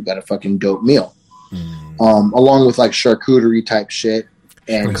got a fucking dope meal. Along with like charcuterie type shit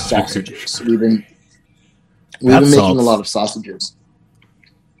and sausages. We've been making a lot of sausages.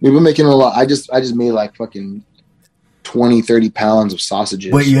 We've been making a lot. I just made like fucking 20-30 pounds of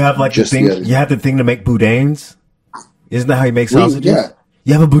sausages. Wait, you have like the thing? You have the thing to make boudins? Isn't that how you make sausages? Yeah.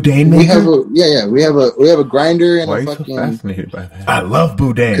 You have a boudin maker? We have a grinder and Why a are you fucking. so fascinated by that? I love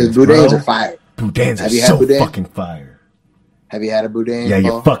boudins. Because boudins are fire. Boudins are Have you had so boudin? fucking fire. Have you had a boudin? Yeah,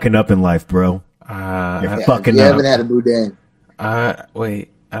 you're fucking up in life, bro. You're fucking You up. haven't had a boudin. Wait.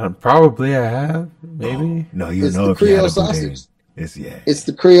 Probably I have. Maybe. No, you It's know the if you had Creole a boudin. sausage. It's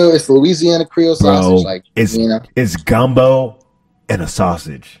the Creole. It's the Louisiana Creole bro, sausage. Like it's gumbo and a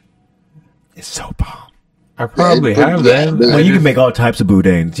sausage. It's so bomb. I probably Yeah, have yeah, them. but- Well, you can make all types of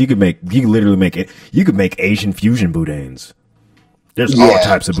boudins. You can literally make it. You could make Asian fusion boudins. There's all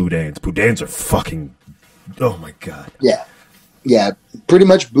types of boudins. Boudins are fucking. Oh my god. Yeah. Pretty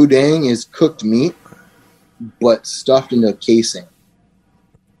much boudin is cooked meat, but stuffed into a casing.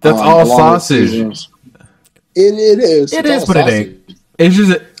 That's all along with sausage. seasonings. It is. It It's is, all but it ain't. sausage. It's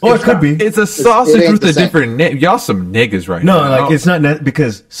just. Or it could be. It's a sausage ain't with the a same. different name. Y'all some niggas right No, now. like it's not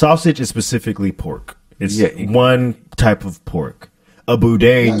because sausage is specifically pork. It's one type of pork. A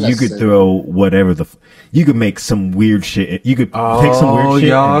boudin, Not you could necessarily. throw whatever you could make some weird shit. You could take some weird shit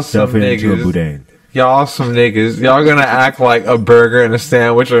y'all and stuff some it into a niggas. boudin. Y'all some niggas. Y'all gonna act like a burger and a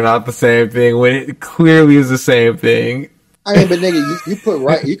sandwich are not the same thing when it clearly is the same thing. I mean, but nigga, you put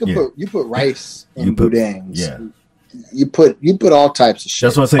rice. You can Yeah. you put rice in You put- boudins. yeah. You put all types of shit.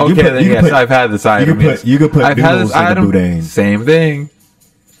 That's what I'm saying. Okay, then you yes, can put, I've had this item. you could put I've had noodles this in the item. boudin. Same thing.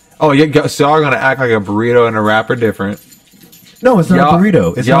 Oh, yeah. So y'all gonna act like a burrito and a wrap are different. No, it's not Y'all, a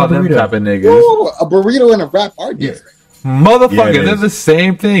burrito. It's y'all not a them burrito. type of niggas. Ooh, a burrito and a wrap are different. Motherfucker, Yeah, it they're is. the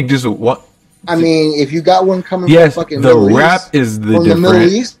same thing. Just what? I mean, if you got one coming Yes, from fucking the Middle wrap East, is the from the Middle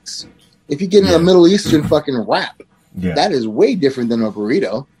different. East, if you get in a Middle Eastern fucking wrap, Yeah. that is way different than a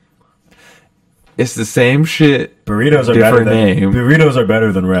burrito. It's the same shit. Burritos are different better than name. burritos are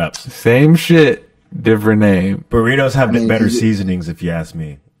better than wraps. Same shit, different name. Burritos have I mean, better you- seasonings, if you ask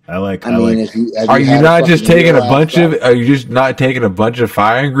me. I like. I mean, if you have Are you had not just fucking taking a real bunch ass of? Are you just not taking a bunch of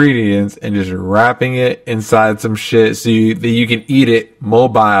fire ingredients and just wrapping it inside some shit so that you can eat it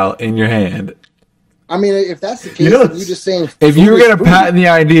mobile in your hand? I mean, if that's the case, You know, then you're just saying. If food you were is gonna food. patent the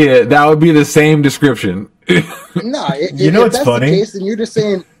idea, that would be the same description. No, You know if what's that's funny? the case, then you're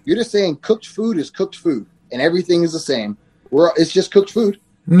just saying cooked food is cooked food, and everything is the same. It's just cooked food.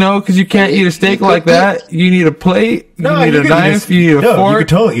 No, because you can't eat a steak like that. You need a plate. You need a knife. You need a fork. You can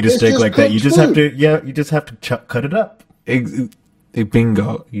totally eat a steak like that. You just have food. to. You just have to cut it up.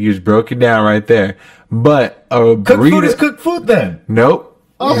 Bingo. You just broke it down right there. But a burrito. Cooked food is cooked food then. Nope.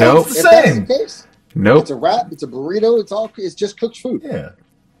 Oh, nope. it's the same. If that's the case, Nope. it's a wrap. It's a burrito. It's just cooked food. Yeah.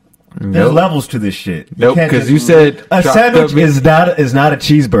 Nope. There's levels to this shit. Nope, because you said a sandwich is not a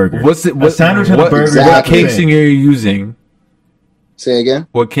cheeseburger. What's it? A sandwich and a burger. exactly. What casing are you using? Say again.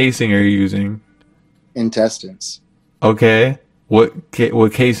 What casing are you using? Intestines. Okay. What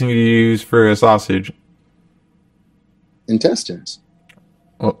casing do you use for a sausage? Intestines.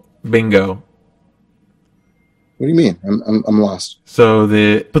 Well, bingo. What do you mean? I'm lost. So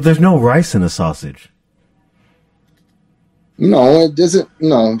But there's no rice in a sausage. No, it doesn't.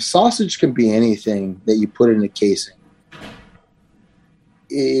 No, sausage can be anything that you put in a casing.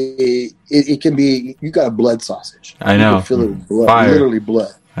 It can be. You got a blood sausage. I know. You can fill it with blood. Fire. Literally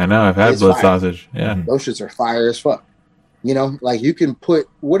blood. I know I've had It's blood fire. sausage. Yeah. Those shits are fire as fuck. You know, like you can put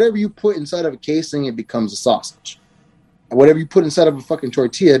whatever you put inside of a casing, it becomes a sausage. And whatever you put inside of a fucking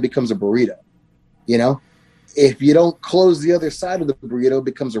tortilla, it becomes a burrito. You know, if you don't close the other side of the burrito, it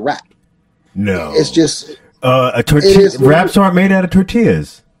becomes a wrap. No, It's just a tortilla. Wraps aren't made out of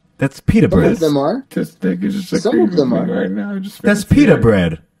tortillas. That's pita some bread. of them are. Some of them are. right now. That's pita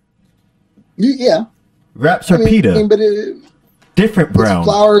bread. Yeah, Wraps are pita. but Different brown.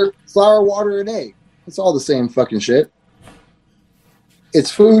 it's flour, water, and egg. It's all the same fucking shit. It's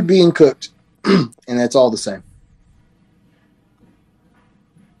food being cooked, and it's all the same.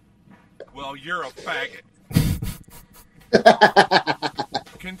 Well, you're a faggot.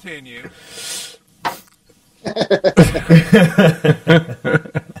 Continue.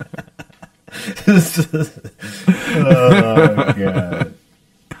 Oh god!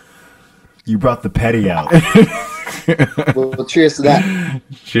 You brought the petty out. Well, cheers to that.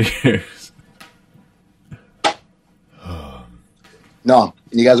 Cheers. No,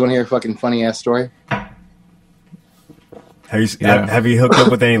 you guys want to hear a fucking funny ass story? Have you hooked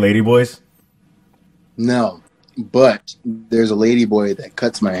up with any ladyboys? No, but there's a lady boy that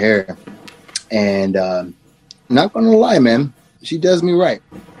cuts my hair, and not gonna lie, man, she does me right.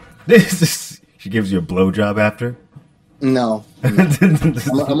 She gives you a blowjob after. No, I'm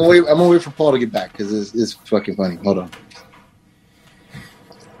gonna wait for Paul to get back because it's fucking funny. Hold on.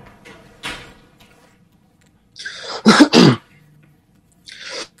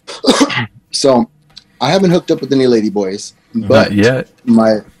 So, I haven't hooked up with any lady boys, but Not yet.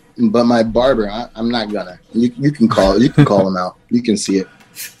 my barber, I'm not gonna. You can call them out. You can see it.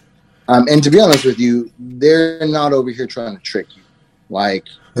 And to be honest with you, they're not over here trying to trick you. Like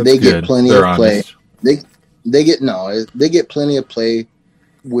they get plenty They're of play. honest. They get plenty of play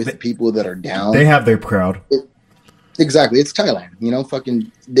with people that are down. They have their crowd. Exactly. It's Thailand. You know,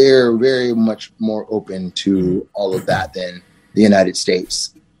 fucking they're very much more open to all of that than the United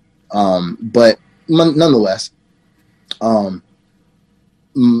States. But nonetheless, I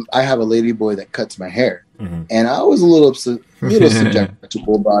have a lady boy that cuts my hair, and I was a little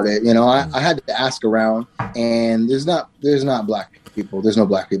subjectable about it. You know, I had to ask around, and there's not black people. There's no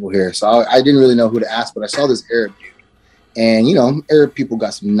black people here, so I didn't really know who to ask. But I saw this Arab dude, and you know, Arab people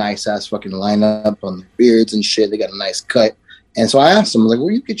got some nice ass fucking lineup on their beards and shit. They got a nice cut, and so I asked him, like,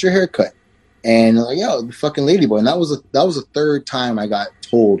 "Where you get your hair cut?" And they're like, "Yo, the fucking lady boy." And that was the third time I got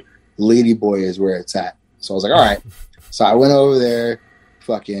told lady boy is where it's at. So I was like, all right. So I went over there,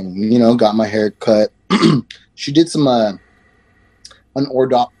 fucking, you know, got my hair cut. She did some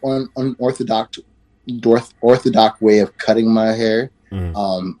unorthodox way of cutting my hair.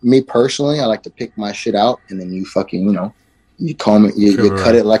 Me personally, I like to pick my shit out, and then you fucking, you know, you comb it, you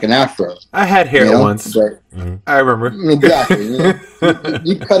cut it like an afro. I had hair you know? once. But, I remember. Exactly. You know,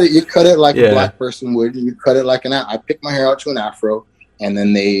 you cut it like a black person would. You cut it like I pick my hair out to an afro, and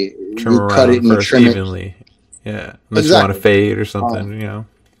then you cut it and you trim evenly. it. Yeah, unless you want to fade or something, you know.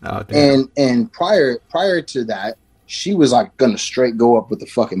 Oh, and prior to that, she was like gonna straight go up with the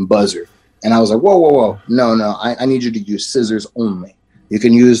fucking buzzer, and I was like, whoa, no, I need you to use scissors only. You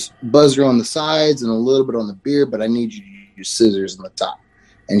can use buzzer on the sides and a little bit on the beard, but I need you to use scissors on the top.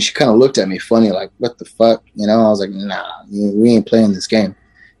 And she kind of looked at me funny, like, what the fuck, you know? I was like, nah, we ain't playing this game.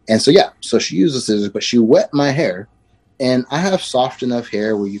 And so she used the scissors, but she wet my hair. And I have soft enough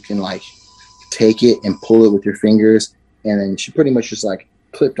hair where you can like take it and pull it with your fingers. And then she pretty much just like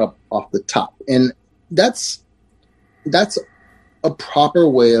clipped up off the top. And that's a proper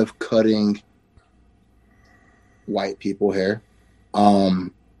way of cutting white people hair.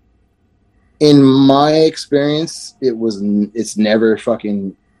 In my experience, it's never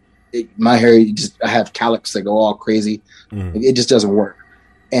fucking my hair, I have calyx that go all crazy. It just doesn't work.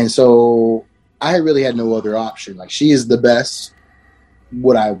 And so I really had no other option. Like, she is the best,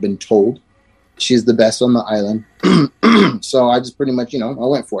 what I've been told. She's the best on the island. So I just pretty much, I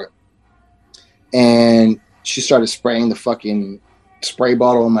went for it. And she started spraying the fucking spray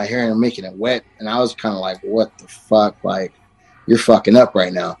bottle in my hair and making it wet. And I was kind of like, what the fuck? Like, you're fucking up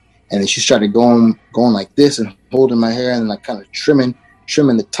right now. And then she started going like this and holding my hair and like kind of trimming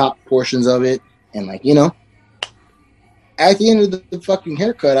the top portions of it. And like, at the end of the fucking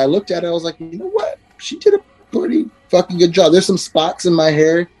haircut, I looked at it. I was like, you know what? She did a pretty fucking good job. There's some spots in my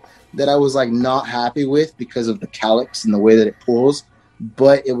hair that I was like not happy with because of the calyx and the way that it pulls.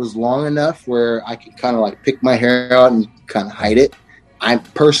 But it was long enough where I could kind of like pick my hair out and kind of hide it. I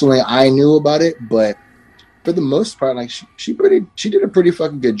knew about it, but for the most part, like she did a pretty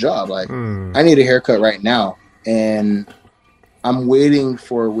fucking good job. Like I need a haircut right now, and I'm waiting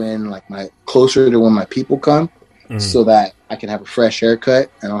for when closer to when my people come, so that I can have a fresh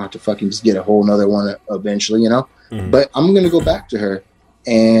haircut. I don't have to fucking just get a whole nother one eventually, But I'm gonna go back to her,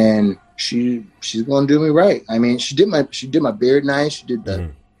 and she's gonna do me right. I mean, she did my beard nice. She did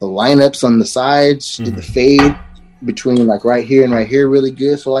the lineups on the sides. She did the fade between like right here and right here really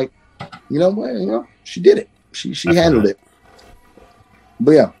good. So like, you know what, she did it. She handled it.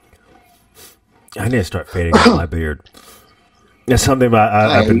 But yeah, I need to start fading out my beard. That's something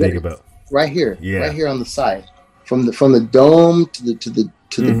I've been thinking about. Right here, right here on the side, from the dome to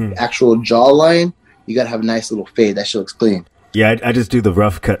the actual jawline. You gotta have a nice little fade. That shit looks clean. Yeah, I just do the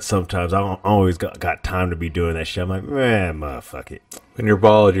rough cut sometimes. I don't always got time to be doing that shit. I'm like, man, fuck it. When you're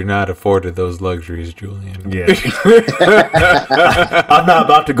bald, you're not afforded those luxuries, Julian. Yeah. I'm not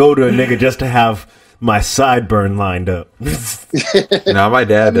about to go to a nigga just to have my sideburn lined up. No, my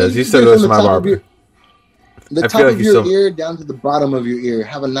dad does. He still goes to my barber. The top of your ear down to the bottom of your ear.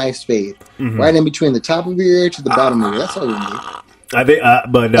 Have a nice fade. Right in between the top of your ear to the bottom of your ear. That's all you need. I think,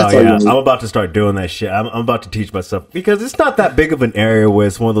 but no, yeah, I'm about to start doing that shit. I'm about to teach myself because it's not that big of an area where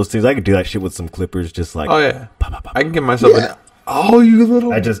it's one of those things. I can do that shit with some clippers, just like. Oh yeah, I can get myself. You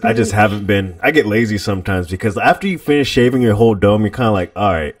little. I just haven't been. I get lazy sometimes because after you finish shaving your whole dome, you're kind of like,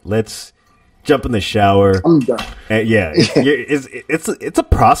 all right, let's jump in the shower. I'm done. And it's a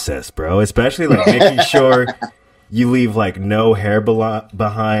process, bro. Especially like making sure you leave like no hair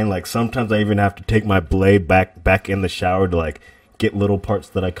behind. Like sometimes I even have to take my blade back in the shower to like get little parts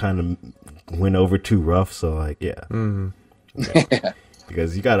that I kind of went over too rough. So like, yeah.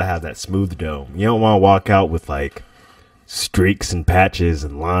 Because you got to have that smooth dome. You don't want to walk out with like streaks and patches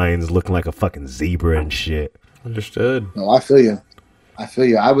and lines looking like a fucking zebra and shit. Understood. No, I feel you.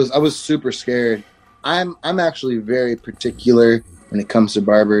 I was super scared. I'm actually very particular when it comes to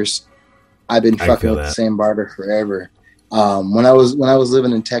barbers. I've been fucking with the same barber forever. When I was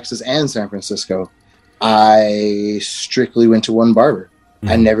living in Texas and San Francisco, I strictly went to one barber.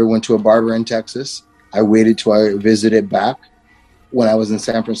 I never went to a barber in Texas. I waited till I visited back. When I was in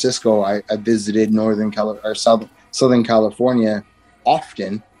San Francisco, I visited Southern California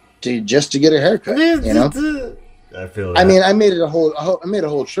often just to get a haircut. I feel. I mean, I made a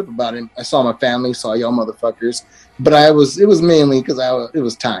whole trip about it. I saw my family, saw y'all motherfuckers, but it was mainly because it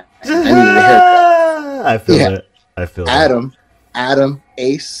was time. I needed a haircut. I feel it. I feel Adam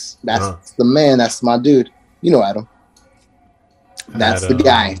Ace, that's the man. That's my dude. You know Adam. That's the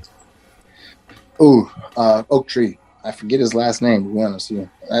guy. Ooh, Oak Tree. I forget his last name, to be honest with you.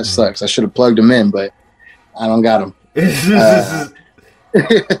 That sucks. I should have plugged him in, but I don't got him.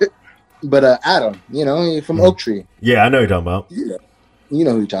 But Adam, from Oak Tree. Yeah, I know who you're talking about. Yeah. You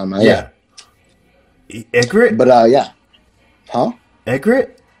know who you're talking about. Yeah. Egret? But yeah. Huh?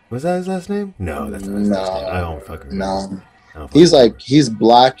 Egret? Was that his last name? No, that's not his last name. I don't fucking remember. No. He's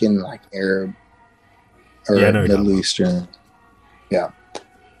black and like Arab or Middle Eastern. Yeah.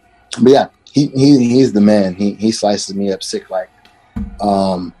 But yeah, he's the man. He slices me up sick like.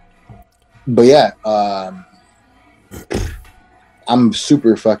 But yeah, I'm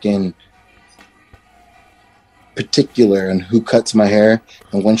super fucking particular in who cuts my hair.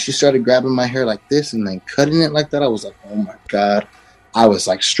 And when she started grabbing my hair like this and then cutting it like that, I was like, oh my God. I was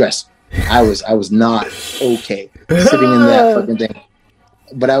like stressed. I was not okay sitting in that fucking thing.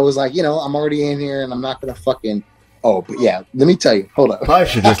 But I was like, I'm already in here and I'm not going to fucking. Oh, but yeah, let me tell you. Hold up. I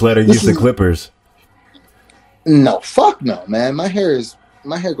should just let her use the clippers. No, fuck no, man. My hair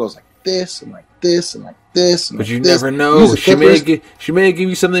goes like this and like this and like this. And but like you this. never know. She may give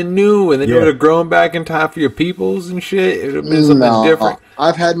you something new, and then it would have grown back in time for your peoples and shit. It would have been something different.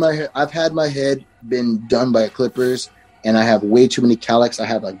 I've had my head been done by clippers, and I have way too many calyx. I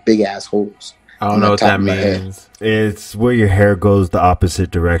have like big ass holes. I don't know what that means. It's where your hair goes the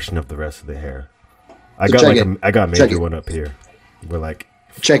opposite direction of the rest of the hair. I got major one up here. We're like,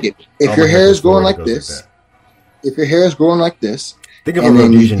 check it. If your hair is growing like this, think of and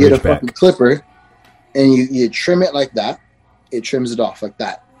then you get a fucking clipper and you trim it like that, it trims it off like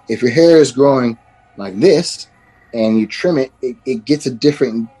that. If your hair is growing like this and you trim it, it gets a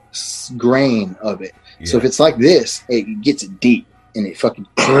different grain of it. Yeah. So if it's like this, it gets it deep and it fucking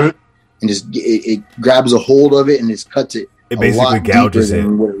and just it grabs a hold of it and just cuts it. It basically gouges it.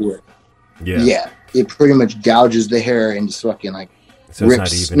 Yeah, it pretty much gouges the hair and just fucking like so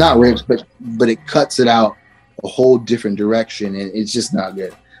rips, not rips, but it cuts it out a whole different direction, and it's just not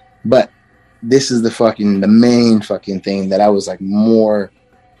good. But this is the main fucking thing that I was like more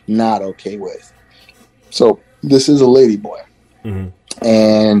not okay with. So this is a lady boy,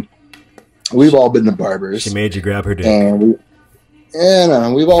 and we've all been to barbers. She made you grab her dick, and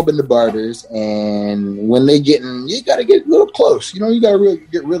we've all been to barbers. And when they you gotta get a little close. You know, you gotta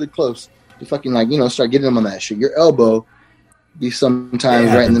get really close to fucking start getting them on that shit. Your elbow be sometimes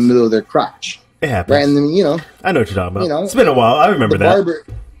right in the middle of their crotch. It happens. Right in the, I know what you're talking about. It's been a while. I remember that.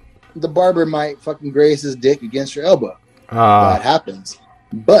 The barber might fucking graze his dick against your elbow. That happens.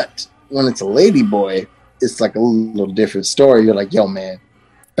 But when it's a lady boy, it's like a little different story. You're like, yo, man,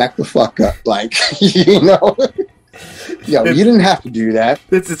 back the fuck up. Like, yo, you didn't have to do that.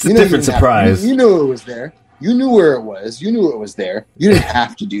 It's a different surprise. You knew it was there. You knew where it was. You knew it was there. You didn't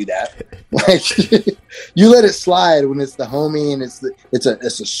have to do that. Like, you let it slide when it's the homie and it's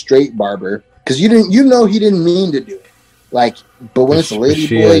a straight barber, because he didn't mean to do it. Like, but when it's a lady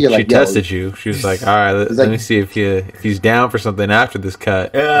boy, you're like, she tested you. She was like, all right, let me see if he's down for something after this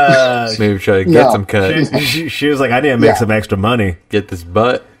cut. Maybe try to get some cut. She was like, I need to make some extra money. Get this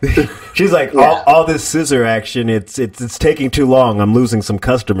butt. She's like, all this scissor action, it's taking too long. I'm losing some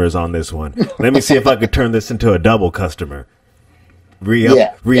customers on this one. Let me see if I could turn this into a double customer.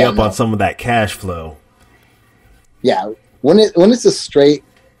 Re-up on some of that cash flow. Yeah, when it's a straight.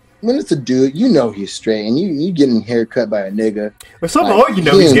 When it's a dude, you know he's straight, and you getting haircut by a nigga. Or something,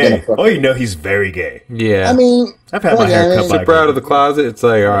 he's gay. He's very gay. Yeah. I mean, I've had my hair cut by a super out of the closet. It's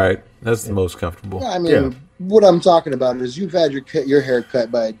like, all right, that's the most comfortable. I mean, what I'm talking about is you've had your hair cut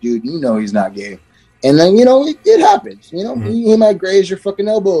by a dude, and you know he's not gay. And then, it happens. He might graze your fucking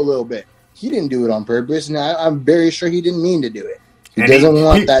elbow a little bit. He didn't do it on purpose, and I'm very sure he didn't mean to do it. He doesn't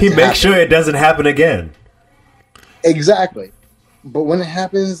want that to happen. He makes sure it doesn't happen again. Exactly. But when it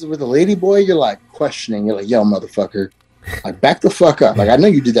happens with a lady boy, you're like questioning. You're like, yo, motherfucker, like, back the fuck up. Like, I know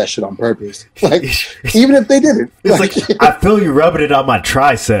you did that shit on purpose. Like, even if they didn't. It's like I feel you rubbing it on my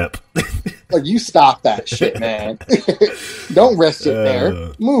tricep. Like, you stop that shit, man. Don't rest it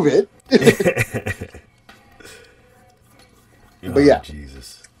there. Move it. But yeah.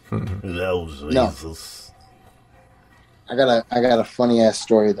 Jesus. Jesus. I got a funny ass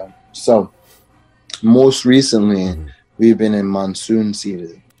story though. So, most recently, we've been in monsoon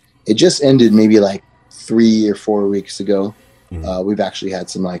season. It just ended maybe like 3 or 4 weeks ago. We've actually had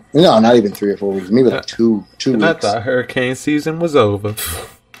some not even 3 or 4 weeks, maybe like two weeks. I thought hurricane season was over.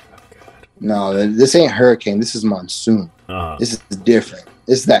 No, this ain't hurricane. This is monsoon. This is different.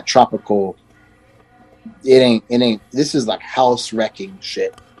 This is that tropical. It ain't. This is like house wrecking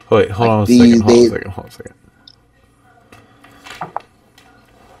shit. Wait, hold on a second.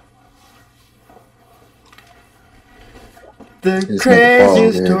 The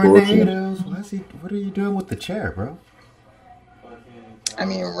craziest tornadoes. What are you doing with the chair, bro? I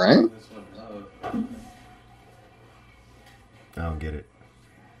mean, right? I don't get it.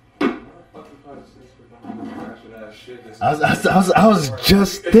 I was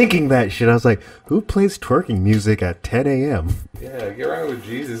just thinking that shit. I was like, who plays twerking music at 10 a.m.? Yeah, get right with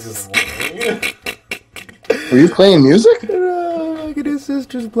Jesus. Were you playing music? Look at his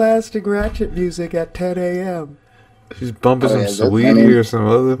sister's blasting ratchet music at 10 a.m. She's bumping some Sweetie or some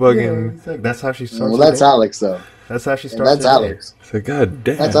other fucking. Yeah, that's how she starts. Well, that's Alex, though. That's how she starts. That's Alex. It's like, God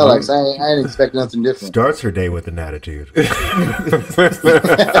damn. That's Alex. I didn't expect nothing different. Starts her day with an attitude.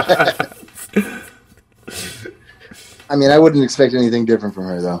 I mean, I wouldn't expect anything different from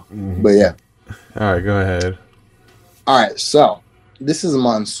her, though. But yeah. All right, go ahead. All right, so this is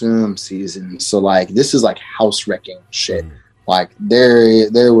monsoon season, so this is house wrecking shit. Like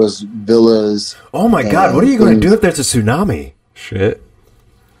there was villas. Oh my god! What are you going to do if there's a tsunami? Shit.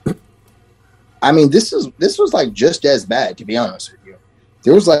 I mean, this was just as bad, to be honest with you.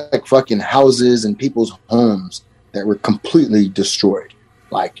 There was fucking houses and people's homes that were completely destroyed.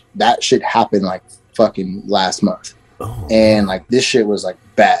 Like that shit happened fucking last month, and this shit was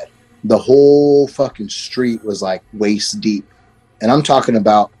bad. The whole fucking street was waist deep, and I'm talking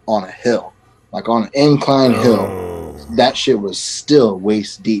about on a hill. like on an incline hill. That shit was still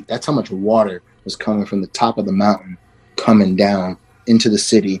waist deep. That's how much water was coming from the top of the mountain, coming down into the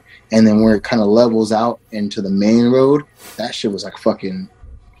city. And then where it kind of levels out into the main road, that shit was like fucking.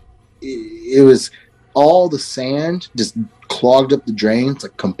 It was all the sand just clogged up the drains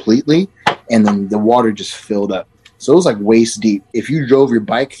like completely, and then the water just filled up. So it was like waist deep. If you drove your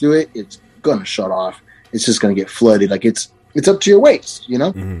bike through it, it's gonna shut off. It's just gonna get flooded. Like it's up to your waist, you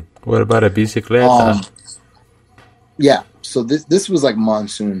know. Mm-hmm. What about a bicicleta? Yeah. So this was like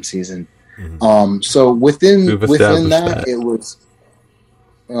monsoon season. Mm-hmm. So within that, it was.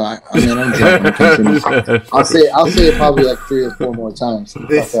 I mean, I'm joking. I'll say it probably like 3 or 4 more times.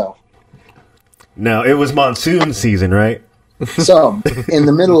 No, it was monsoon season, right? So, in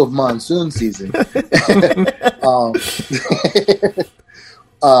the middle of monsoon season,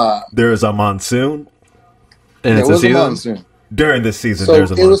 there is a monsoon, and there was a monsoon during this season. So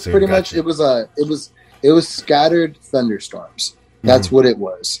there's a monsoon. It was pretty much it was scattered thunderstorms. That's what it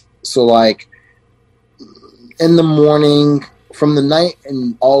was. So, like in the morning, from the night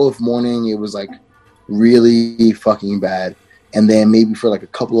and all of morning, it was like really fucking bad, and then maybe for like a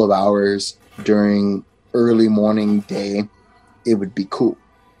couple of hours during early morning day, it would be cool.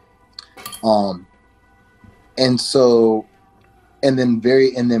 And then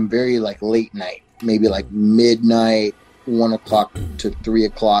very like late night, maybe like midnight, 1 o'clock to 3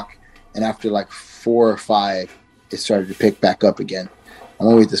 o'clock, and after like 4 or 5, it started to pick back up again. I'm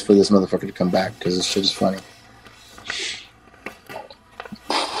gonna wait for this motherfucker to come back because this shit is funny.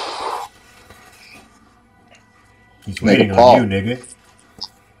 He's waiting on you, nigga.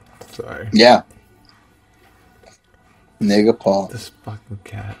 Sorry. Yeah. Nigga Paul. This fucking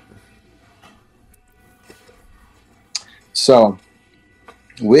cat. So,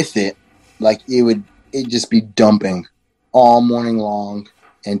 with it, like it'd just be dumping all morning long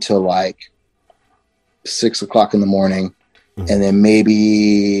until like 6 o'clock in the morning. Mm-hmm. And then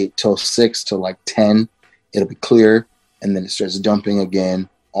maybe till 6 to like 10, it'll be clear. And then it starts dumping again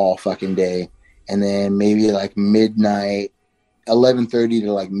all fucking day. And then maybe like midnight, 11:30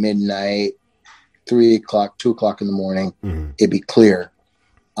 to like midnight, 3 o'clock, 2 o'clock in the morning, it'd be clear.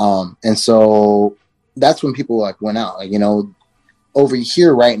 And so that's when people like went out. Like, you know, over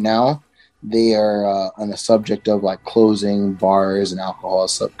here right now, they are on the subject of like closing bars and alcohol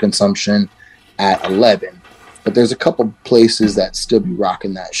consumption at 11. But there's a couple places that still be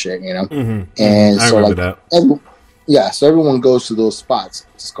rocking that shit, you know? Mm-hmm. And so like, so everyone goes to those spots.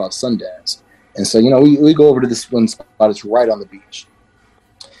 It's called Sundance. And so, you know, we go over to this one spot. It's right on the beach.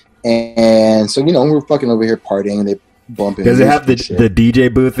 And so, you know, we're fucking over here partying and they bumping. Does it have the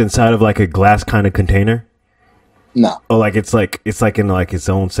DJ booth inside of like a glass kind of container? No. Oh, like it's in like its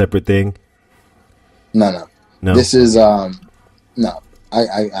own separate thing? No. This is no. I'm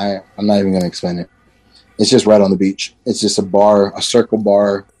not even gonna explain it. It's just right on the beach. It's just a bar, a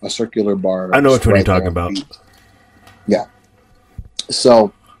circular bar. I know which one you're talking about. Yeah.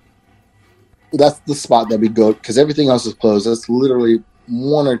 So that's the spot that we go because everything else is closed. That's literally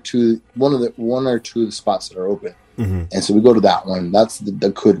one or two of the spots that are open. Mm-hmm. And so we go to that one. That's the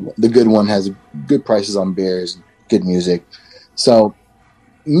good one. The good one has good prices on beers, good music. So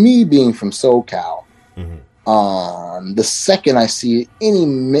me being from SoCal, the second I see any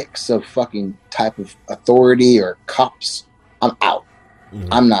mix of fucking type of authority or cops, I'm out.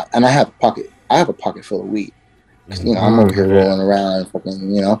 Mm-hmm. I'm not, and I have a pocket full of weed. You know, I'm over here rolling around,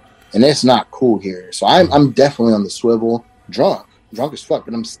 fucking, you know, and it's not cool here. So I'm definitely on the swivel, drunk as fuck,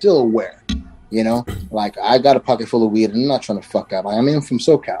 but I'm still aware. You know, like I got a pocket full of weed, and I'm not trying to fuck up. I mean, I'm from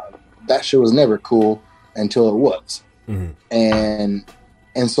SoCal. That shit was never cool until it was. Mm-hmm.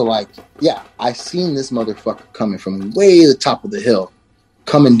 And so, like, yeah, I seen this motherfucker coming from way the top of the hill,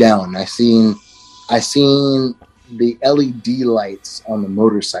 coming down. I seen the LED lights on the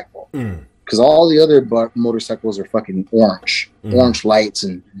motorcycle. Because all the other motorcycles are fucking orange lights,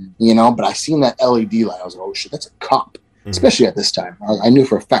 and you know. But I seen that LED light. I was like, oh shit, that's a cop. Especially at this time, I knew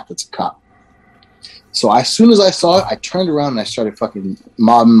for a fact it's a cop. So as soon as I saw it, I turned around and I started fucking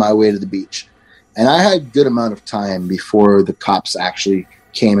mobbing my way to the beach. And I had a good amount of time before the cops actually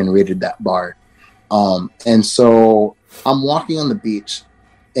came and raided that bar. And so I'm walking on the beach,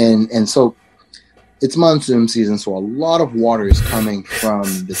 and so it's monsoon season, so a lot of water is coming from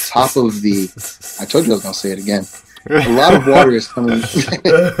the top of the... I told you I was going to say it again. A lot of water is coming...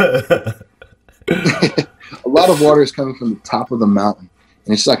 A lot of water is coming from the top of the mountain,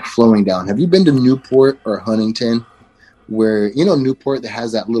 and it's like flowing down. Have you been to Newport or Huntington, where, you know, Newport that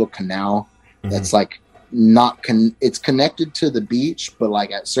has that little canal that's like it's connected to the beach, but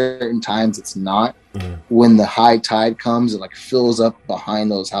like at certain times it's not. When the high tide comes, it like fills up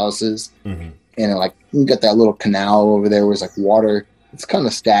behind those houses, and like you got that little canal over there where it's like water. It's kind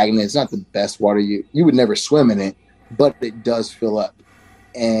of stagnant. It's not the best water. You would never swim in it, but it does fill up.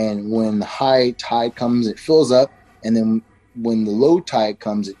 And when the high tide comes, it fills up, and then when the low tide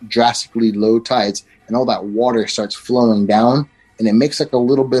comes, it drastically low tides, and all that water starts flowing down, and it makes like a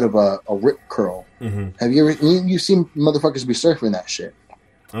little bit of a rip curl. Mm-hmm. Have you ever? You've seen motherfuckers be surfing that shit?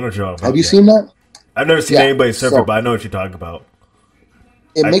 I know what you're talking about. Have you seen that? I've never seen anybody surf it, but I know what you're talking about.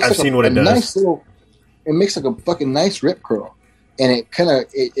 I've seen what it does. Nice little. It makes like a fucking nice rip curl, and it kind of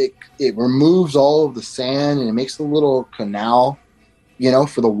it removes all of the sand, and it makes a little canal,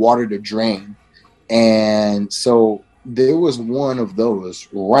 for the water to drain. And so there was one of those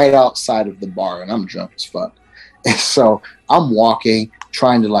right outside of the bar, and I'm drunk as fuck. And so I'm walking,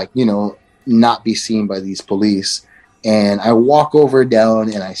 trying to not be seen by these police. And I walk over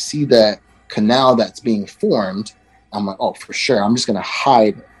down, and I see that canal that's being formed. I'm like, oh, for sure. I'm just going to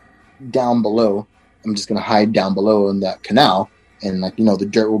hide down below. I'm just going to hide down below in that canal. And the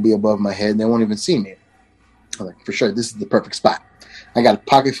dirt will be above my head and they won't even see me. I'm like, for sure, this is the perfect spot. I got a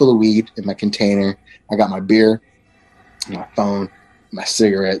pocket full of weed in my container. I got my beer, my phone, my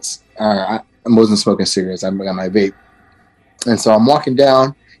cigarettes. I wasn't smoking cigarettes. I got my vape. And so I'm walking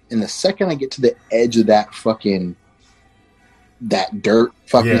down, and the second I get to the edge of that dirt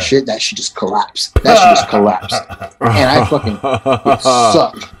shit, that shit just collapsed. That shit just collapsed. And I fucking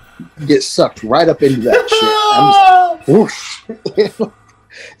get sucked right up into that shit. I'm just like,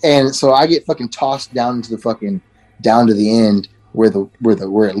 and so I get fucking tossed down to the end where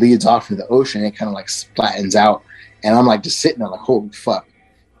it leads off into the ocean. It kind of like flattens out, and I'm like just sitting there like, holy fuck.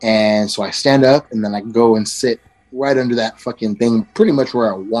 And so I stand up, and then I go and sit right under that fucking thing, pretty much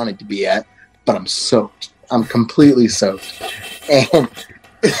where I wanted to be at, but I'm soaked. I'm completely soaked, and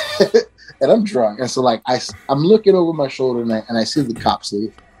and I'm drunk. And so I'm looking over my shoulder, and I see the cops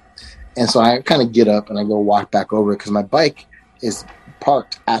leave. And so I kind of get up and I go walk back over because my bike is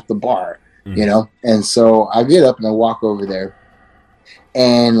parked at the bar, And so I get up and I walk over there,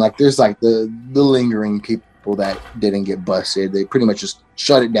 and there's the lingering people that didn't get busted. They pretty much just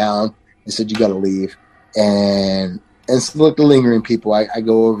shut it down and said you got to leave. And so the lingering people, I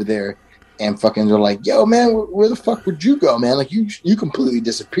go over there, and fucking they're like, yo, man, where the fuck would you go, man? Like you completely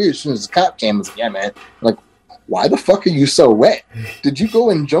disappeared as soon as the cop came. I was like, yeah, man. Like, why the fuck are you so wet? Did you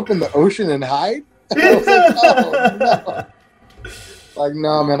go and jump in the ocean and hide? I was like, oh, no. Like,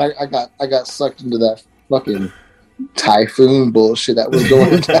 no, man, I got sucked into that fucking typhoon bullshit that was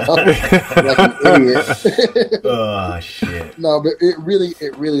going down like an idiot. Oh, shit. No, but it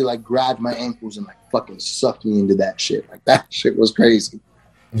really grabbed my ankles and fucking sucked me into that shit. Like, that shit was crazy.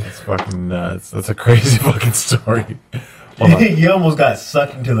 That's fucking nuts. That's a crazy fucking story. You almost got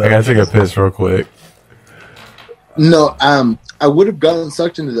sucked into the... I gotta take a piss real quick. No, I would have gotten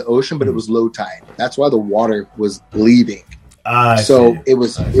sucked into the ocean, but it was low tide. That's why the water was leaving. So it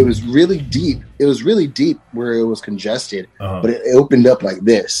was really deep. It was really deep where it was congested, but it opened up like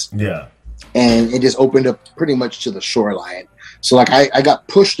this. Yeah. And it just opened up pretty much to the shoreline. So I got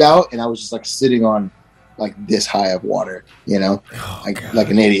pushed out, and I was just sitting on this high of water, like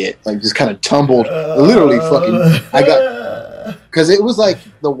an idiot, just kind of tumbled, literally fucking. I got. Because it was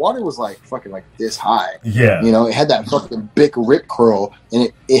the water was fucking this high. Yeah. It had that fucking big rip curl,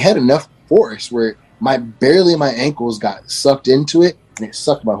 and it had enough force where my ankles got sucked into it, and it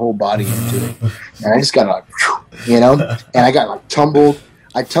sucked my whole body into it. And I just got and I got tumbled.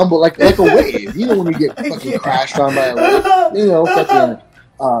 I tumbled like a wave. When you get fucking crashed on by a wave, fucking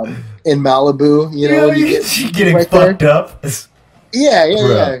in Malibu, you get getting right fucked there. up.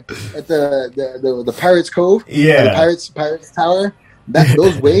 Yeah. At the Pirates Cove. Yeah. The Pirates Tower.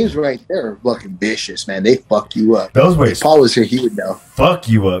 Those waves right there are fucking vicious, man. They fuck you up. Those waves. If Paul was here, he would know. Fuck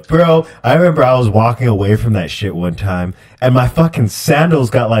you up, bro. I remember I was walking away from that shit one time, and my fucking sandals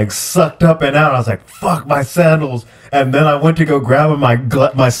got sucked up and out. I was like, fuck my sandals. And then I went to go grab them.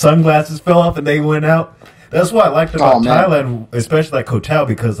 My sunglasses fell off and they went out. That's what I liked about Thailand, especially Koh Tao,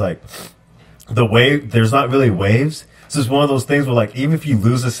 because the wave, there's not really waves. So it's one of those things where, even if you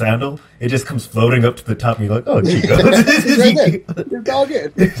lose a sandal, it just comes floating up to the top, and you're like, oh, there you go. It's all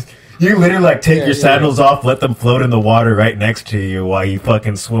good. You literally, take your sandals off, let them float in the water right next to you while you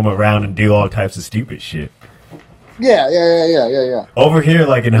fucking swim around and do all types of stupid shit. Yeah. Over here,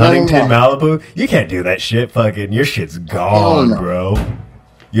 in Huntington, Malibu, you can't do that shit. Fucking, your shit's gone, bro.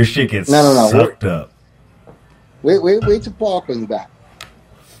 Your shit gets sucked up. Wait till Paul comes back.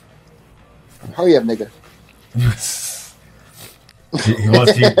 Hurry up, nigga. He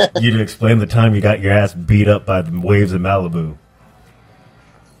wants you to explain the time you got your ass beat up by the waves in Malibu.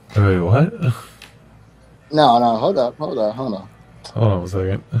 Wait, what? No, hold up. Hold on a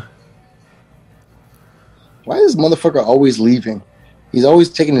second. Why is this motherfucker always leaving? He's always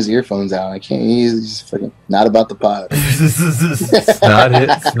taking his earphones out. I can't. He's fucking not about the pod. It's not it.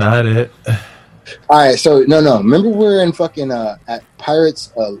 It's not it. All right, so no. Remember we're in fucking at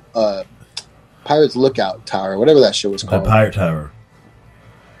Pirates Lookout Tower, whatever that shit was called. The Pirate Tower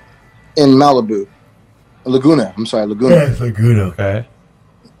in Malibu, Laguna. I'm sorry, Laguna. Yeah, Laguna. Okay.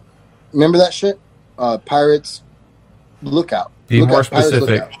 Remember that shit? Pirates Lookout. Be more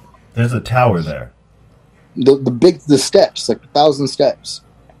specific. There's a tower there. The steps, like 1,000 steps.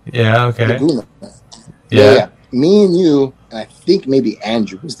 Yeah. Okay. Laguna. Yeah. Me and you, and I think maybe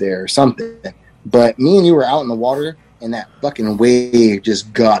Andrew was there or something. But me and you were out in the water, and that fucking wave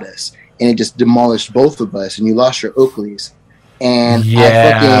just got us, and it just demolished both of us, and you lost your Oakleys. And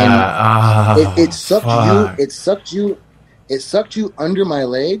it sucked you. It sucked you under my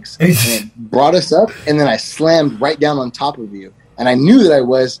legs and it brought us up, and then I slammed right down on top of you. And I knew that I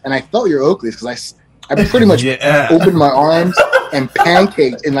was, and I felt your Oakleys because I pretty much opened my arms and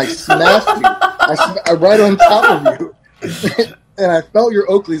pancaked and like smashed you. I right on top of you. And I felt your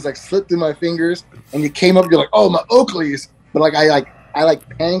Oakleys like slip through my fingers, and you came up. You're like, "Oh, my Oakleys!" But like I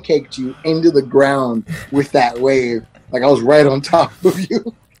pancaked you into the ground with that wave. Like I was right on top of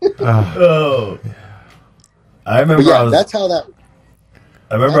you. Oh, I remember. Yeah, that's how that.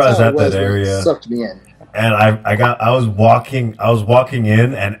 I remember I was at that area. It sucked me in. And I was walking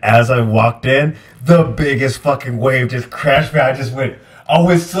in, and as I walked in, the biggest fucking wave just crashed me. I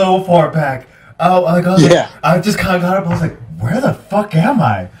was so far back. I just kind of got up. I was like, where the fuck am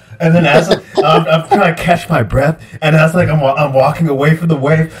I? And then as I'm trying to catch my breath, and as like I'm walking away from the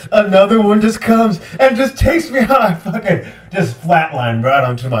wave, another one just comes and just takes me out. I fucking just flatline right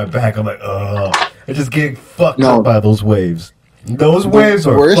onto my back. I'm like, ugh. I just getting fucked up by those waves. Those waves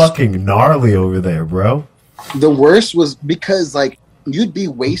are fucking gnarly over there, bro. The worst was because like you'd be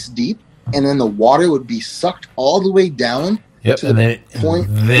waist deep, and then the water would be sucked all the way down. Yep, to the point.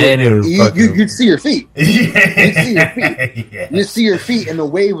 Then it would you'd see your feet. Yeah. You'd see your feet. You'd see your feet, and the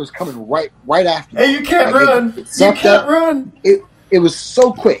wave was coming right after you. Hey, you can't run. You can't run. It was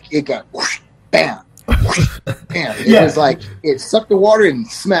so quick. It got whoosh, bam. Damn, it was like it sucked the water and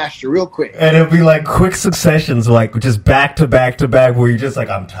smashed you real quick. And it'd be like quick successions, like just back to back to back, where you're just like,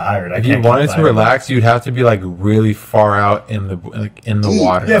 I'm tired. If you wanted to relax, you'd have to be like really far out in the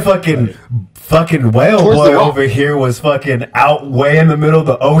water. Yeah, fucking whale boy over here was fucking out way in the middle of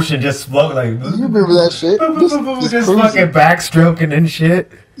the ocean, just floating like. You remember that shit? Just fucking backstroking and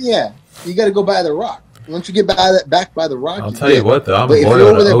shit. Yeah, you got to go by the rock. Once you get back by the rock, I'll tell you what though, I'm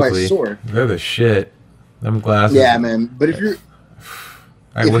loyal to Oakley. They're the shit. Them glasses. Yeah, man. But if you're,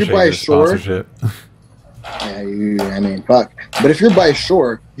 I wish I could sponsorship. Yeah, I mean, fuck. But if you're by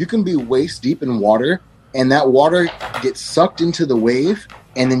shore, you can be waist deep in water, and that water gets sucked into the wave,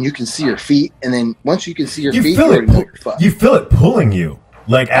 and then you can see your feet, and then once you can see your feet, you already know you're fucked. You feel it pulling you.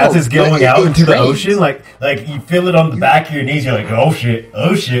 Like as it's going out into the ocean, like you feel it on the back of your knees. You're like, oh shit,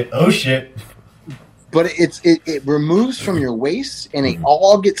 oh shit, oh shit. But it removes from your waist, and it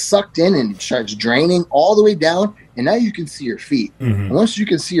all gets sucked in, and it starts draining all the way down, and now you can see your feet. And once you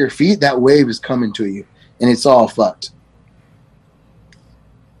can see your feet, that wave is coming to you, and it's all fucked.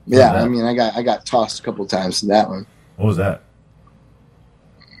 Yeah, I mean, I got tossed a couple times to that one. What was that?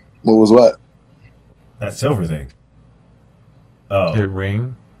 What was what? That silver thing. Oh, the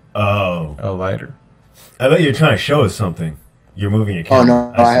ring. Oh, a lighter. I thought you were trying to show us something. You're moving your camera. Oh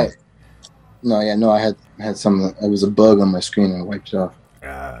no, I had some. It was a bug on my screen, and I wiped it off.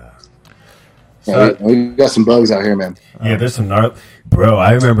 Yeah, we got some bugs out here, man. Yeah, there's some gnarly. Bro,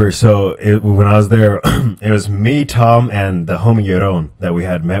 I remember. So when I was there, it was me, Tom, and the homie Yeron that we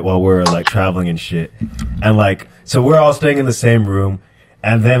had met while we were like traveling and shit. And like, so we're all staying in the same room,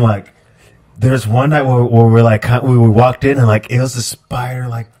 and then like, there's one night where we're like, we walked in and like, it was a spider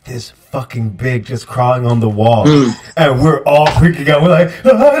like this fucking big just crawling on the wall. And we're all freaking out. We're like,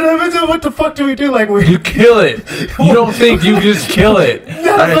 what the fuck do we do? Like, you kill it. You don't think you just kill it.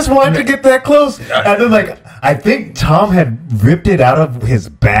 None of us wanted to get that close. And then like, I think Tom had ripped it out of his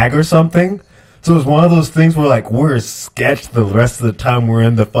bag or something. So it was one of those things where like we're sketched the rest of the time we're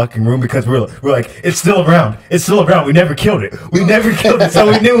in the fucking room because we're like, it's still around. It's still around. We never killed it. We never killed it. So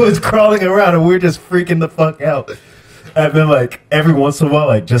we knew it was crawling around and we were just freaking the fuck out. And then like every once in a while,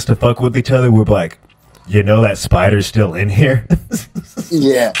 like just to fuck with each other, we're like, you know that spider's still in here?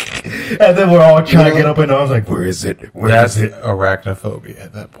 Yeah. And then we're all trying to get up and I was like, where is it? That's arachnophobia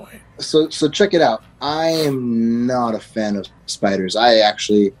at that point. So check it out. I am not a fan of spiders. I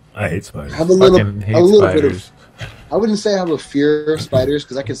hate spiders. Have a little bit of. I wouldn't say I have a fear of spiders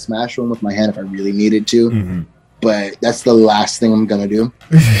because I could smash one with my hand if I really needed to. But that's the last thing I'm gonna do.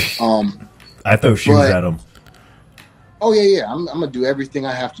 I throw shoes at them. Oh yeah. I'm gonna do everything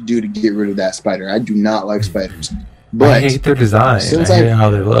I have to do to get rid of that spider. I do not like spiders, but I hate their design. I hate how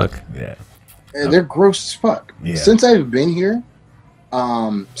they look. Yeah, they're gross as fuck. Yeah. Since I've been here,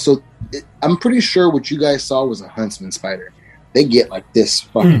 I'm pretty sure what you guys saw was a huntsman spider. They get like this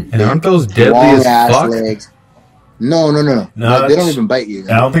fucking and aren't those deadly as fuck? Legs. No, they don't even bite you.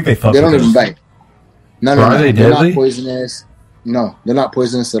 I don't think they fuck. They don't even bite. No. Are they They're deadly? not poisonous. No, they're not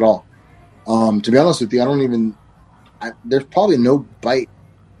poisonous at all. To be honest with you, there's probably no bite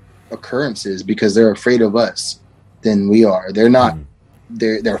occurrences because they're afraid of us than we are. They're not.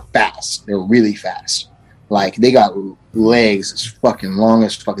 They're fast. They're really fast. Like they got legs as fucking long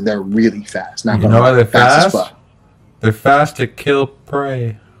as fucking. They're really fast. Not You know why they're as fast? fuck. They're fast to kill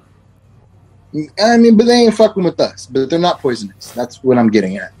prey. I mean, but they ain't fucking with us. But they're not poisonous. That's what I'm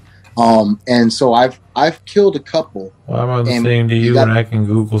getting at. And so I've killed a couple. Why am I listening to you when I can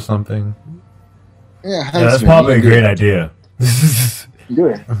Google something? Yeah, that's probably a great idea. Do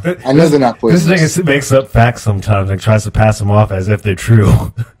it. I know they're not poisonous. This nigga makes up facts sometimes and tries to pass them off as if they're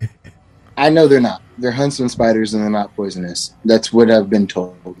true. I know they're not. They're huntsman spiders and they're not poisonous. That's what I've been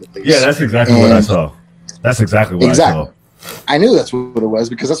told. At least. Yeah, that's exactly what I saw. That's exactly what I saw. I knew that's what it was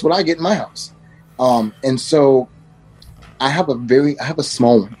because that's what I get in my house. And so I have a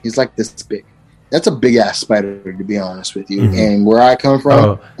small one. He's like this big. That's a big ass spider, to be honest with you. And where I come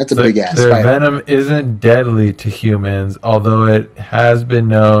from, that's a big ass spider. Their venom isn't deadly to humans, although it has been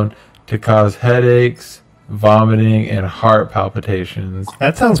known to cause headaches, vomiting, and heart palpitations.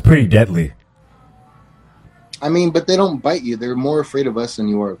 That sounds pretty deadly. I mean, but they don't bite you. They're more afraid of us than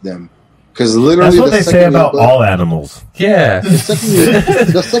you are of them. Because literally, that's what they say about all animals. Yeah, the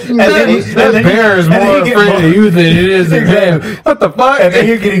second that bear is more afraid of you than it is of them. What the fuck? And then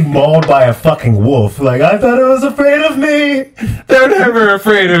you're getting mauled by a fucking wolf. Like, I thought it was afraid of me. They're never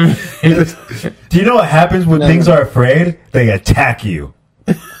afraid of me. Do you know what happens when things are afraid? They attack you.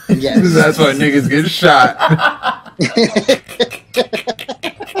 Yes. That's why niggas get shot.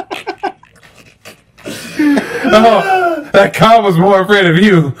 Oh, that cop was more afraid of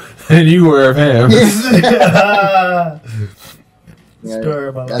you than you were of him.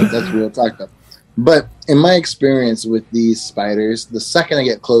 That's real talk though. But in my experience with these spiders, the second I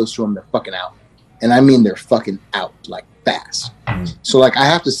get close to them, they're fucking out. And I mean they're fucking out, like fast. So like I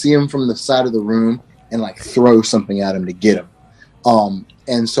have to see them from the side of the room and like throw something at them to get them.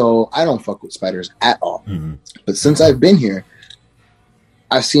 And so I don't fuck with spiders at all. But since I've been here,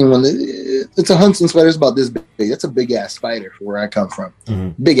 I've seen one. It's a huntsman spider. It's about this big. That's a big ass spider for where I come from.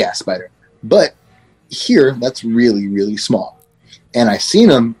 Big ass spider. But here, that's really, really small. And I seen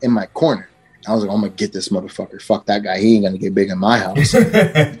him in my corner. I was like, I'm going to get this motherfucker. Fuck that guy. He ain't going to get big in my house.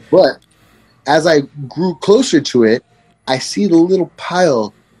 But as I grew closer to it, I see the little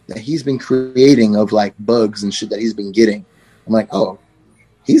pile that he's been creating of like bugs and shit that he's been getting. I'm like, oh,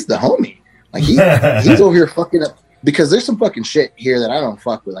 he's the homie. Like he's over here fucking up. Because there's some fucking shit here that I don't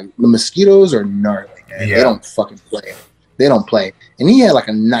fuck with. Like, the mosquitoes are gnarly, man. Yeah. They don't fucking play. They don't play. And he had, like,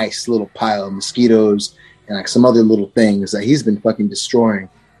 a nice little pile of mosquitoes and, like, some other little things that he's been fucking destroying.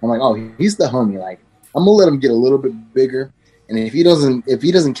 I'm like, oh, he's the homie. Like, I'm going to let him get a little bit bigger. And if he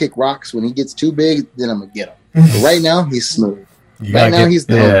doesn't kick rocks when he gets too big, then I'm going to get him. But right now, he's smooth. Right now, he's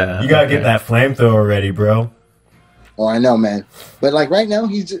the homie. You got to get that flamethrower ready, bro. Oh, I know, man. But, like, right now,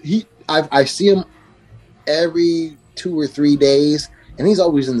 I see him every 2 or 3 days, and he's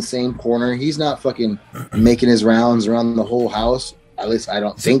always in the same corner. He's not fucking making his rounds around the whole house. At least I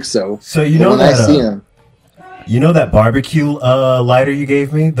don't think so. So you know that I see him. You know that barbecue lighter you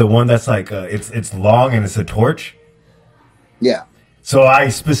gave me, the one that's like it's long and it's a torch. Yeah. So I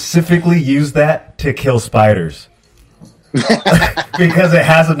specifically use that to kill spiders. Because it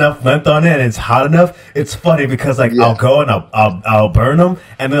has enough length on it and it's hot enough. It's funny because like I'll go and I'll burn them,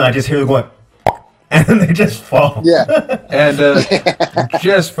 and then I just hear them going. And then they just fall. Yeah. And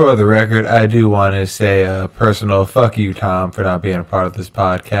just for the record, I do want to say a personal fuck you, Tom, for not being a part of this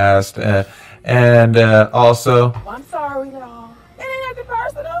podcast. And also... I'm sorry, y'all. It ain't nothing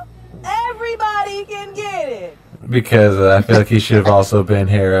personal. Everybody can get it. Because I feel like he should have also been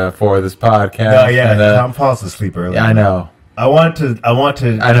here for this podcast. No, yeah, and, Tom falls asleep early. Yeah, I know. I want to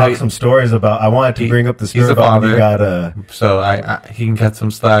talk some stories about. I wanted to bring up the story about when he got so he can cut some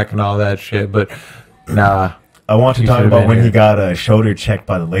slack and all that shit, but nah. I want to talk about when he got a shoulder checked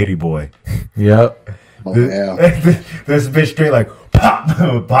by the lady boy. Yep. Oh, yeah. This bitch straight like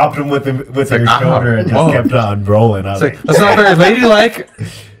popped him with her shoulder and just kept on rolling. I was like, that's not very ladylike.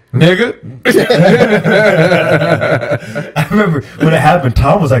 Nigga. I remember when it happened,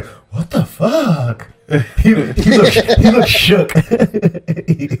 Tom was like, what the fuck? he looked shook.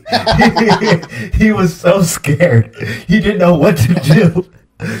 He was so scared. He didn't know what to do.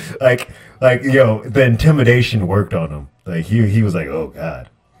 Like the intimidation worked on him. Like he was like, oh God.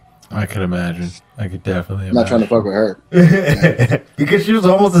 I could imagine. I could definitely imagine. I'm not trying to fuck with her. Because she was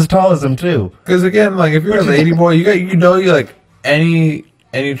almost as tall as him too. Because again, like if you're a lady boy, you like any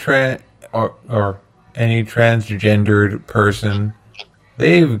trans or any transgendered person,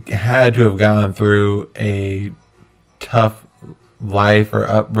 they've had to have gone through a tough life or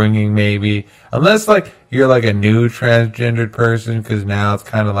upbringing, maybe. Unless like you're like a new transgendered person, because now it's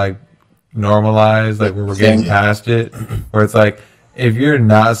kind of like normalized, like we're getting past it, where it's like if you're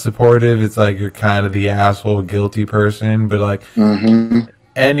not supportive, it's like you're kind of the asshole, guilty person. But like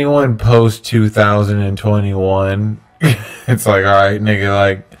anyone post 2021, it's like, all right, nigga,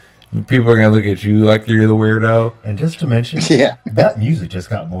 like people are gonna look at you like you're the weirdo. And just to mention, that music just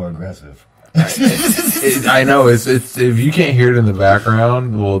got more aggressive. I know it's if you can't hear it in the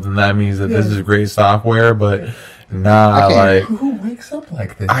background, well then that means that this is great software. But nah, like who wakes up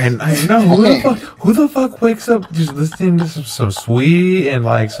like this? I know who the fuck wakes up just listening to some Sweet and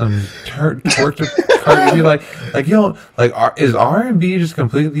like some torture Cardi. like you know, like is R&B just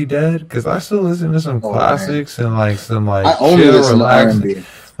completely dead? Because I still listen to some classics and like some like I only listen to R&B.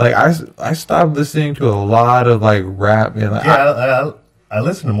 Like I stopped listening to a lot of like rap and like, I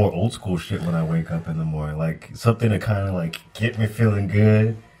listen to more old school shit when I wake up in the morning, like something to kind of like get me feeling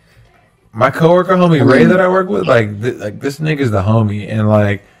good. My coworker homie Ray that I work with, like this nigga's the homie, and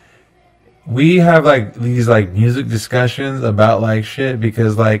like we have like these like music discussions about like shit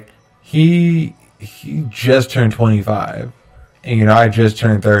because like he just turned 25, and you know I just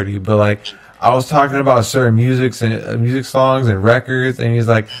turned 30, but like I was talking about certain music songs and records, and he's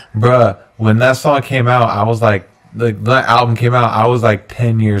like, bruh, when that song came out, I was like that album came out, I was like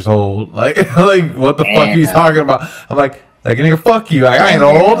 10 years old. Like what the fuck are you talking about? I'm like nigga, fuck you. Like, I ain't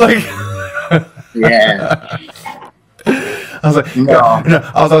old. Like, yeah. I was like, no.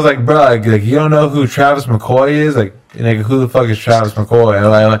 I was like, bro, like you don't know who Travis McCoy is? Like, nigga, who the fuck is Travis McCoy? And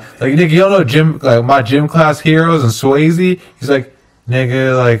like nigga, you don't know my gym class heroes and Swayze? He's like,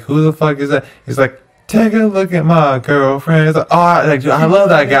 nigga, like who the fuck is that? He's like, take a look at my girlfriend. It's like, oh, like, dude, I love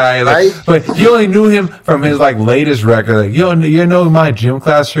that guy. Like, but you only knew him from his like latest record. Like, you know who my gym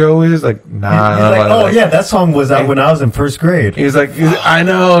class hero is? Like, nah. He's like, oh yeah, that song was out when I was in first grade. He's like, I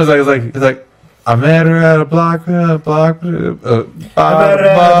know. He's like, I met her at a block show.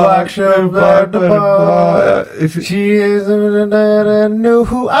 She is and knew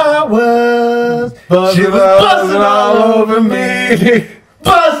who I was. She was buzzing all over me.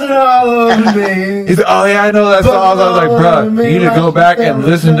 Buzzing all over me. He's like, oh yeah, I know that song. I was like, bro, you need to go back and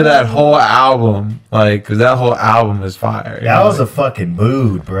listen to that whole album, like, cause that whole album is fire. That was a fucking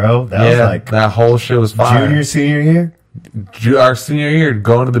mood, bro. That was like that whole shit was fire. Junior, senior year. Our senior year,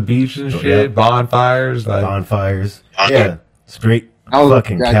 going to the beach and shit, bonfires, like bonfires. Yeah, straight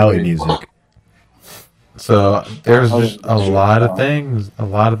fucking Cali music. So there's just a lot of things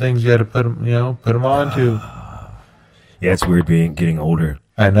you had to put them on to. Yeah, it's weird getting older.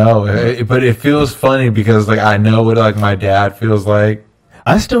 I know, but it feels funny because like I know what like my dad feels like.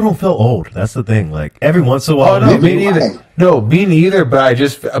 I still don't feel old. That's the thing. Like every once in a while. Oh no, me neither. No, me neither. But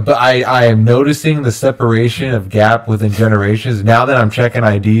I am noticing the separation of gap within generations now that I'm checking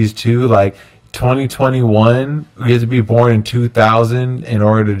IDs too. Like 2021, you have to be born in 2000 in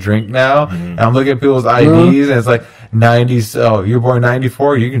order to drink now. And I'm looking at people's IDs and it's like 90s. Oh, you're born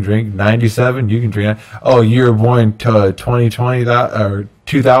 94, you can drink. 97, you can drink. Oh, you're born to 2020 or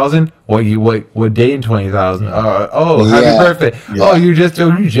 2000. What date in 20,000? Happy birthday! Yeah. Oh, you just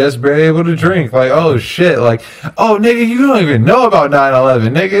were able to drink. Like, oh shit! Like, oh nigga, you don't even know about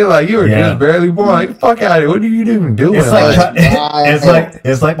 9/11, nigga. Like, you were just barely born. Like, fuck out of here! What are you even doing?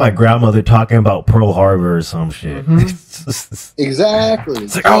 It's like my grandmother talking about Pearl Harbor or some shit. Exactly.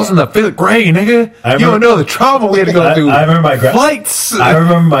 It's like I was in the 5th grade, nigga. You don't know the trauma we had to go through. I remember my flights. I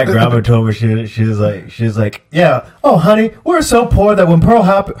remember my grandma told me she was like, yeah. Oh, honey, we're so poor that when Pearl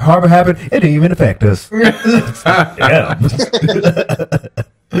Harbor happened, it didn't even affect us. Yeah.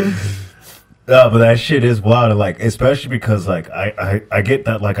 No, but that shit is wild. Like, especially because like I get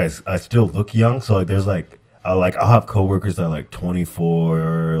that like I still look young. So like there's like I'll have coworkers that are like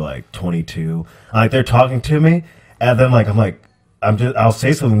 24, like 22. Like they're talking to me, and then like I'll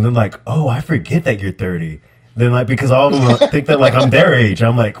say something, and then like, oh, I forget that you're 30. Then like because all of them think that like I'm their age.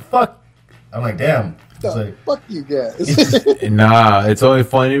 I'm like, fuck. I'm like, damn. Like, fuck you guys. Nah, it's only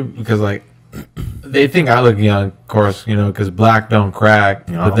funny because like they think I look young, of course, you know, because black don't crack.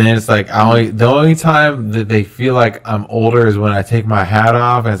 No. But then it's like the only time that they feel like I'm older is when I take my hat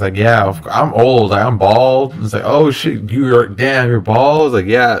off, and it's like, yeah, I'm old, like, I'm bald. And it's like, oh shit, you're bald. It's like,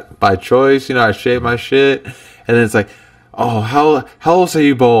 yeah, by choice, you know, I shave my shit, and then it's like, oh, how else are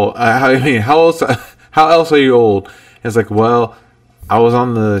you bald? How else are you old? And it's like, well, I was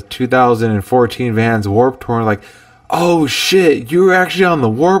on the 2014 Vans Warped Tour, like, oh shit, you were actually on the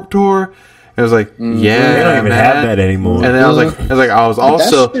Warped Tour? It was like, yeah, they don't even have that anymore. And then I was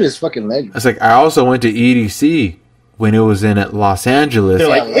also, that shit is fucking legend. it's like, I also went to EDC when it was in Los Angeles. They're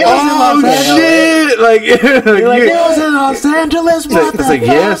like, Yeah, it was in Los Angeles. shit! Like, It was in Los Angeles. it's like,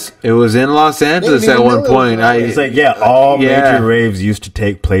 yes, it was in Los Angeles didn't at even one know it was point. in LA. It's like, yeah, all Yeah. major raves used to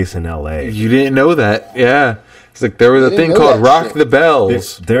take place in L.A. You didn't know that, yeah. It's like there was a didn't thing know called that Rock shit. the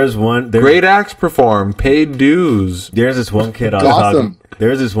Bells. There's Great acts performed, paid dues. There's this one kid I was Gotham. talking.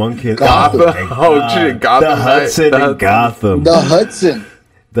 There's this one kid. Gotham. Oh, my Oh, God. shit, Gotham. The Hudson in Gotham. The Hudson.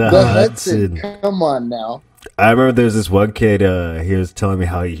 The The Hudson. Hudson. Come on now. I remember there's this one kid, he was telling me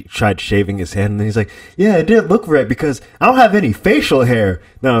how he tried shaving his head, and then he's like, yeah, it didn't look right because I don't have any facial hair.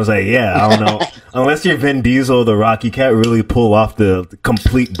 No, I was like, yeah, I don't know. Unless you're Vin Diesel or The Rock, you can't really pull off the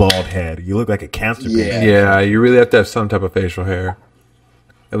complete bald head. You look like a cancer patient. Yeah, you really have to have some type of facial hair.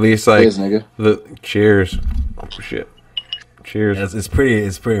 At least, like, Cheers, nigga. Cheers. Oh, shit. Cheers. It's pretty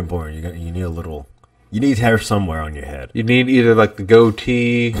important. You need a little, you need hair somewhere on your head. You need either, like, the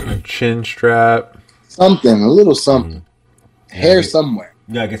goatee, a chin strap. Something. A little something. Hair somewhere.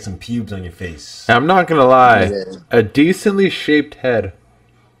 You gotta get some pubes on your face. I'm not gonna lie, Yeah. a decently shaped head.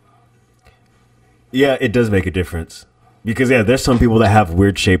 Yeah, it does make a difference. Because, yeah, there's some people that have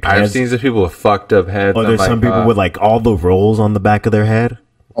weird shaped I've heads. seen some people with fucked up heads. Or I'm there's like, some people with, like, all the rolls on the back of their head.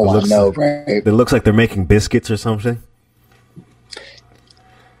 Oh, I looks- know, right? It looks like they're making biscuits or something.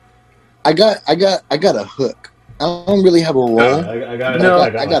 I got a hook. I don't really have a roll. I got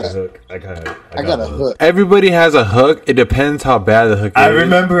a hook. I got a hook. Everybody has a hook. It depends how bad the hook is. I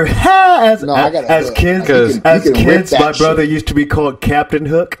remember as No, I got a hook. kids, Because- You can rip kids, that my brother shit. used to be called Captain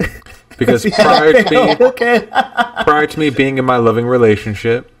Hook. Because prior to me being in my loving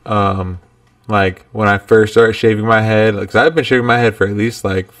relationship, like when I first started shaving my head, because I've been shaving my head for at least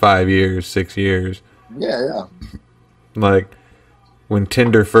like 5 years, 6 years. Yeah. Like when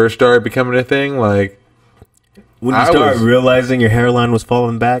Tinder first started becoming a thing, like When you I start was- realizing your hairline was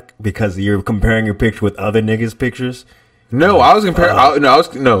falling back because you're comparing your picture with other niggas' pictures. no, I was comparing.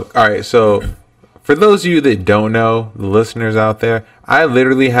 All right, so for those of you that don't know, the listeners out there, I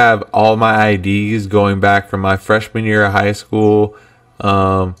literally have all my IDs going back from my freshman year of high school,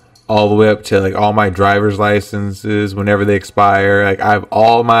 all the way up to like all my driver's licenses whenever they expire. Like I have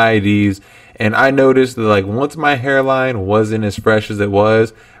all my IDs, and I noticed that like once my hairline wasn't as fresh as it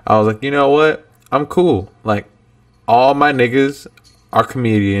was, I was like, you know what? I'm cool. Like all my niggas are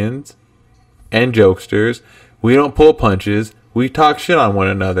comedians and jokesters. We don't pull punches. We talk shit on one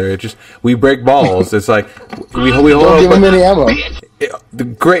another. It just we break balls. It's like we hold Don't give up. him any ammo. The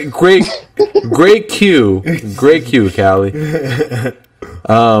great cue, Callie.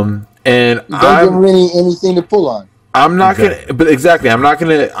 And Don't give him anything to pull on. I'm not gonna, but exactly, I'm not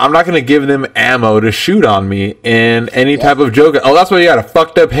gonna give them ammo to shoot on me in any type of joke. Oh, that's why you got a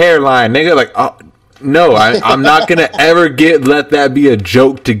fucked up hairline, nigga. Like, oh, no, I'm not gonna ever let that be a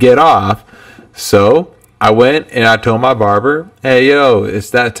joke to get off. So I went and I told my barber, "Hey, yo, it's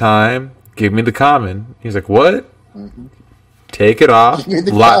that time. Give me the common." He's like, "What?" Mm-hmm. Take it off, Give me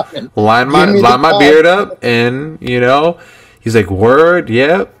the common. line Give me the my common. beard up, and he's like, "Word,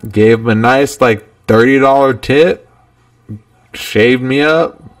 yep." Gave him a nice like $30 tip. Shaved me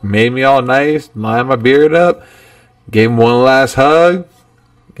up, made me all nice, lined my beard up, gave him one last hug,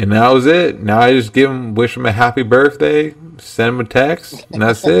 and that was it. Now I just wish him a happy birthday, send him a text, and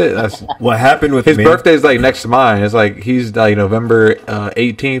that's it. That's What happened with his me? birthday's like next to mine. It's like he's like November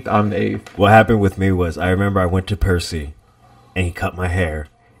 18th. I'm the 8th. What happened with me was I remember I went to Percy, and he cut my hair,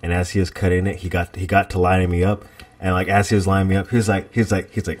 and as he was cutting it, he got to lining me up, and like as he was lining me up, he's like,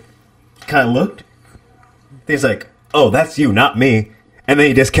 kind of looked. He's like, "Oh, that's you, not me." And then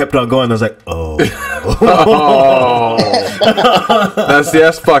he just kept on going. I was like, "Oh,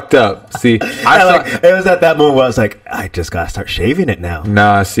 That's fucked up. See, it was at that moment where I was like, I just gotta start shaving it now.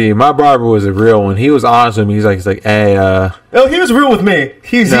 Nah, see, my barber was a real one. He was honest with me. He's like, "Hey, Oh, he was real with me.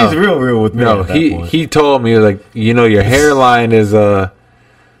 He's real with me. no." at that point. He told me like, your hairline is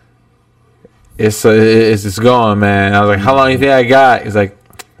it's going, man. I was like, "How long do you think I got?" He's like,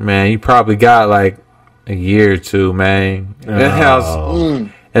 "Man, you probably got like a year or two, man."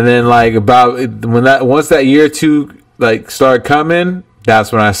 And then like about once that year or two like started coming,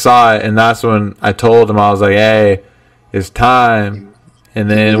 that's when I saw it, and that's when I told him, I was like, hey, it's time. And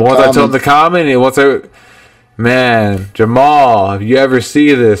then once I told him the comment, man, Jamal, if you ever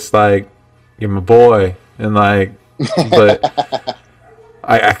see this, like, you're my boy. And like, but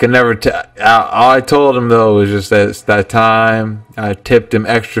I could never all I told him though was just that it's that time. I tipped him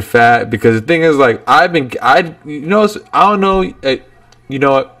extra fat because the thing is, like, I don't know, you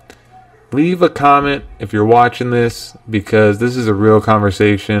know what? Leave a comment if you're watching this, because this is a real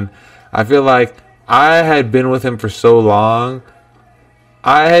conversation. I feel like I had been with him for so long.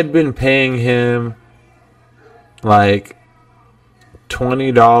 I had been paying him like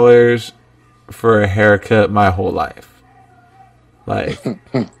 $20 for a haircut my whole life. Like,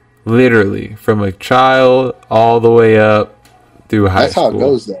 literally, from a child all the way up through high school. That's how it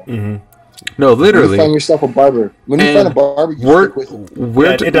goes, though. Mm-hmm. No, literally. When you find yourself a barber. When you find a barber, you stick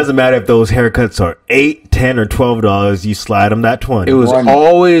with it. It doesn't matter if those haircuts are $8, $10, or $12. You slide them that $20. It was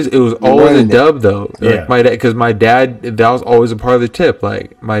always a dub though. Like, yeah. My dad, because my dad, that was always a part of the tip.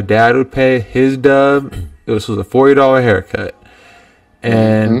 Like, my dad would pay his dub. It was a $40 haircut,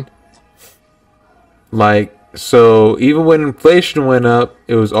 and like, so even when inflation went up,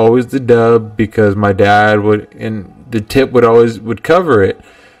 it was always the dub because my dad and the tip would cover it.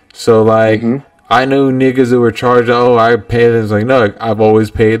 So like, I knew niggas that were charged. Oh, I pay this. Like, no, I've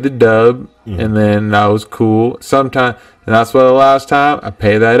always paid the dub, and then that was cool. Sometimes, and that's why the last time I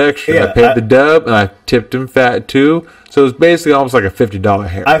paid that extra. Yeah, I paid the dub, and I tipped him fat too. So it's basically almost like a $50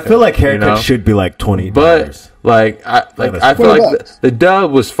 haircut. I feel like haircuts should be like $20, but like I feel like the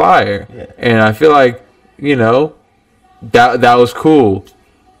dub was fire, and I feel like, you know, that was cool.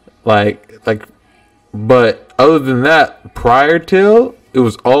 Like, but other than that, prior to, it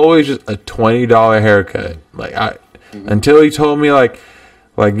was always just a $20 haircut. Like, until he told me like,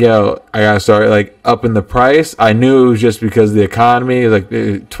 yo, I gotta start like upping the price. I knew it was just because of the economy.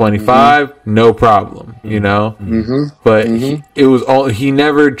 Like 25, no problem, you know. But it was all. He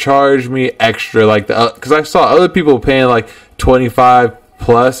never charged me extra like because I saw other people paying like 25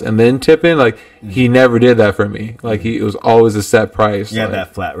 plus and then tipping. Like, he never did that for me. Like, it was always a set price. Yeah, like,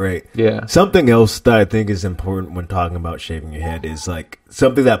 that flat rate. Yeah. Something else that I think is important when talking about shaving your head is like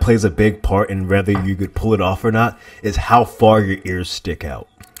something that plays a big part in whether you could pull it off or not is how far your ears stick out.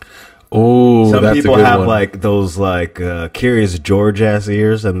 Oh, some people have like those like Curious George ass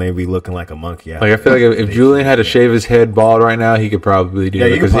ears, and they be looking like a monkey. Like, I feel like if Julian had to shave his head bald right now, he could probably do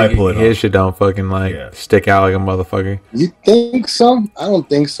it because his shit don't fucking like stick out like a motherfucker. You think so? I don't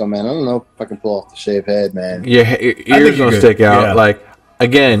think so, man. I don't know if I can pull off the shaved head, man. Yeah, ears gonna stick out. Yeah. Like,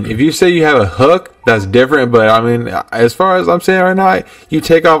 again, if you say you have a hook, that's different. But I mean, as far as I'm saying right now, you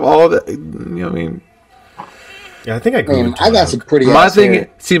take off all the, you know what I mean. Yeah, I think I agree. I got some pretty. My thing, hair.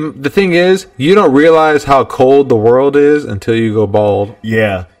 See, the thing is, you don't realize how cold the world is until you go bald.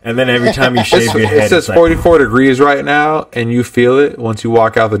 Yeah, and then every time you shave your head, it says 44 degrees right now, and you feel it once you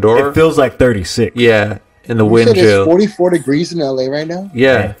walk out the door. It feels like 36. Yeah, in the wind chill. It's 44 degrees in LA right now.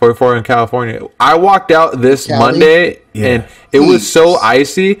 Yeah, 44 in California. I walked out this Monday, and it was so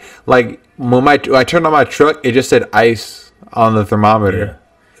icy. Like, when I turned on my truck, it just said ice on the thermometer. Yeah.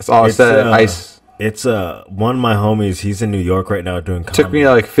 That's all it said, ice. It's one of my homies. He's in New York right now doing comedy. Took me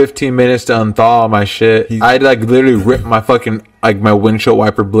like 15 minutes to unthaw my shit. I like literally ripped my fucking like my windshield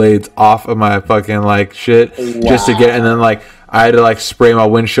wiper blades off of my fucking like shit just to get, and then like I had to like spray my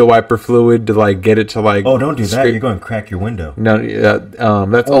windshield wiper fluid to like get it to like. Oh, don't do that! You're going to crack your window. No,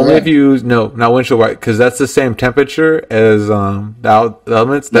 that's only if you use not windshield wiper, because that's the same temperature as the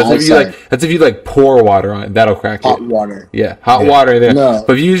elements. That's if you like pour water on it, that'll crack hot water. Yeah, hot water there. No.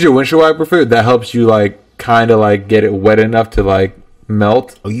 But if you use your windshield wiper fluid, that helps you like kind of like get it wet enough to like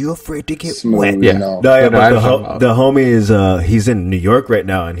melt. Are you afraid to get wet? Yeah, but the homie is he's in New York right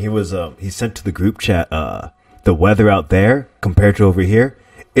now, and he sent to the group chat the weather out there compared to over here.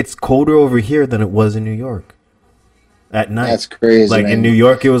 It's colder over here than it was in New York at night. That's crazy. Like, man. In New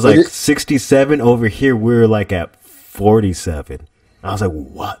York, it was like 67. Over here, we're like at 47. I was like,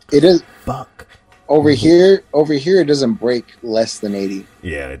 what? It is. Fuck. Over here, it doesn't break less than 80.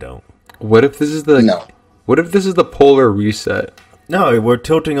 Yeah, I don't. What if this is What if this is the polar reset? No, we're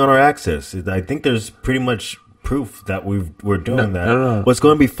tilting on our axis. I think there's pretty much proof that we're doing that. No. What's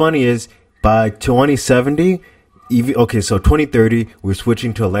going to be funny is by 2070, so 2030, we're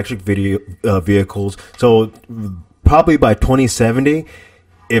switching to electric vehicles. So probably by 2070,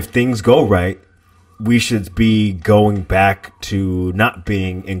 if things go right, we should be going back to not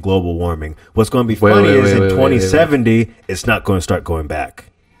being in global warming. What's going to be funny is in 2070, it's not going to start going back.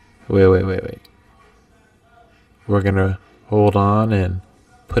 Wait. We're going to hold on and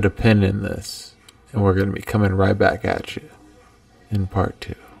put a pin in this, and we're going to be coming right back at you in part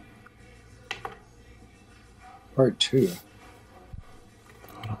 2. Part 2.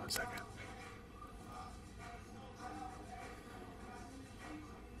 Hold on a second.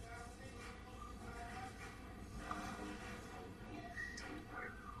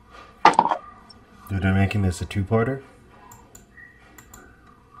 They're making this a two-parter?